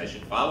athletics and I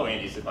should follow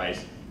Andy's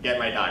advice, get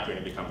my doctorate,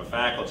 and become a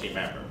faculty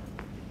member.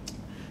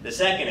 The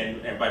second,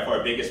 and by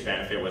far biggest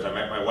benefit, was I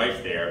met my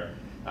wife there,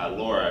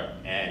 Laura,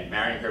 and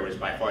marrying her was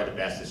by far the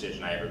best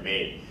decision I ever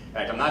made. In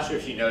fact, I'm not sure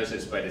if she knows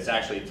this, but it's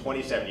actually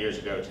 27 years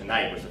ago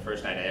tonight was the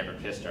first night I ever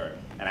kissed her,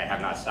 and I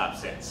have not stopped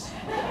since.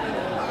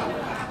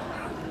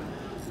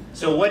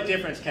 So what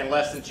difference can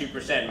less than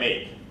 2%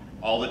 make?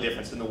 All the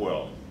difference in the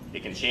world.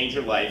 It can change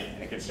your life,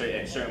 and it can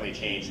certainly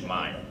change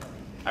mine.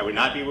 I would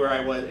not be where I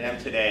am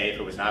today if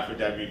it was not for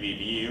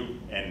WVBU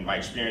and my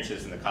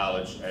experiences in the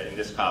college, in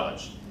this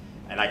college.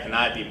 And I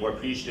cannot be more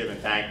appreciative and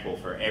thankful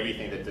for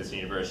everything that this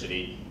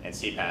university and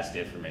CPASS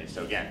did for me.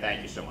 So again,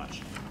 thank you so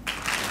much.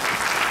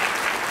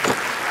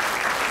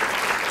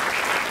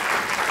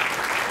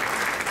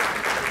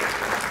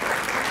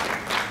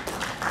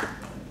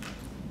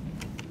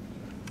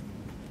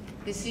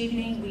 This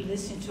evening, we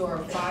listened to our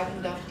 5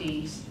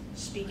 inductees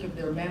speak of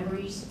their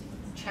memories,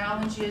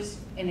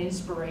 challenges, and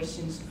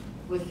inspirations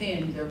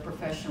within their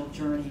professional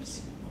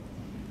journeys.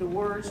 The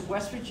words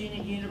West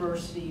Virginia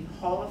University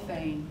Hall of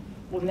Fame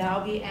will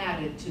now be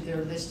added to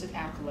their list of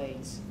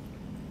accolades.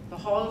 The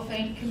Hall of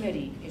Fame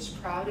committee is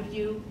proud of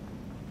you,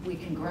 we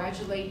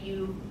congratulate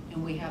you,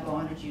 and we have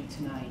honored you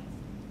tonight.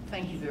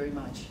 Thank you very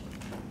much.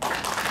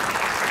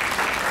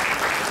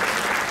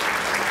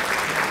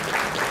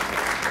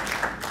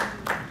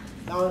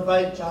 Now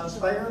invite John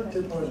Spiker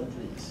to the podium,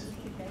 please.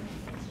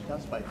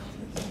 John Spiker.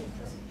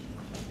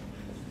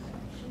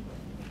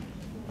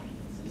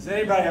 Does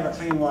anybody have a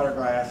clean water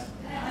glass?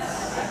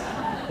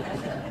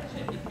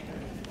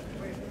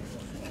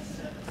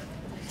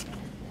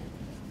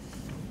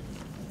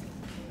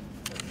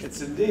 It's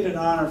indeed an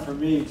honor for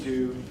me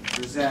to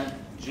present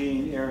Dr.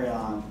 Jean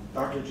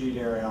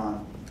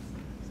Irion,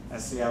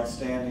 as the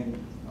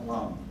Outstanding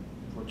Alum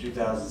for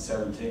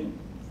 2017.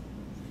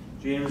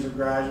 Jean was a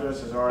graduate,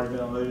 as has already been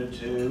alluded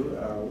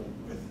to,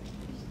 with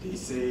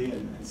DC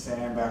and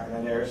Sam back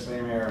in that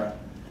same era.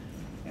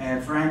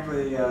 And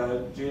frankly,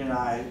 Jean and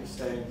I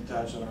stay in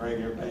touch on a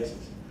regular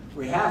basis.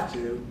 We have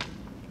to,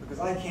 because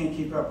I can't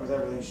keep up with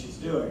everything she's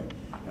doing.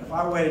 And if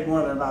I waited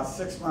more than about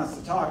 6 months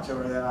to talk to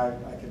her, then I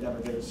could never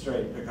get it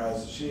straight,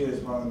 because she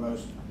is one of the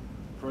most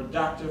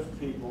productive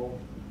people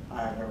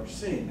I have ever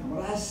seen. And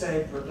when I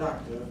say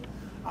productive,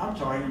 I'm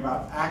talking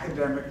about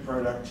academic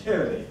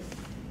productivity.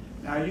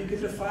 Now, you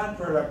can define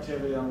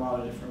productivity in a lot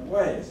of different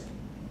ways.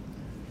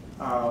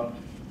 I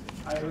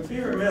would be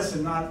remiss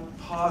in not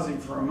pausing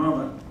for a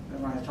moment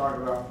when I talk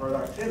about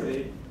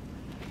productivity,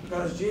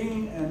 because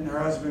Jean and her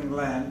husband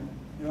Glenn,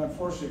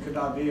 unfortunately could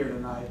not be here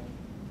tonight,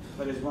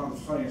 but he's one of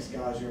the funniest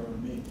guys you ever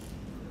meet.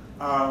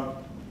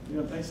 You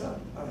don't think so?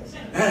 I think so.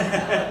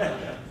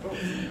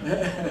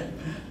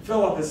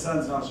 Philip, his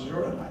son's not so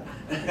sure tonight.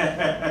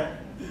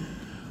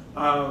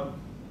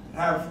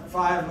 Have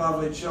 5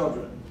 lovely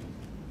children,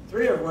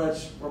 3 of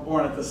which were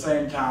born at the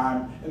same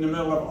time in the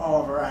middle of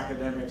all of her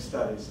academic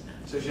studies.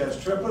 So she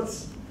has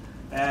triplets,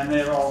 and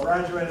they've all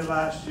graduated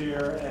last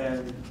year,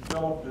 and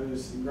Philip,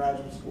 who's in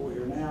graduate school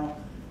here now,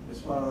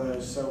 is one of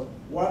those. So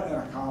what an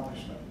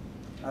accomplishment.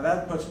 Now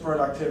that puts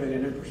productivity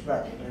in new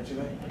perspective, don't you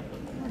think?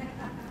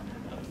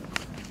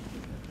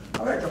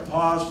 I'd like to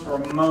pause for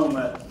a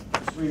moment,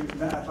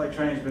 because athletic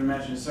training has been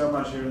mentioned so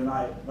much here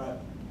tonight,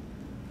 but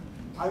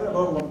I'm a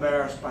little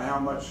embarrassed by how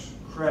much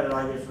credit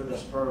I get for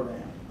this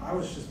program. I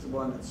was just the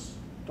one that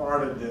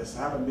started this. I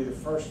happened to be the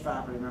first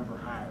faculty member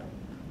hired.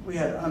 We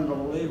had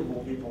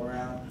unbelievable people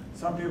around.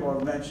 Some people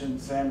have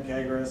mentioned Sam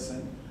Kagris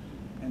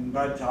and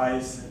Bud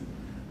Tice,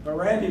 but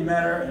Randy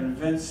Metter and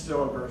Vince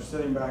Stover,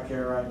 sitting back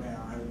here right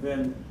now, have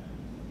been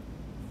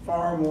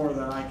far more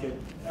than I could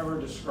ever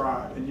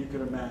describe, and you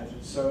could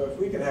imagine. So if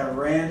we could have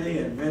Randy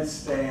and Vince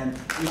stand,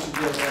 we should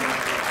give them a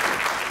applause.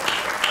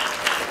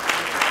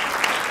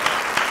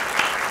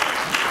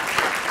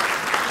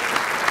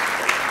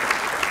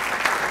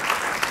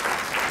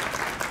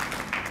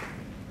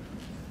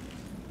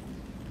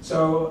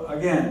 So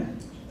again,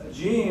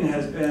 Jean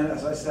has been,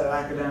 as I said,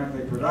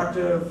 academically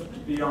productive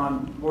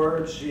beyond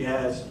words. She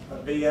has a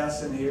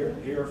BS in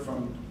here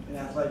from in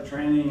athletic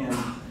training and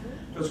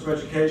physical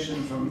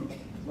education from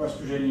West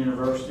Virginia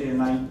University in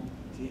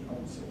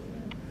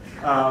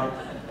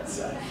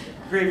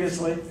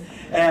previously,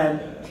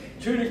 and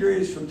 2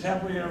 degrees from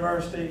Temple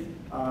University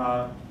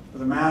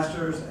with a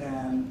master's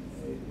and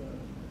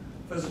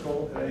a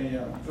physical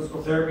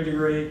therapy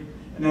degree,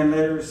 and then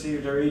later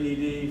received her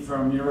EDD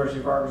from University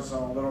of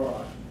Arkansas in Little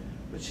Rock.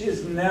 But she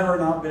has never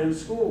not been in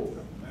school.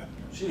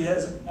 She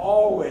has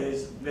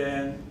always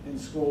been in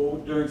school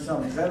doing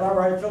something. Is that not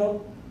right,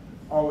 Philip?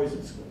 Always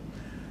in school.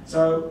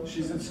 So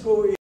she's in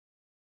school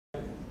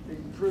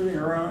improving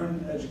her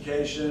own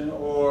education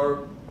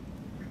or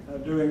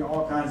doing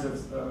all kinds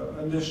of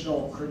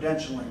additional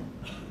credentialing.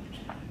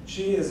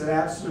 She is an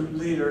absolute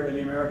leader in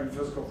the American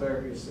Physical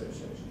Therapy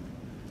Association.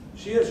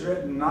 She has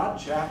written not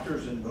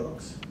chapters in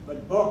books,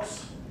 but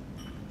books.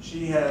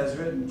 She has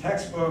written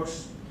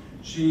textbooks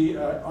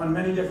on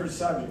many different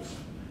subjects.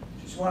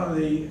 She's one of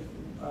the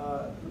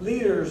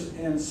leaders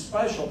in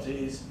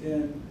specialties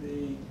in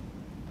the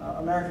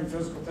American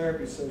Physical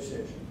Therapy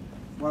Association,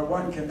 where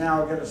one can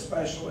now get a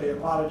specialty in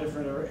a lot of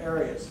different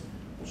areas.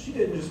 Well, she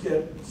didn't just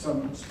get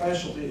some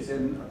specialties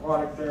in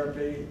aquatic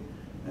therapy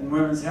and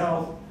women's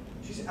health.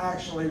 She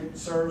actually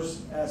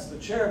serves as the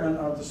chairman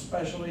of the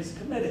specialties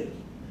committee.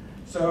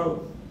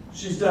 So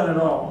she's done it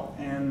all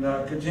and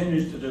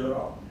continues to do it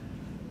all.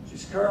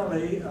 She's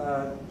currently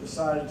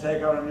decided to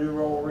take on a new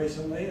role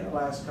recently in the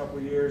last couple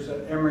of years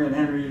at Emory and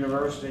Henry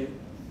University,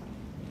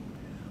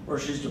 where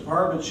she's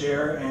department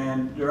chair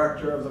and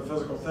director of the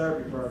physical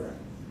therapy program.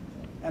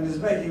 and is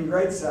making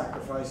great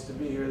sacrifice to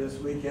be here this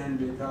weekend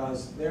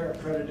because their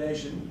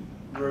accreditation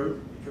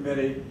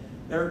committee,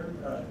 their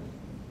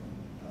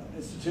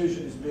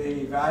institution is being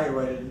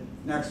evaluated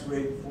next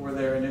week for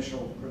their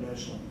initial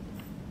credentialing.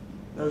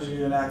 Those of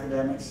you in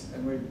academics,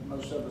 and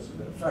most of us have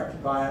been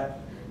affected by it,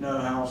 know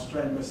how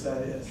strenuous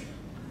that is.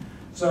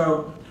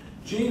 So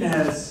Jean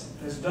has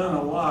done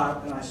a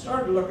lot, and I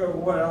started to look over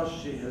what else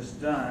she has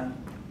done,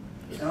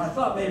 and I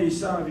thought maybe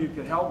some of you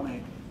could help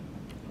me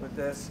with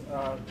this.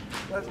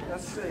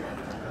 Let's see.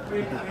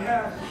 We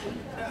have,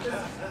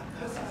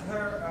 this is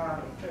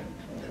her,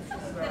 this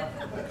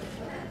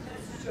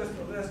is just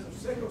a list of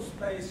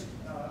single-spaced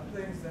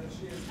things that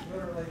she has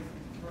literally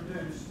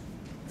produced.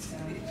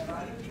 And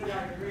I didn't think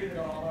I could read it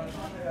all, but I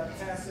thought maybe I'd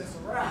pass this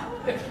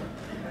around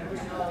and we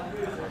can all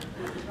use it.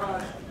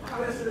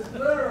 Because this is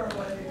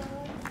literally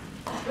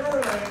a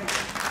resume.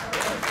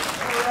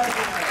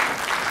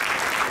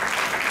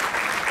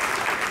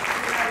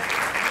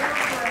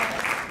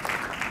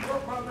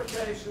 More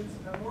publications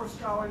and more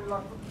scholarly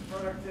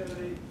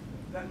productivity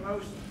than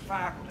most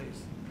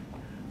faculties.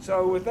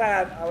 So with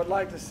that, I would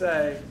like to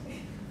say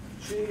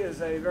she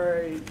is a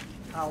very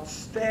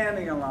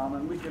outstanding alum,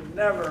 and we could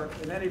never,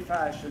 in any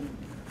fashion,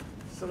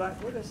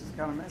 select, well, this is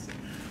kind of messy,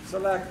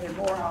 select a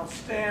more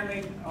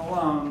outstanding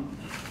alum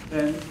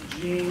than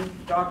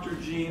Dr.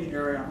 Jean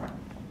Irion.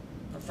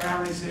 Her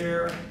family's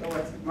here,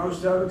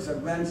 most of them,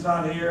 except Ben's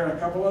not here, and a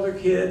couple other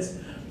kids,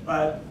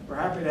 but we're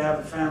happy to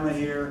have the family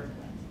here.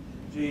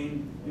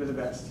 Jean, you're the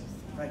best.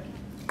 Thank you.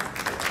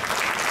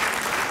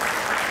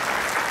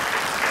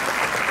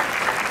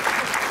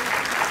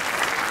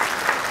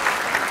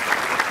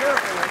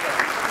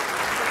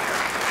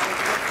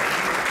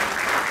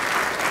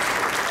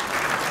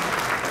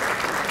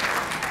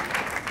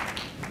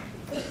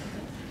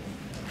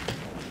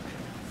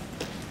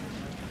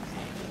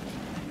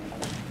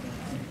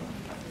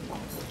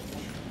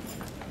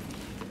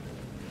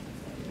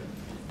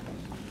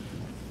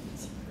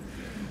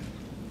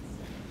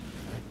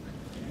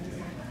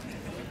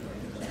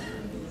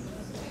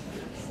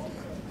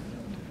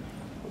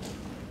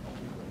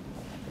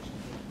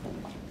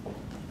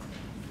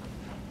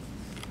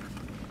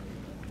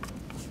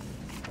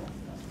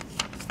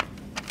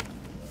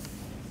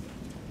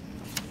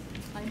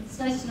 It's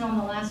nice to know I'm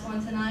the last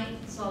one tonight,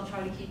 so I'll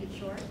try to keep it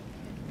short.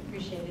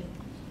 Appreciate it.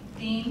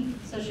 Dean,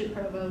 Associate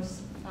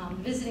Provost,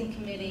 Visiting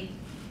Committee,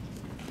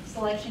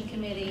 Selection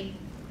Committee,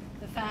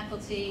 the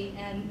faculty,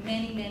 and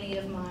many, many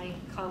of my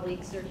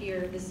colleagues are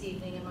here this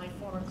evening, and my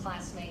former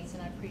classmates,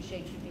 and I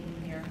appreciate you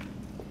being here.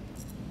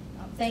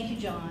 Thank you,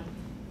 John,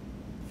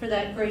 for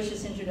that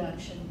gracious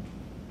introduction.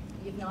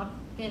 You've not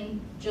been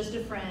just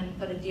a friend,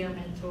 but a dear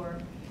mentor,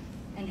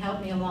 and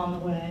helped me along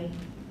the way.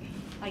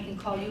 I can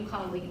call you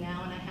colleague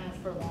now, and I have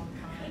for a long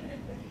time.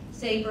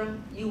 Sabra,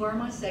 you are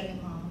my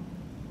second mom.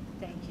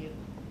 Thank you.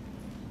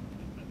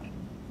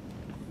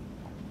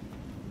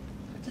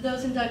 To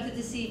those inducted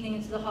this evening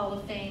into the Hall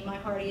of Fame, my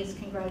heartiest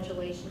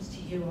congratulations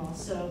to you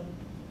also.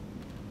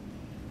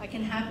 I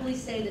can happily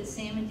say that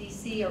Sam and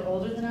DC are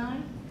older than I,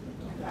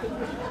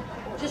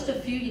 just a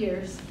few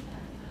years,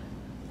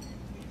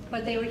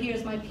 but they were here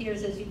as my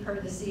peers, as you've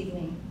heard this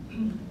evening.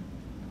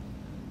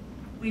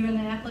 We were in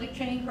the athletic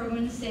training program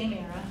in the same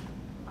era.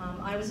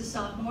 I was a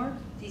sophomore,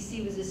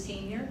 DC was a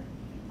senior.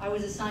 I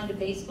was assigned to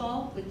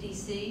baseball with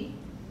DC.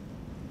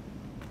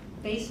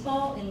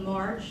 Baseball in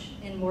March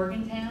in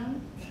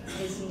Morgantown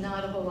is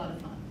not a whole lot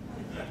of fun,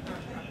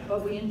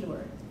 but we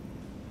endured.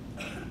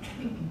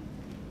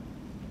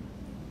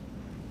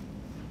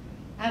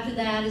 After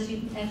that, as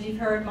you've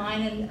heard,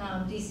 mine and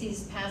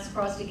DC's paths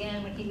crossed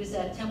again when he was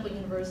at Temple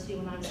University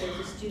when I was there as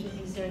a student.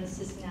 He was there as an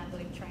assistant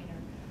athletic trainer.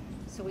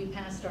 So we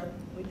passed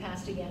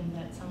again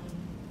that time.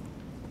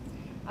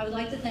 I would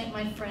like to thank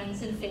my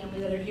friends and family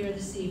that are here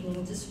this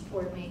evening to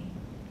support me.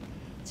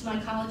 To my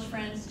college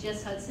friends,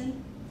 Jess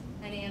Hudson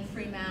and Ann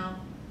Freeman,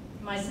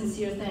 my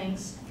sincere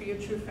thanks for your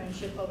true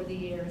friendship over the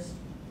years.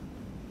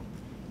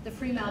 The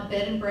Freeman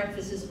bed and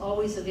breakfast is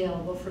always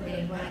available for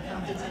me when I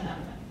come to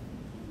town.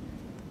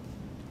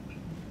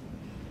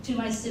 To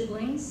my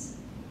siblings,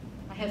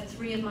 I have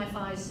 3 of my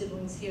 5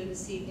 siblings here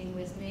this evening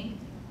with me,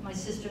 my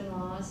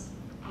sister-in-laws,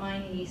 my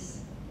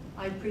niece.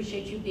 I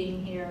appreciate you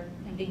being here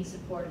and being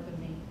supportive of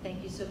me.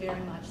 Thank you so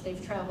very much.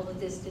 They've traveled a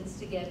distance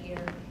to get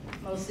here,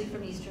 mostly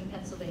from eastern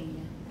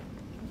Pennsylvania.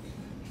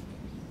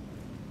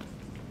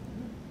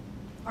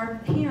 Our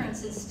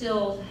parents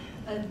instilled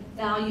a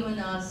value in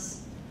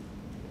us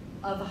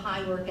of a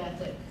high work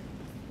ethic,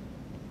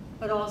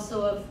 but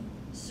also of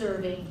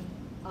serving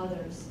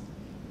others.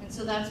 And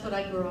so that's what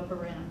I grew up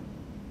around.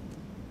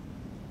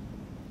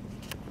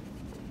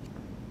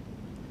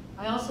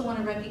 I also want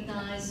to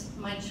recognize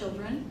my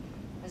children,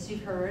 as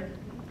you've heard.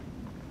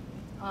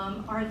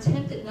 Our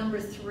attempt at number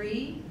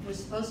 3 was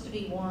supposed to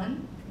be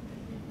 1.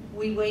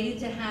 We waited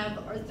to have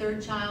our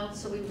 3rd child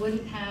so we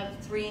wouldn't have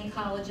 3 in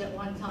college at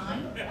one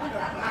time.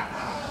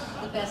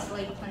 The best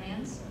laid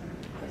plans.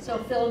 So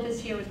Philip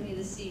is here with me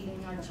this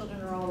evening. Our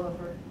children are all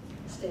over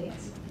the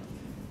states.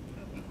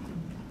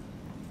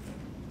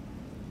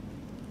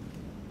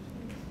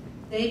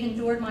 They've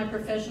endured my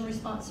professional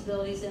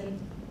responsibilities and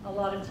a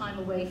lot of time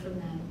away from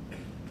them.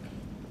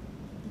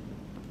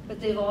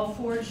 But they've all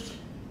forged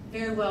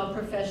very well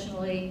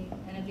professionally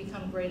and have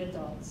become great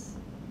adults.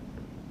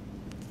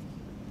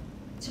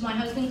 To my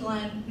husband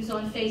Glenn, who's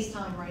on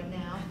FaceTime right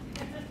now,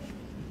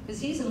 because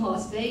he's in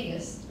Las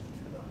Vegas,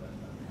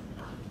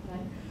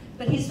 right?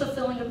 But he's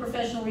fulfilling a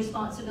professional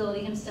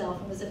responsibility himself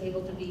and was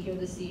unable to be here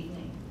this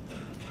evening.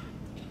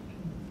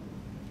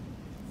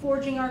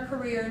 Forging our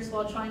careers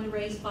while trying to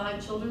raise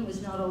 5 children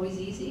was not always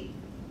easy.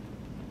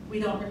 We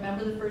don't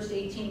remember the first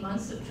 18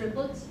 months of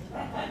triplets.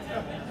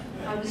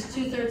 I was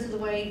 2/3 of the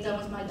way done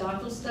with my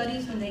doctoral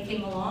studies when they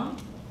came along.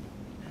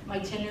 My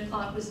tenure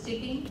clock was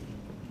ticking.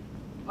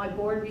 My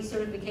board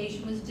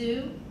recertification was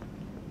due,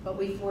 but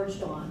we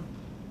forged on.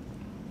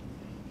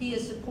 He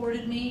has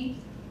supported me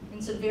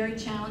in some very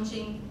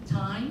challenging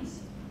times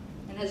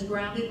and has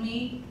grounded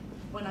me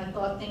when I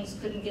thought things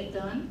couldn't get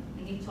done,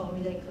 and he told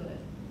me they could.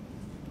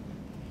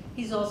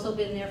 He's also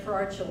been there for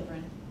our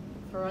children,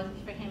 for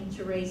him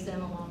to raise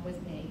them along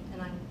with me, and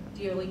I'm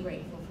dearly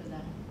grateful for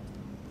that.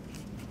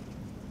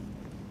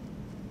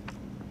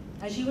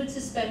 As you would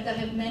suspect, I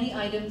have many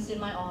items in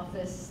my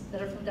office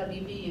that are from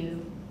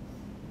WVU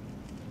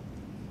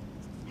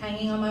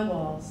hanging on my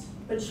walls.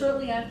 But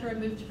shortly after I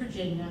moved to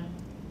Virginia,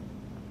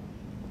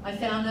 I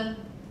found a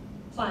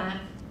plaque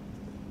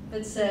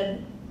that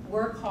said,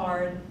 "Work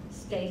hard,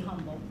 stay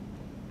humble."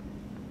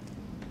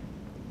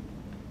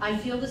 I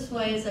feel this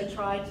way as I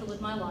try to live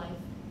my life,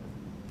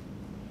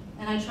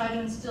 and I try to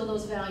instill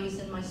those values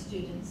in my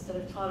students that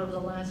I've taught over the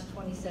last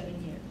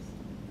 27 years.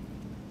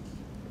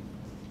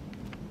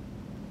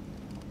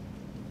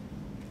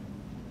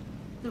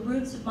 The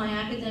roots of my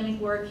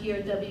academic work here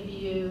at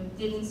WVU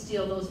did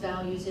instill those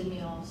values in me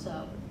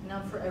also, and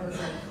I'm forever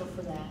grateful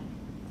for that.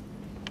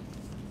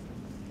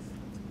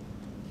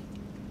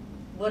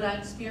 What I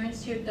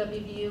experienced here at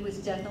WVU is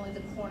definitely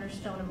the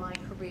cornerstone of my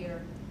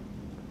career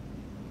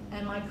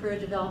and my career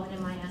development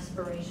and my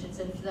aspirations,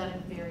 and for that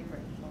I'm very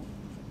grateful.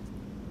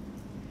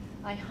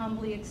 I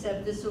humbly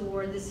accept this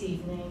award this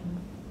evening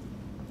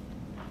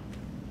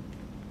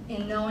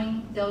in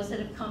knowing those that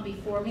have come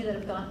before me that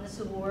have gotten this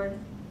award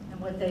and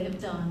what they have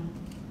done.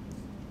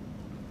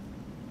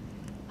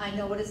 I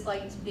know what it's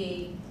like to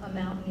be a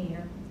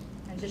mountaineer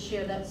and to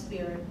share that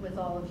spirit with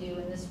all of you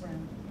in this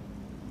room.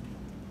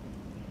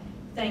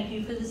 Thank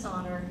you for this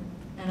honor,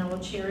 and I will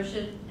cherish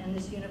it and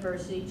this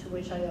university to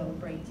which I owe a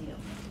great deal.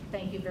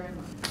 Thank you very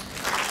much.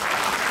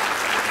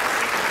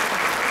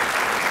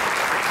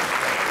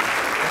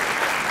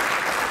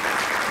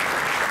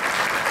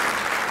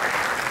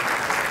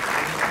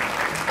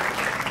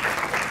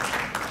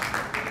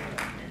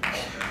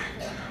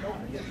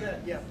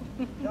 Yeah,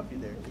 help you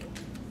there.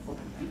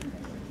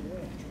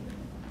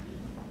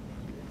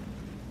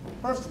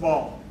 First of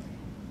all,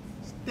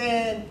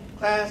 stand,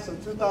 class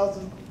of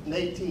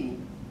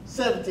 2018,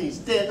 17,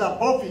 stand up,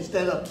 both of you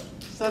stand up.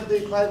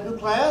 17 class, new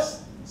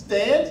class,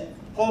 stand.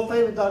 Hall of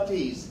Fame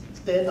inductees,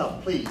 stand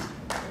up, please.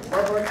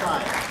 One more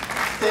time.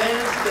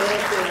 Stand,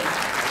 stand, stand.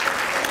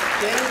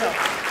 Stand up.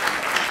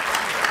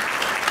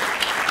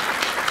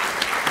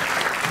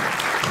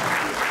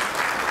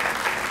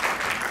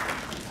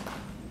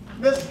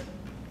 Miss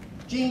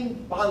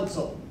Jean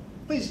Bonzo,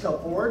 please come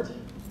forward.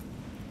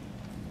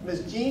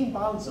 Miss Jean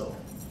Bonzo.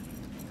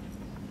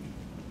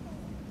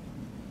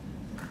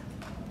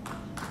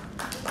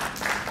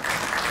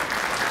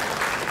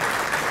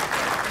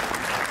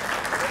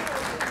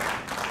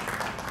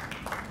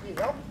 Need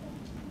help?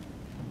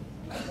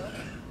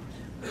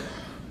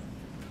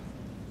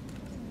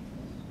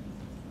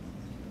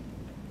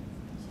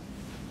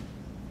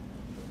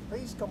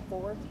 Please come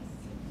forward.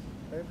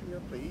 Over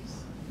here,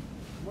 please.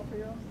 Come up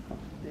here.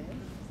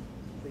 Dan,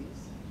 please.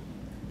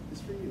 This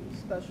is for you,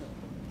 special.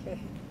 Okay.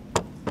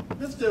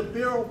 Mr.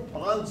 Bill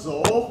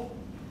Bonzo.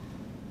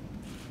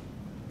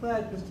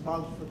 Glad Mr.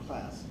 Bonzo for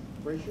class.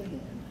 Raise your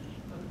hand.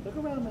 Look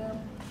around, ma'am.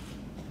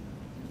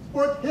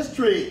 Sport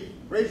history.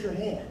 Raise your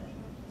hand.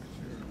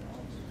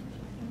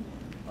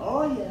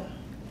 Oh, yeah.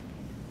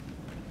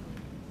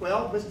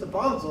 Well, Mr.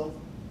 Bonzo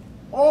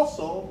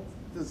also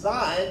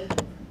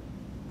designed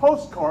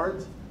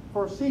postcards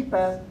for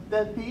CPASS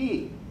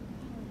PE.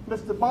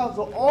 Mr.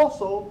 Bonzo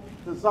also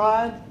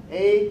designed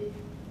a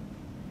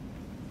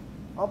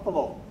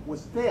envelope with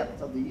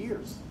stamps of the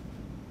years.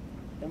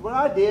 And what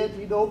I did,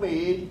 you know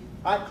me,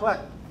 I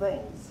collect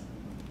things.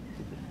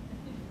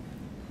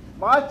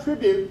 My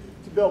tribute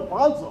to Bill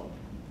Bonzo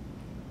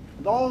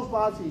and all those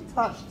lives he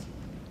touched.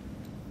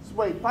 This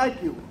way,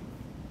 thank you,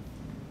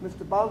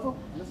 Mr. Bonzo,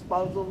 Ms.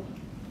 Bonzo,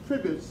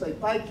 tribute to say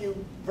thank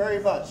you very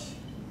much.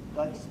 I'd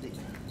like to speak.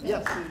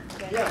 Yes,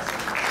 yes.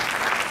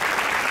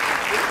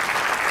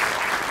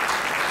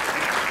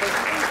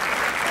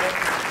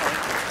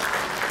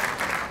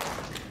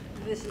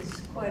 This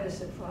is quite a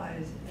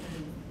surprise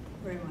and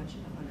very much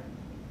an honor.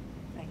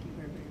 Thank you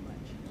very, very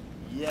much.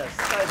 Yes,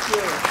 thank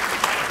you.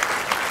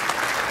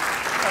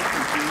 Thank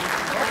you, Jean.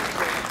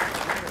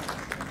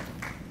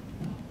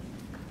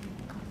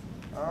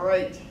 All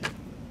right.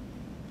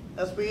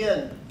 As we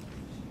end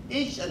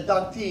Each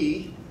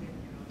inductee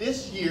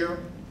this year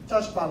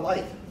touched my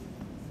life.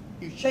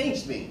 You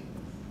changed me.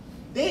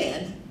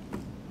 Dan,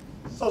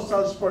 social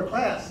studies sport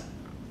class,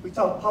 we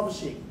talk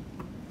publishing.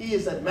 He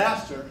is a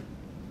master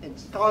in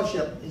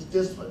scholarship is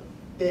discipline.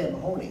 Dan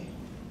Mahony.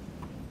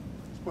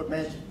 Sport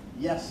management,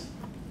 yes.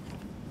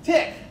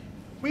 Tick,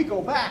 we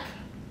go back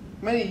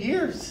many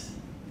years.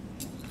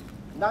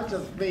 Not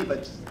just me, but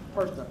just a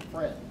personal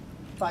friend.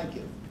 Thank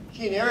you.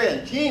 Gene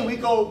Irion. Gene, we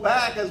go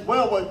back as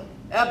well with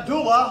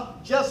Abdullah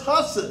Jess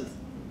Hudson.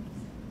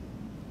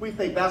 We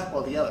played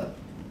basketball together.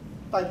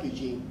 Thank you,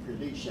 Gene, for your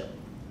leadership.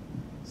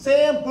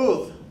 Sam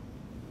Booth.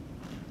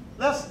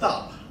 Let's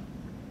stop.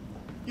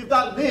 You've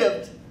not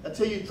lived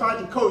until you tried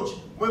to coach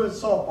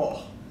women's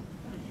softball.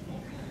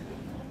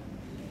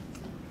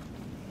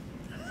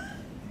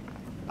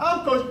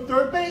 I'm coaching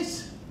third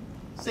base.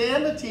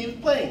 Sam, the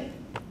team's playing.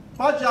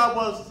 My job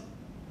was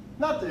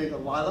not to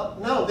line up.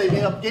 No, they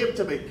gave it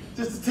to me.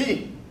 Just the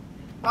team.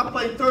 I'm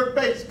playing third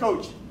base,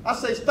 coach. I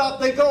say stop,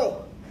 they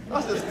go.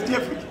 That's just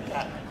different.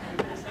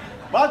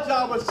 My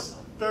job was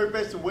third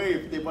base to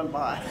wave if they went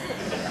by.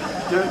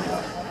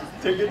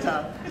 Take your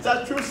time. Is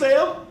that true,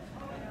 Sam?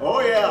 Oh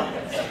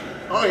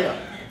yeah. Oh yeah.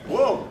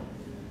 Whoa.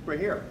 We're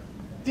here.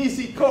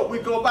 DC Colt, we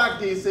go back,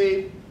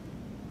 DC.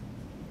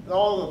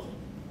 All of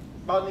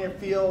Mountaineer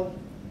Field.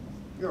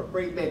 You're a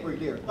great maker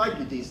leader. Thank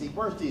you, DC.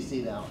 Where's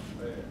DC now?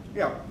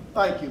 Yeah,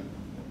 thank you.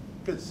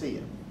 Good to see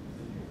you.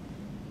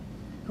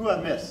 Who I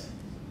miss?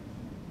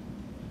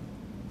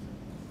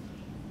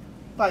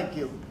 Thank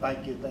you,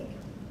 thank you, thank you.